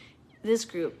 This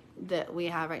group that we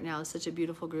have right now is such a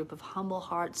beautiful group of humble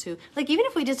hearts who, even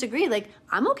if we disagree,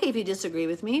 I'm okay if you disagree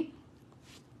with me.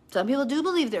 Some people do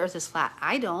believe the earth is flat.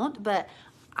 I don't, but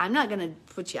I'm not going to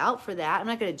put you out for that. I'm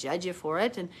not going to judge you for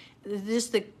it. And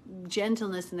just the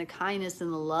gentleness and the kindness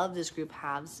and the love this group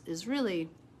has is really,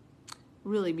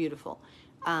 really beautiful.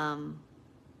 And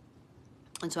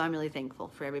so I'm really thankful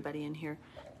for everybody in here.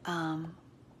 Oh,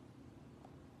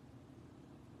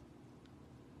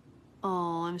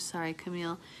 I'm sorry,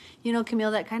 Camille.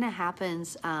 Camille, that kind of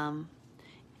happens.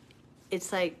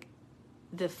 It's like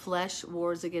the flesh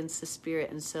wars against the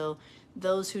spirit. And so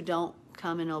those who don't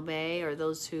come and obey, or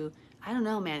those who, I don't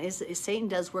know, man, Satan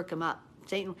does work them up.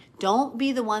 Satan, don't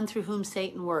be the one through whom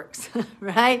Satan works,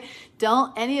 right?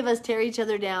 Don't any of us tear each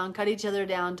other down, cut each other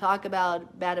down, talk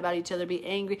bad about each other, be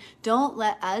angry. Don't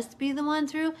let us be the one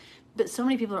through. But so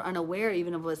many people are unaware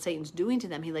even of what Satan's doing to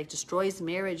them. He destroys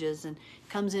marriages and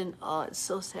comes in. Oh, it's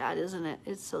so sad, isn't it?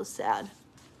 It's so sad.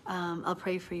 I'll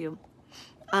pray for you.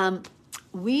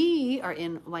 We are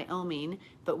in Wyoming,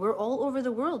 but we're all over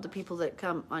the world, the people that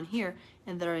come on here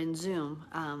and that are in Zoom.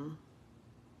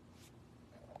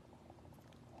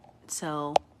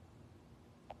 So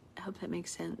I hope that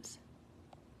makes sense.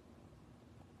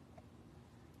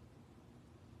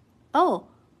 Oh,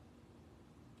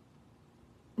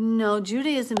 no,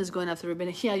 Judaism is going off the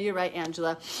rabbinic. Yeah, you're right,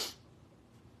 Angela.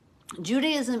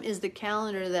 Judaism is the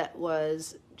calendar that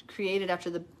was created after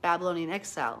the Babylonian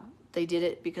exile. They did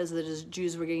it because the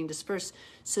Jews were getting dispersed.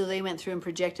 So they went through and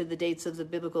projected the dates of the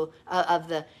biblical, of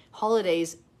the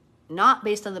holidays, not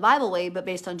based on the Bible way, but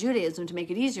based on Judaism to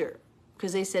make it easier.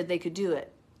 Because they said they could do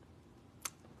it.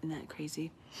 Isn't that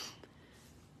crazy?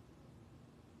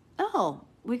 Oh,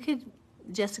 we could,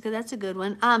 Jessica, that's a good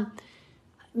one.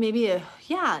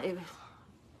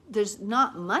 There's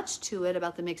not much to it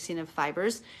about the mixing of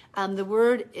fibers. The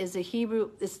word is a Hebrew,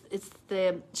 it's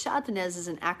the Sha'atanez is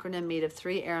an acronym made of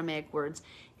 3 Aramaic words,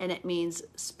 and it means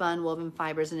spun woven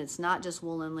fibers, and it's not just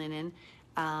wool and linen.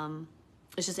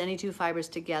 It's just any two fibers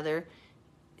together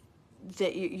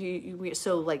that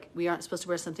so like we aren't supposed to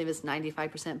wear something that's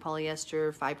 95%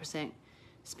 polyester, 5%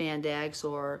 spandex,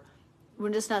 or we're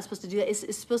just not supposed to do that.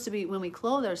 It's supposed to be when we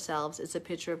clothe ourselves, it's a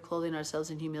picture of clothing ourselves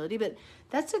in humility, but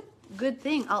that's a good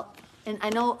thing. And I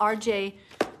know RJ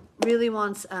really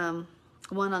wants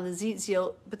one on the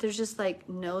Zietzio, but there's just like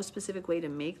no specific way to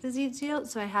make the Zietzio,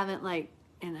 so I haven't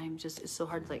and it's so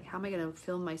hard, like, how am I going to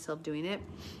film myself doing it?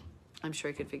 I'm sure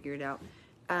I could figure it out.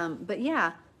 But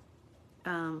yeah,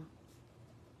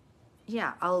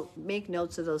 I'll make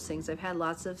notes of those things. I've had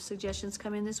lots of suggestions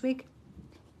come in this week,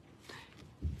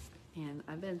 and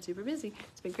I've been super busy.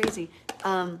 It's been crazy.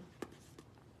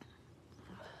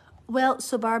 Well,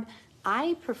 so Barb,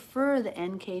 I prefer the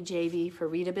NKJV for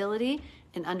readability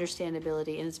and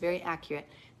understandability, and it's very accurate.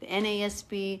 The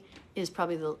NASB is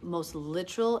probably the most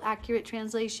literal accurate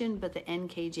translation, but the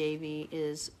NKJV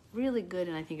is really good,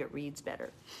 and I think it reads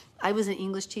better. I was an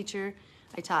English teacher.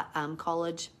 I taught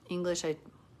college English. I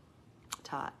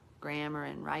taught grammar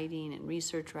and writing and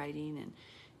research writing and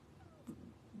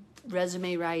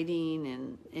resume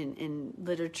writing and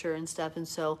literature and stuff. And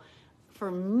so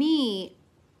for me,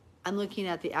 I'm looking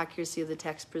at the accuracy of the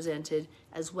text presented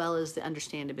as well as the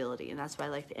understandability, and that's why I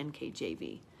like the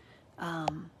NKJV.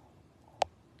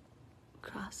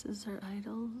 Crosses are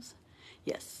idols?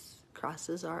 Yes,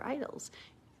 crosses are idols.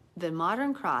 The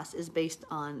modern cross is based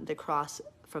on the cross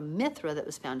from Mithra that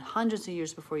was found hundreds of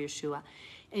years before Yeshua.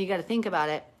 And you got to think about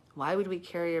it. Why would we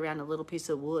carry around a little piece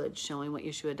of wood showing what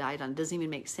Yeshua died on? It doesn't even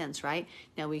make sense, right?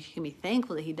 Now, we can be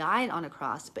thankful that he died on a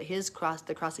cross, but his cross,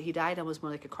 the cross that he died on, was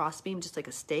more like a crossbeam, just like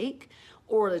a stake,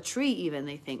 or a tree even,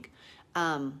 they think.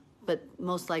 But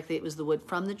most likely it was the wood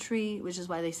from the tree, which is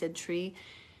why they said tree.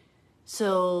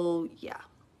 So, yeah,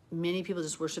 many people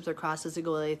just worship their crosses. They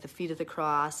go at the feet of the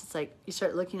cross. It's like, you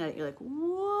start looking at it, you're like,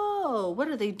 whoa, what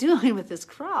are they doing with this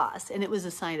cross? And it was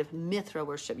a sign of Mithra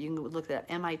worship. You can look that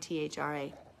up,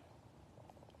 Mithra.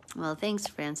 Well, thanks,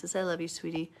 Francis. I love you,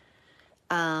 sweetie.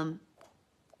 Oh,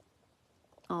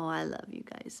 I love you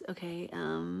guys. Okay.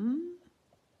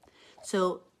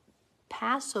 So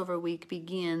Passover week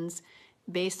begins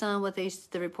based on what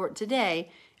the report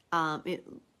today.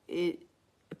 It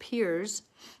appears.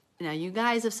 Now, you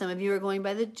guys, if some of you are going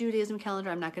by the Judaism calendar,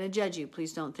 I'm not going to judge you.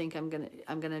 Please don't think I'm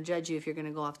gonna judge you if you're going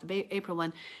to go off the April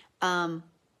one.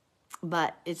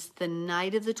 But it's the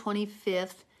night of the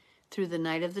 25th through the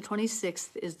night of the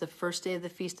 26th is the first day of the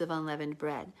Feast of Unleavened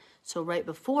Bread. So right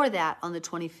before that, on the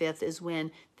 25th, is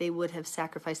when they would have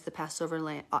sacrificed the Passover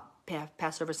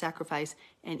sacrifice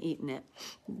and eaten it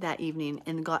that evening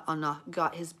and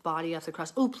got his body off the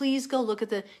cross. Oh, please go look at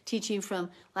the teaching from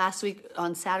last week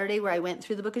on Saturday where I went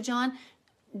through the book of John.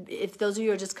 If those of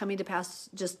you are just coming to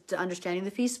just to understanding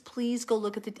the feast, please go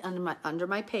look at under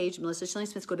my page, Melissa Schilling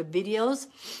Smith. Go to videos,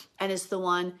 and it's the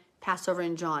one Passover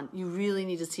in John. You really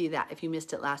need to see that if you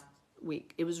missed it last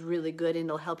week. It was really good, and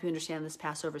it'll help you understand this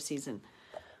Passover season.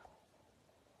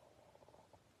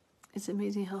 It's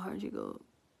amazing how hard you go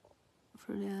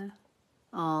for that.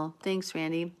 Oh, thanks,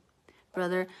 Randy.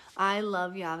 Brother, I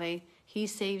love Yahweh. He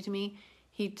saved me.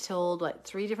 He told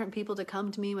 3 different people to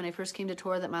come to me when I first came to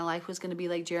Torah that my life was going to be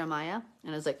like Jeremiah.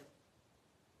 And I was like,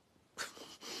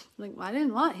 well, I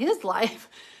didn't want his life.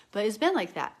 But it's been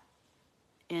like that.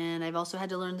 And I've also had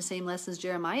to learn the same lessons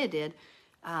Jeremiah did.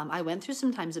 I went through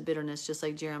some times of bitterness just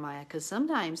like Jeremiah. Because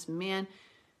sometimes, man,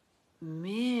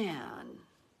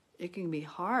 it can be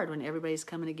hard when everybody's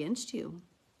coming against you.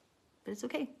 But it's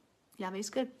okay. Yahweh's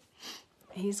good.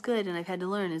 He's good, and I've had to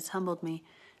learn. It's humbled me.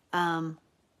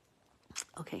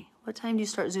 Okay, what time do you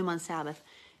start Zoom on Sabbath?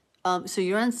 So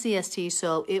you're on CST,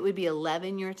 so it would be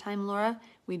 11 your time, Laura.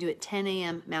 We do it 10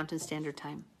 a.m. Mountain Standard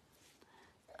Time.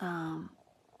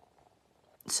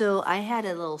 So I had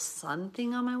a little sun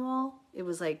thing on my wall. It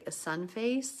was like a sun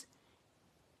face.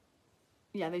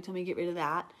 Yeah, they told me to get rid of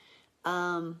that.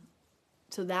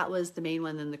 So that was the main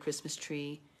one, then the Christmas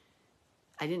tree.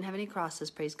 I didn't have any crosses,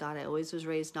 praise God. I always was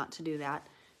raised not to do that.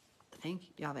 Thank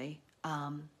Yahweh.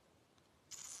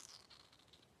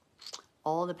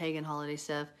 All the pagan holiday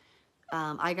stuff.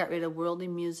 I got rid of worldly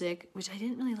music, which I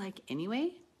didn't really like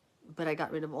anyway, but I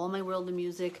got rid of all my worldly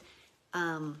music.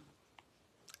 I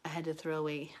had to throw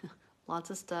away lots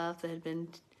of stuff that had been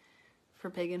for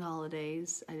pagan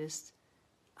holidays.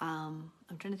 I'm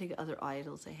trying to think of other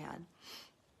idols I had.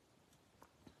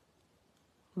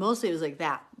 Mostly it was like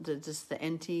that, just the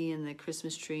NT and the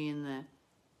Christmas tree and the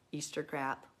Easter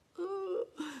crap. Ooh,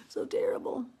 so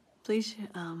terrible. Please,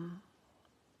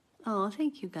 oh,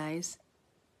 thank you guys.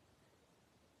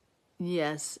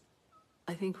 Yes,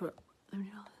 I think let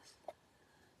me know this.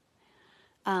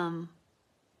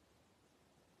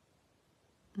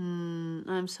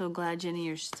 I'm so glad, Jenny,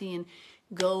 you're seeing.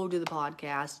 Go to the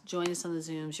podcast. Join us on the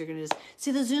Zooms. You're going to just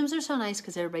see the Zooms are so nice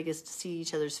because everybody gets to see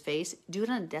each other's face. Do it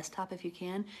on a desktop if you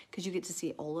can, because you get to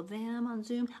see all of them on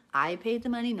Zoom. I paid the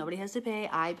money. Nobody has to pay.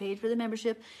 I paid for the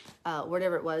membership,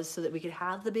 whatever it was, so that we could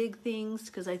have the big things,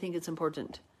 because I think it's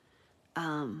important.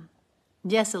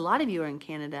 Yes, a lot of you are in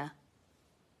Canada.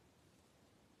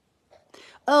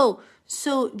 Oh,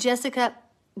 so Jessica,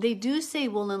 they do say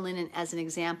wool and linen as an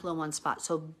example in one spot.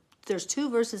 So there's 2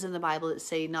 verses in the Bible that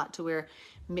say not to wear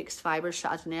mixed fibers,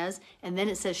 shatanez, and then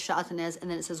it says shatanez, and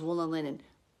then it says wool and linen,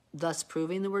 thus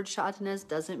proving the word shatanez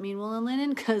doesn't mean wool and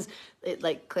linen, because it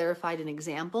like clarified an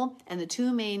example. And the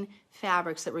 2 main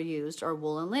fabrics that were used are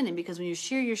wool and linen, because when you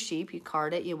shear your sheep, you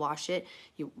card it, you wash it,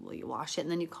 you wash it, and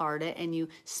then you card it, and you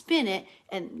spin it,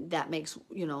 and that makes,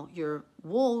 your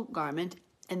wool garment.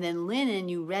 And then linen,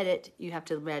 you red it, you have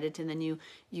to red it, and then you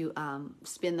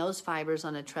spin those fibers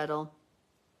on a treadle.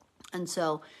 And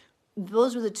so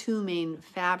those were the 2 main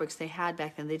fabrics they had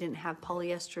back then. They didn't have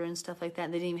polyester and stuff like that.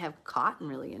 And they didn't even have cotton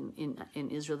really in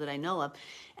Israel that I know of.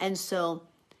 And so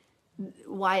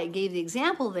why it gave the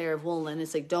example there of woolen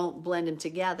is like, don't blend them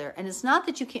together. And it's not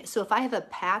that you can't. So if I have a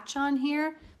patch on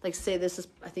here, like say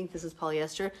I think this is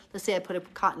polyester. Let's say I put a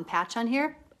cotton patch on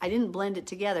here. I didn't blend it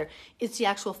together. It's the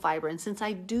actual fiber. And since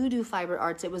I do fiber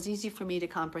arts, it was easy for me to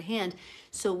comprehend.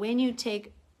 So when you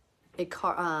take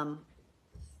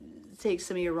take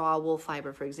some of your raw wool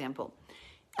fiber, for example.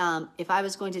 If I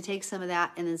was going to take some of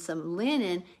that and then some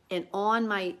linen, and on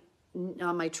my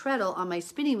treadle, on my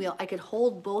spinning wheel, I could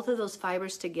hold both of those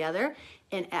fibers together,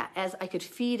 and as I could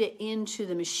feed it into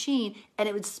the machine, and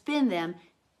it would spin them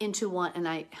into one, and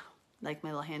I like my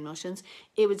little hand motions,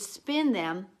 it would spin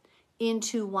them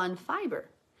into one fiber.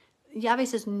 Yahweh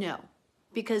says no,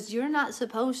 because you're not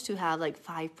supposed to have like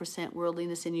 5%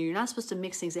 worldliness in you. You're not supposed to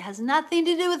mix things. It has nothing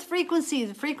to do with frequency.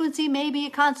 The frequency may be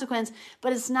a consequence,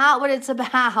 but it's not what it's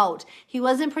about. He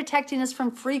wasn't protecting us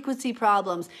from frequency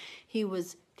problems. He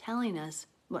was telling us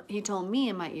what he told me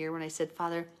in my ear when I said,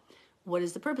 Father, what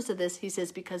is the purpose of this? He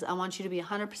says, because I want you to be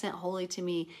 100% holy to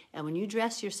me. And when you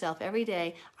dress yourself every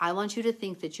day, I want you to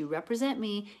think that you represent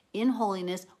me in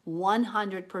holiness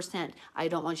 100%. I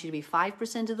don't want you to be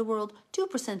 5% of the world,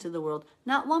 2% of the world,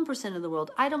 not 1% of the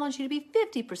world. I don't want you to be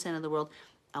 50% of the world.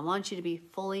 I want you to be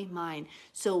fully mine.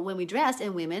 So when we dress,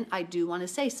 and women, I do want to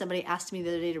say, somebody asked me the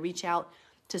other day to reach out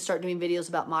to start doing videos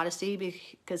about modesty,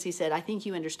 because he said, I think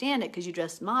you understand it because you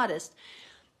dress modest.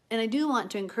 And I do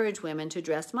want to encourage women to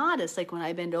dress modest. Like when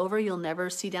I bend over, you'll never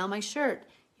see down my shirt.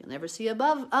 You'll never see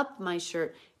up my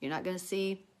shirt. You're not going to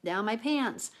see down my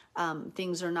pants.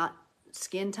 Things are not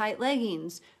skin tight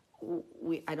leggings.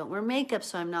 I don't wear makeup,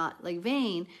 so I'm not like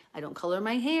vain. I don't color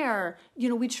my hair.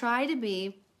 We try to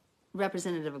be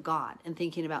representative of God and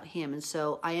thinking about Him. And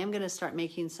so I am going to start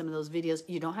making some of those videos.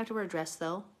 You don't have to wear a dress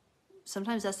though.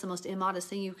 Sometimes that's the most immodest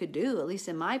thing you could do, at least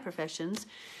in my professions.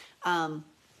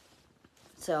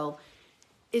 So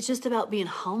it's just about being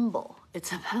humble.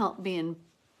 It's about being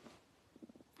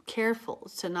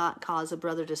careful to not cause a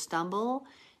brother to stumble,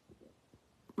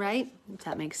 right? If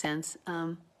that makes sense.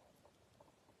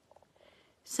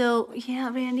 So,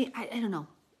 yeah, Randy, I don't know.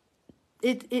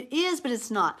 It is, but it's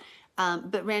not.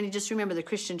 But Randy, just remember the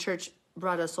Christian church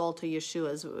brought us all to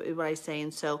Yeshua is what I say.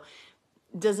 And so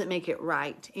doesn't make it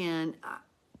right. And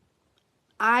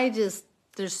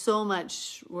there's so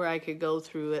much where I could go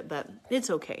through it, but it's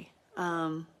okay.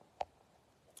 Giant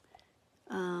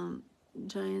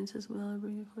says, well, I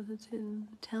bring it forth its hidden.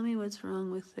 Tell me what's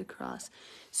wrong with the cross.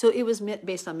 So it was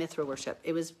based on Mithra worship.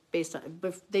 It was based on,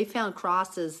 they found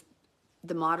crosses,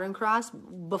 the modern cross,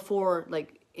 before,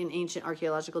 like in ancient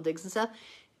archaeological digs and stuff,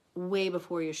 way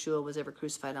before Yeshua was ever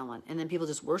crucified on one. And then people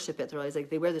just worship it. They're always like,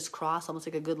 they wear this cross, almost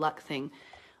like a good luck thing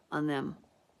on them.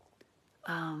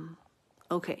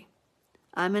 Okay.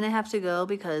 I'm going to have to go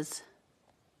because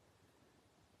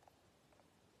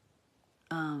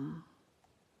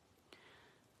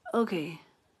okay.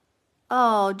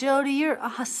 Oh, Jody, you're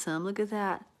awesome. Look at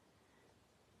that.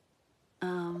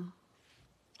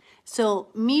 So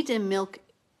meat and milk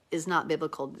is not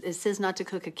biblical. It says not to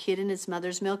cook a kid in its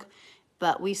mother's milk,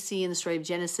 but we see in the story of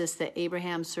Genesis that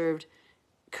Abraham served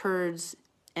curds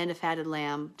and a fatted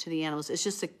lamb to the animals. It's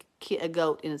just a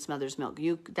goat in its mother's milk.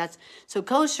 So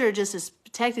kosher just is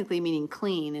technically meaning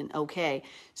clean and okay.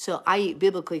 So I eat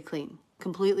biblically clean,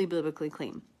 completely biblically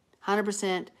clean,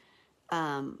 100%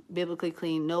 biblically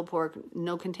clean, no pork,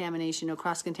 no contamination, no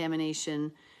cross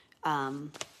contamination.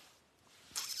 Hope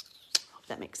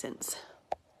that makes sense.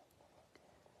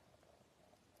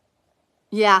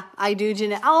 Yeah, I do,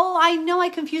 Jeanette. Oh, I know I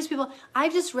confuse people.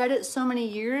 I've just read it so many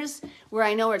years where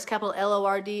I know where it's capital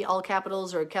Lord, all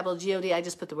capitals, or capital God. I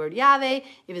just put the word Yahweh.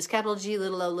 If it's capital G,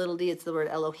 little o, little d, it's the word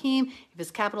Elohim. If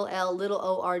it's capital L, little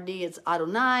ord, it's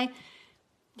Adonai.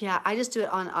 Yeah, I just do it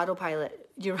on autopilot.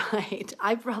 You're right.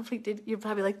 I probably did. You're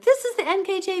probably like, this is the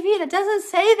NKJV and it doesn't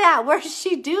say that. What is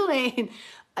she doing?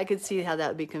 I could see how that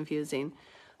would be confusing.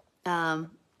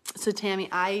 So Tammy,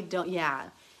 I don't, yeah.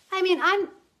 I mean,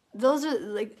 those are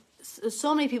like,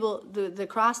 so many people, the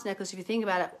cross necklace, if you think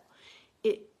about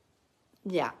it,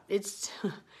 yeah, it's,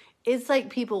 it's like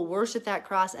people worship that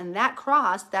cross, and that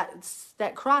cross,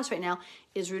 that cross right now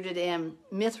is rooted in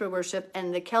Mithra worship,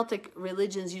 and the Celtic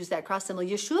religions use that cross symbol.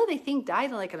 Yeshua, they think,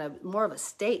 died like on a more of a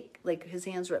stake, like his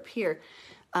hands were up here.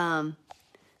 So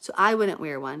I wouldn't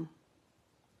wear one.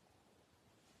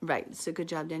 Right, so good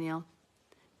job, Danielle.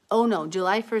 Oh no,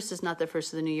 July 1st is not the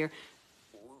first of the new year.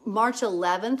 March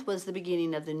 11th was the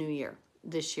beginning of the new year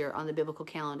this year on the biblical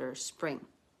calendar, spring.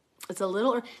 It's a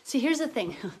little, see, here's the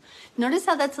thing. Notice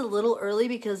how that's a little early,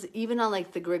 because even on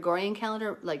like the Gregorian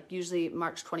calendar, like usually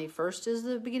March 21st is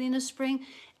the beginning of spring.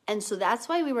 And so that's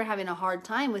why we were having a hard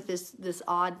time with this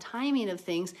odd timing of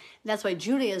things. And that's why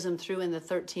Judaism threw in the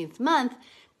 13th month.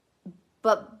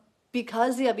 But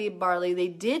because the Abib barley, they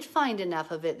did find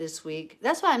enough of it this week.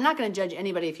 That's why I'm not going to judge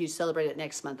anybody if you celebrate it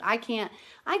next month. I can't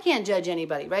judge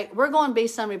anybody, right? We're going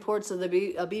based on reports of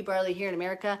the Abib barley here in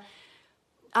America.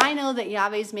 I know that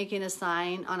Yahweh's making a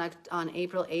sign on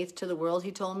April 8th to the world,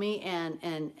 he told me,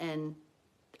 and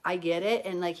I get it.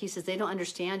 And like he says, they don't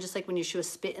understand, just like when Yeshua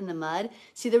spit in the mud.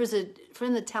 See,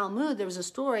 from the Talmud, there was a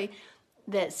story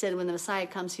that said when the Messiah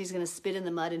comes, he's going to spit in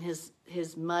the mud, and his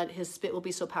spit will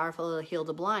be so powerful it'll heal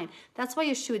the blind. That's why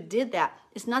Yeshua did that.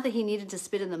 It's not that he needed to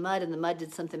spit in the mud and the mud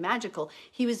did something magical.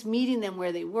 He was meeting them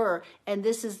where they were. And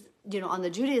this is, on the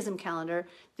Judaism calendar,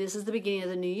 this is the beginning of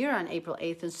the new year on April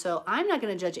 8th. And so I'm not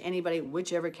going to judge anybody,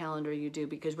 whichever calendar you do,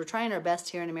 because we're trying our best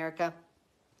here in America.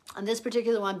 On this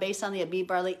particular one, based on the Abib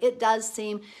barley, it does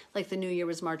seem like the new year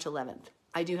was March 11th.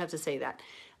 I do have to say that.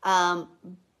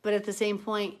 But at the same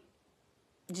point,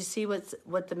 do you see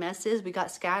what the mess is? We got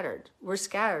scattered. We're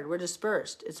scattered. We're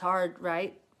dispersed. It's hard,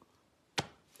 right?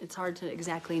 It's hard to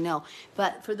exactly know.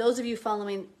 But for those of you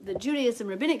following the Judaism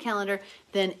rabbinic calendar,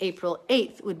 then April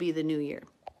 8th would be the new year.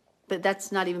 But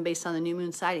that's not even based on the new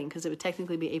moon sighting, because it would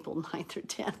technically be April 9th or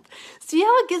 10th. See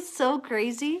how it gets so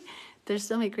crazy? There's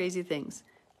so many crazy things.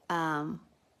 Oh,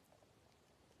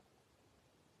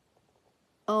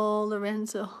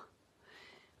 Lorenzo.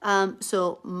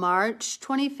 So March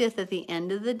 25th at the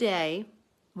end of the day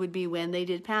would be when they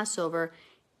did Passover.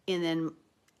 And then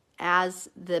as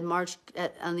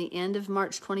on the end of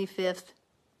March 25th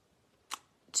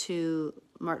to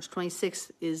March 26th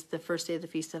is the first day of the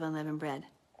Feast of Unleavened Bread.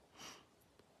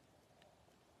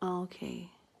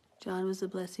 Okay. John was a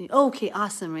blessing. Okay,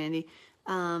 awesome, Randy.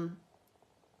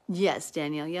 Yes,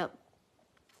 Danielle, yep.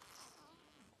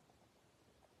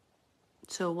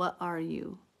 So what are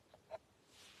you?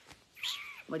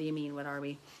 What do you mean, what are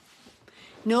we?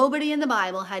 Nobody in the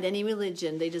Bible had any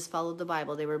religion. They just followed the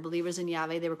Bible. They were believers in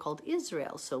Yahweh. They were called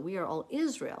Israel. So we are all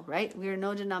Israel, right? We are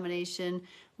no denomination.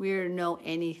 We are no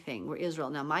anything. We're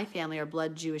Israel. Now, my family are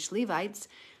blood Jewish Levites.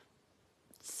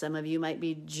 Some of you might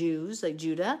be Jews, like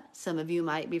Judah. Some of you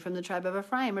might be from the tribe of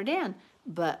Ephraim or Dan.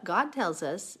 But God tells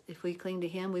us if we cling to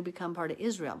him, we become part of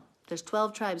Israel. There's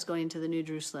 12 tribes going into the New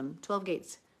Jerusalem. 12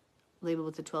 gates labeled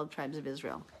with the 12 tribes of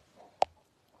Israel.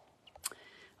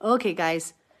 Okay,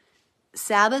 guys.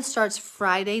 Sabbath starts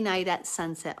Friday night at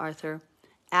sunset, Arthur.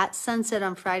 At sunset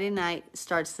on Friday night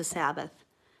starts the Sabbath.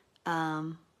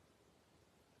 Oh,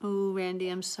 Randy,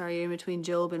 I'm sorry. You're in between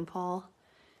Job and Paul.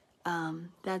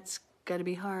 That's got to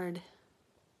be hard.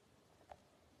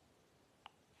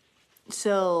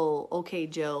 So, okay,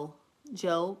 Joe.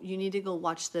 Joe, you need to go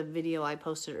watch the video I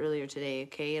posted earlier today,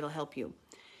 okay? It'll help you.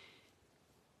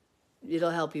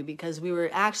 It'll help you because we were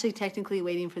actually technically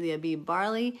waiting for the Abib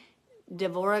barley.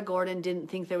 Devorah Gordon didn't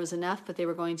think there was enough, but they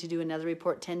were going to do another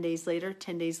report 10 days later.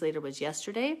 10 days later was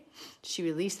yesterday. She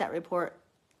released that report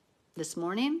this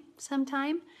morning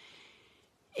sometime.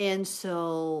 And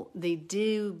so they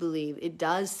do believe, it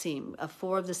does seem,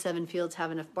 4 of the 7 fields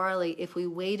have enough barley. If we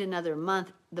wait another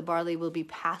month, the barley will be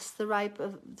past the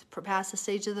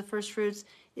stage of the first fruits,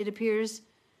 it appears.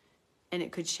 And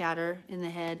it could shatter in the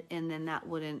head, and then that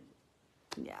wouldn't,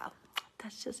 yeah,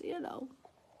 that's just,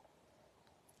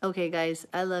 Okay, guys,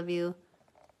 I love you.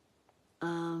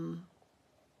 4th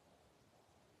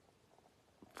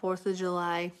of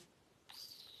July.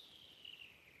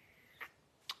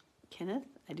 Kenneth,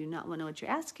 I do not want to know what you're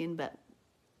asking, but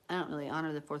I don't really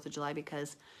honor the 4th of July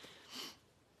because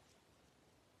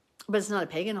But it's not a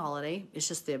pagan holiday. It's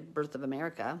just the birth of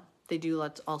America. They do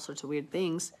all sorts of weird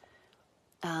things.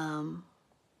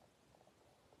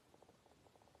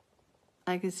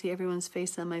 I can see everyone's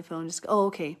face on my phone. Oh,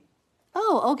 okay.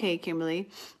 Oh, okay, Kimberly.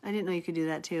 I didn't know you could do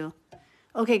that too.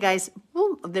 Okay, guys.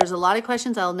 Woo, there's a lot of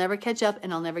questions. I'll never catch up,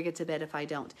 and I'll never get to bed if I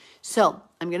don't. So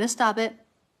I'm going to stop it.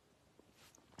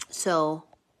 So,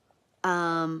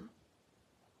 awesome,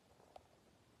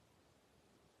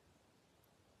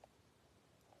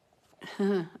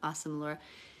 Laura.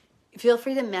 Feel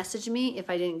free to message me if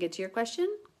I didn't get to your question,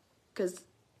 because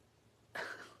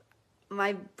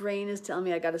my brain is telling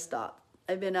me I got to stop.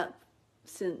 I've been up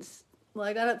since, well,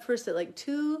 I got up first at like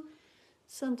 2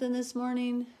 something this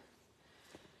morning.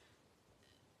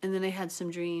 And then I had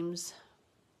some dreams.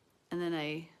 And then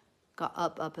I got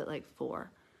up at like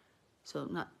 4. So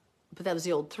but that was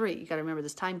the old 3. You got to remember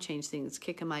this time change thing. It's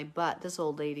kicking my butt. This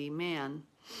old lady, man.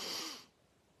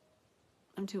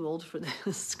 I'm too old for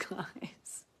this,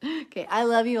 guys. Okay, I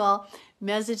love you all.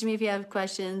 Message me if you have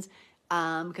questions,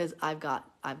 because I've got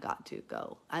to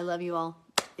go. I love you all.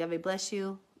 Yahweh bless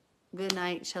you. Good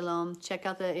night. Shalom. Check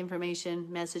out the information.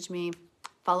 Message me.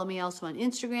 Follow me also on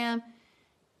Instagram.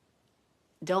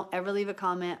 Don't ever leave a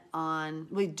comment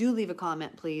do leave a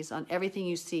comment, please, on everything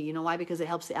you see. You know why? Because it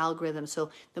helps the algorithm.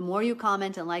 So the more you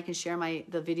comment and like and share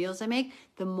the videos I make,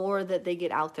 the more that they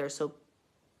get out there. So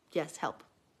yes, help.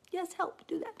 Yes, help.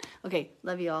 Do that. Okay,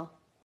 love you all.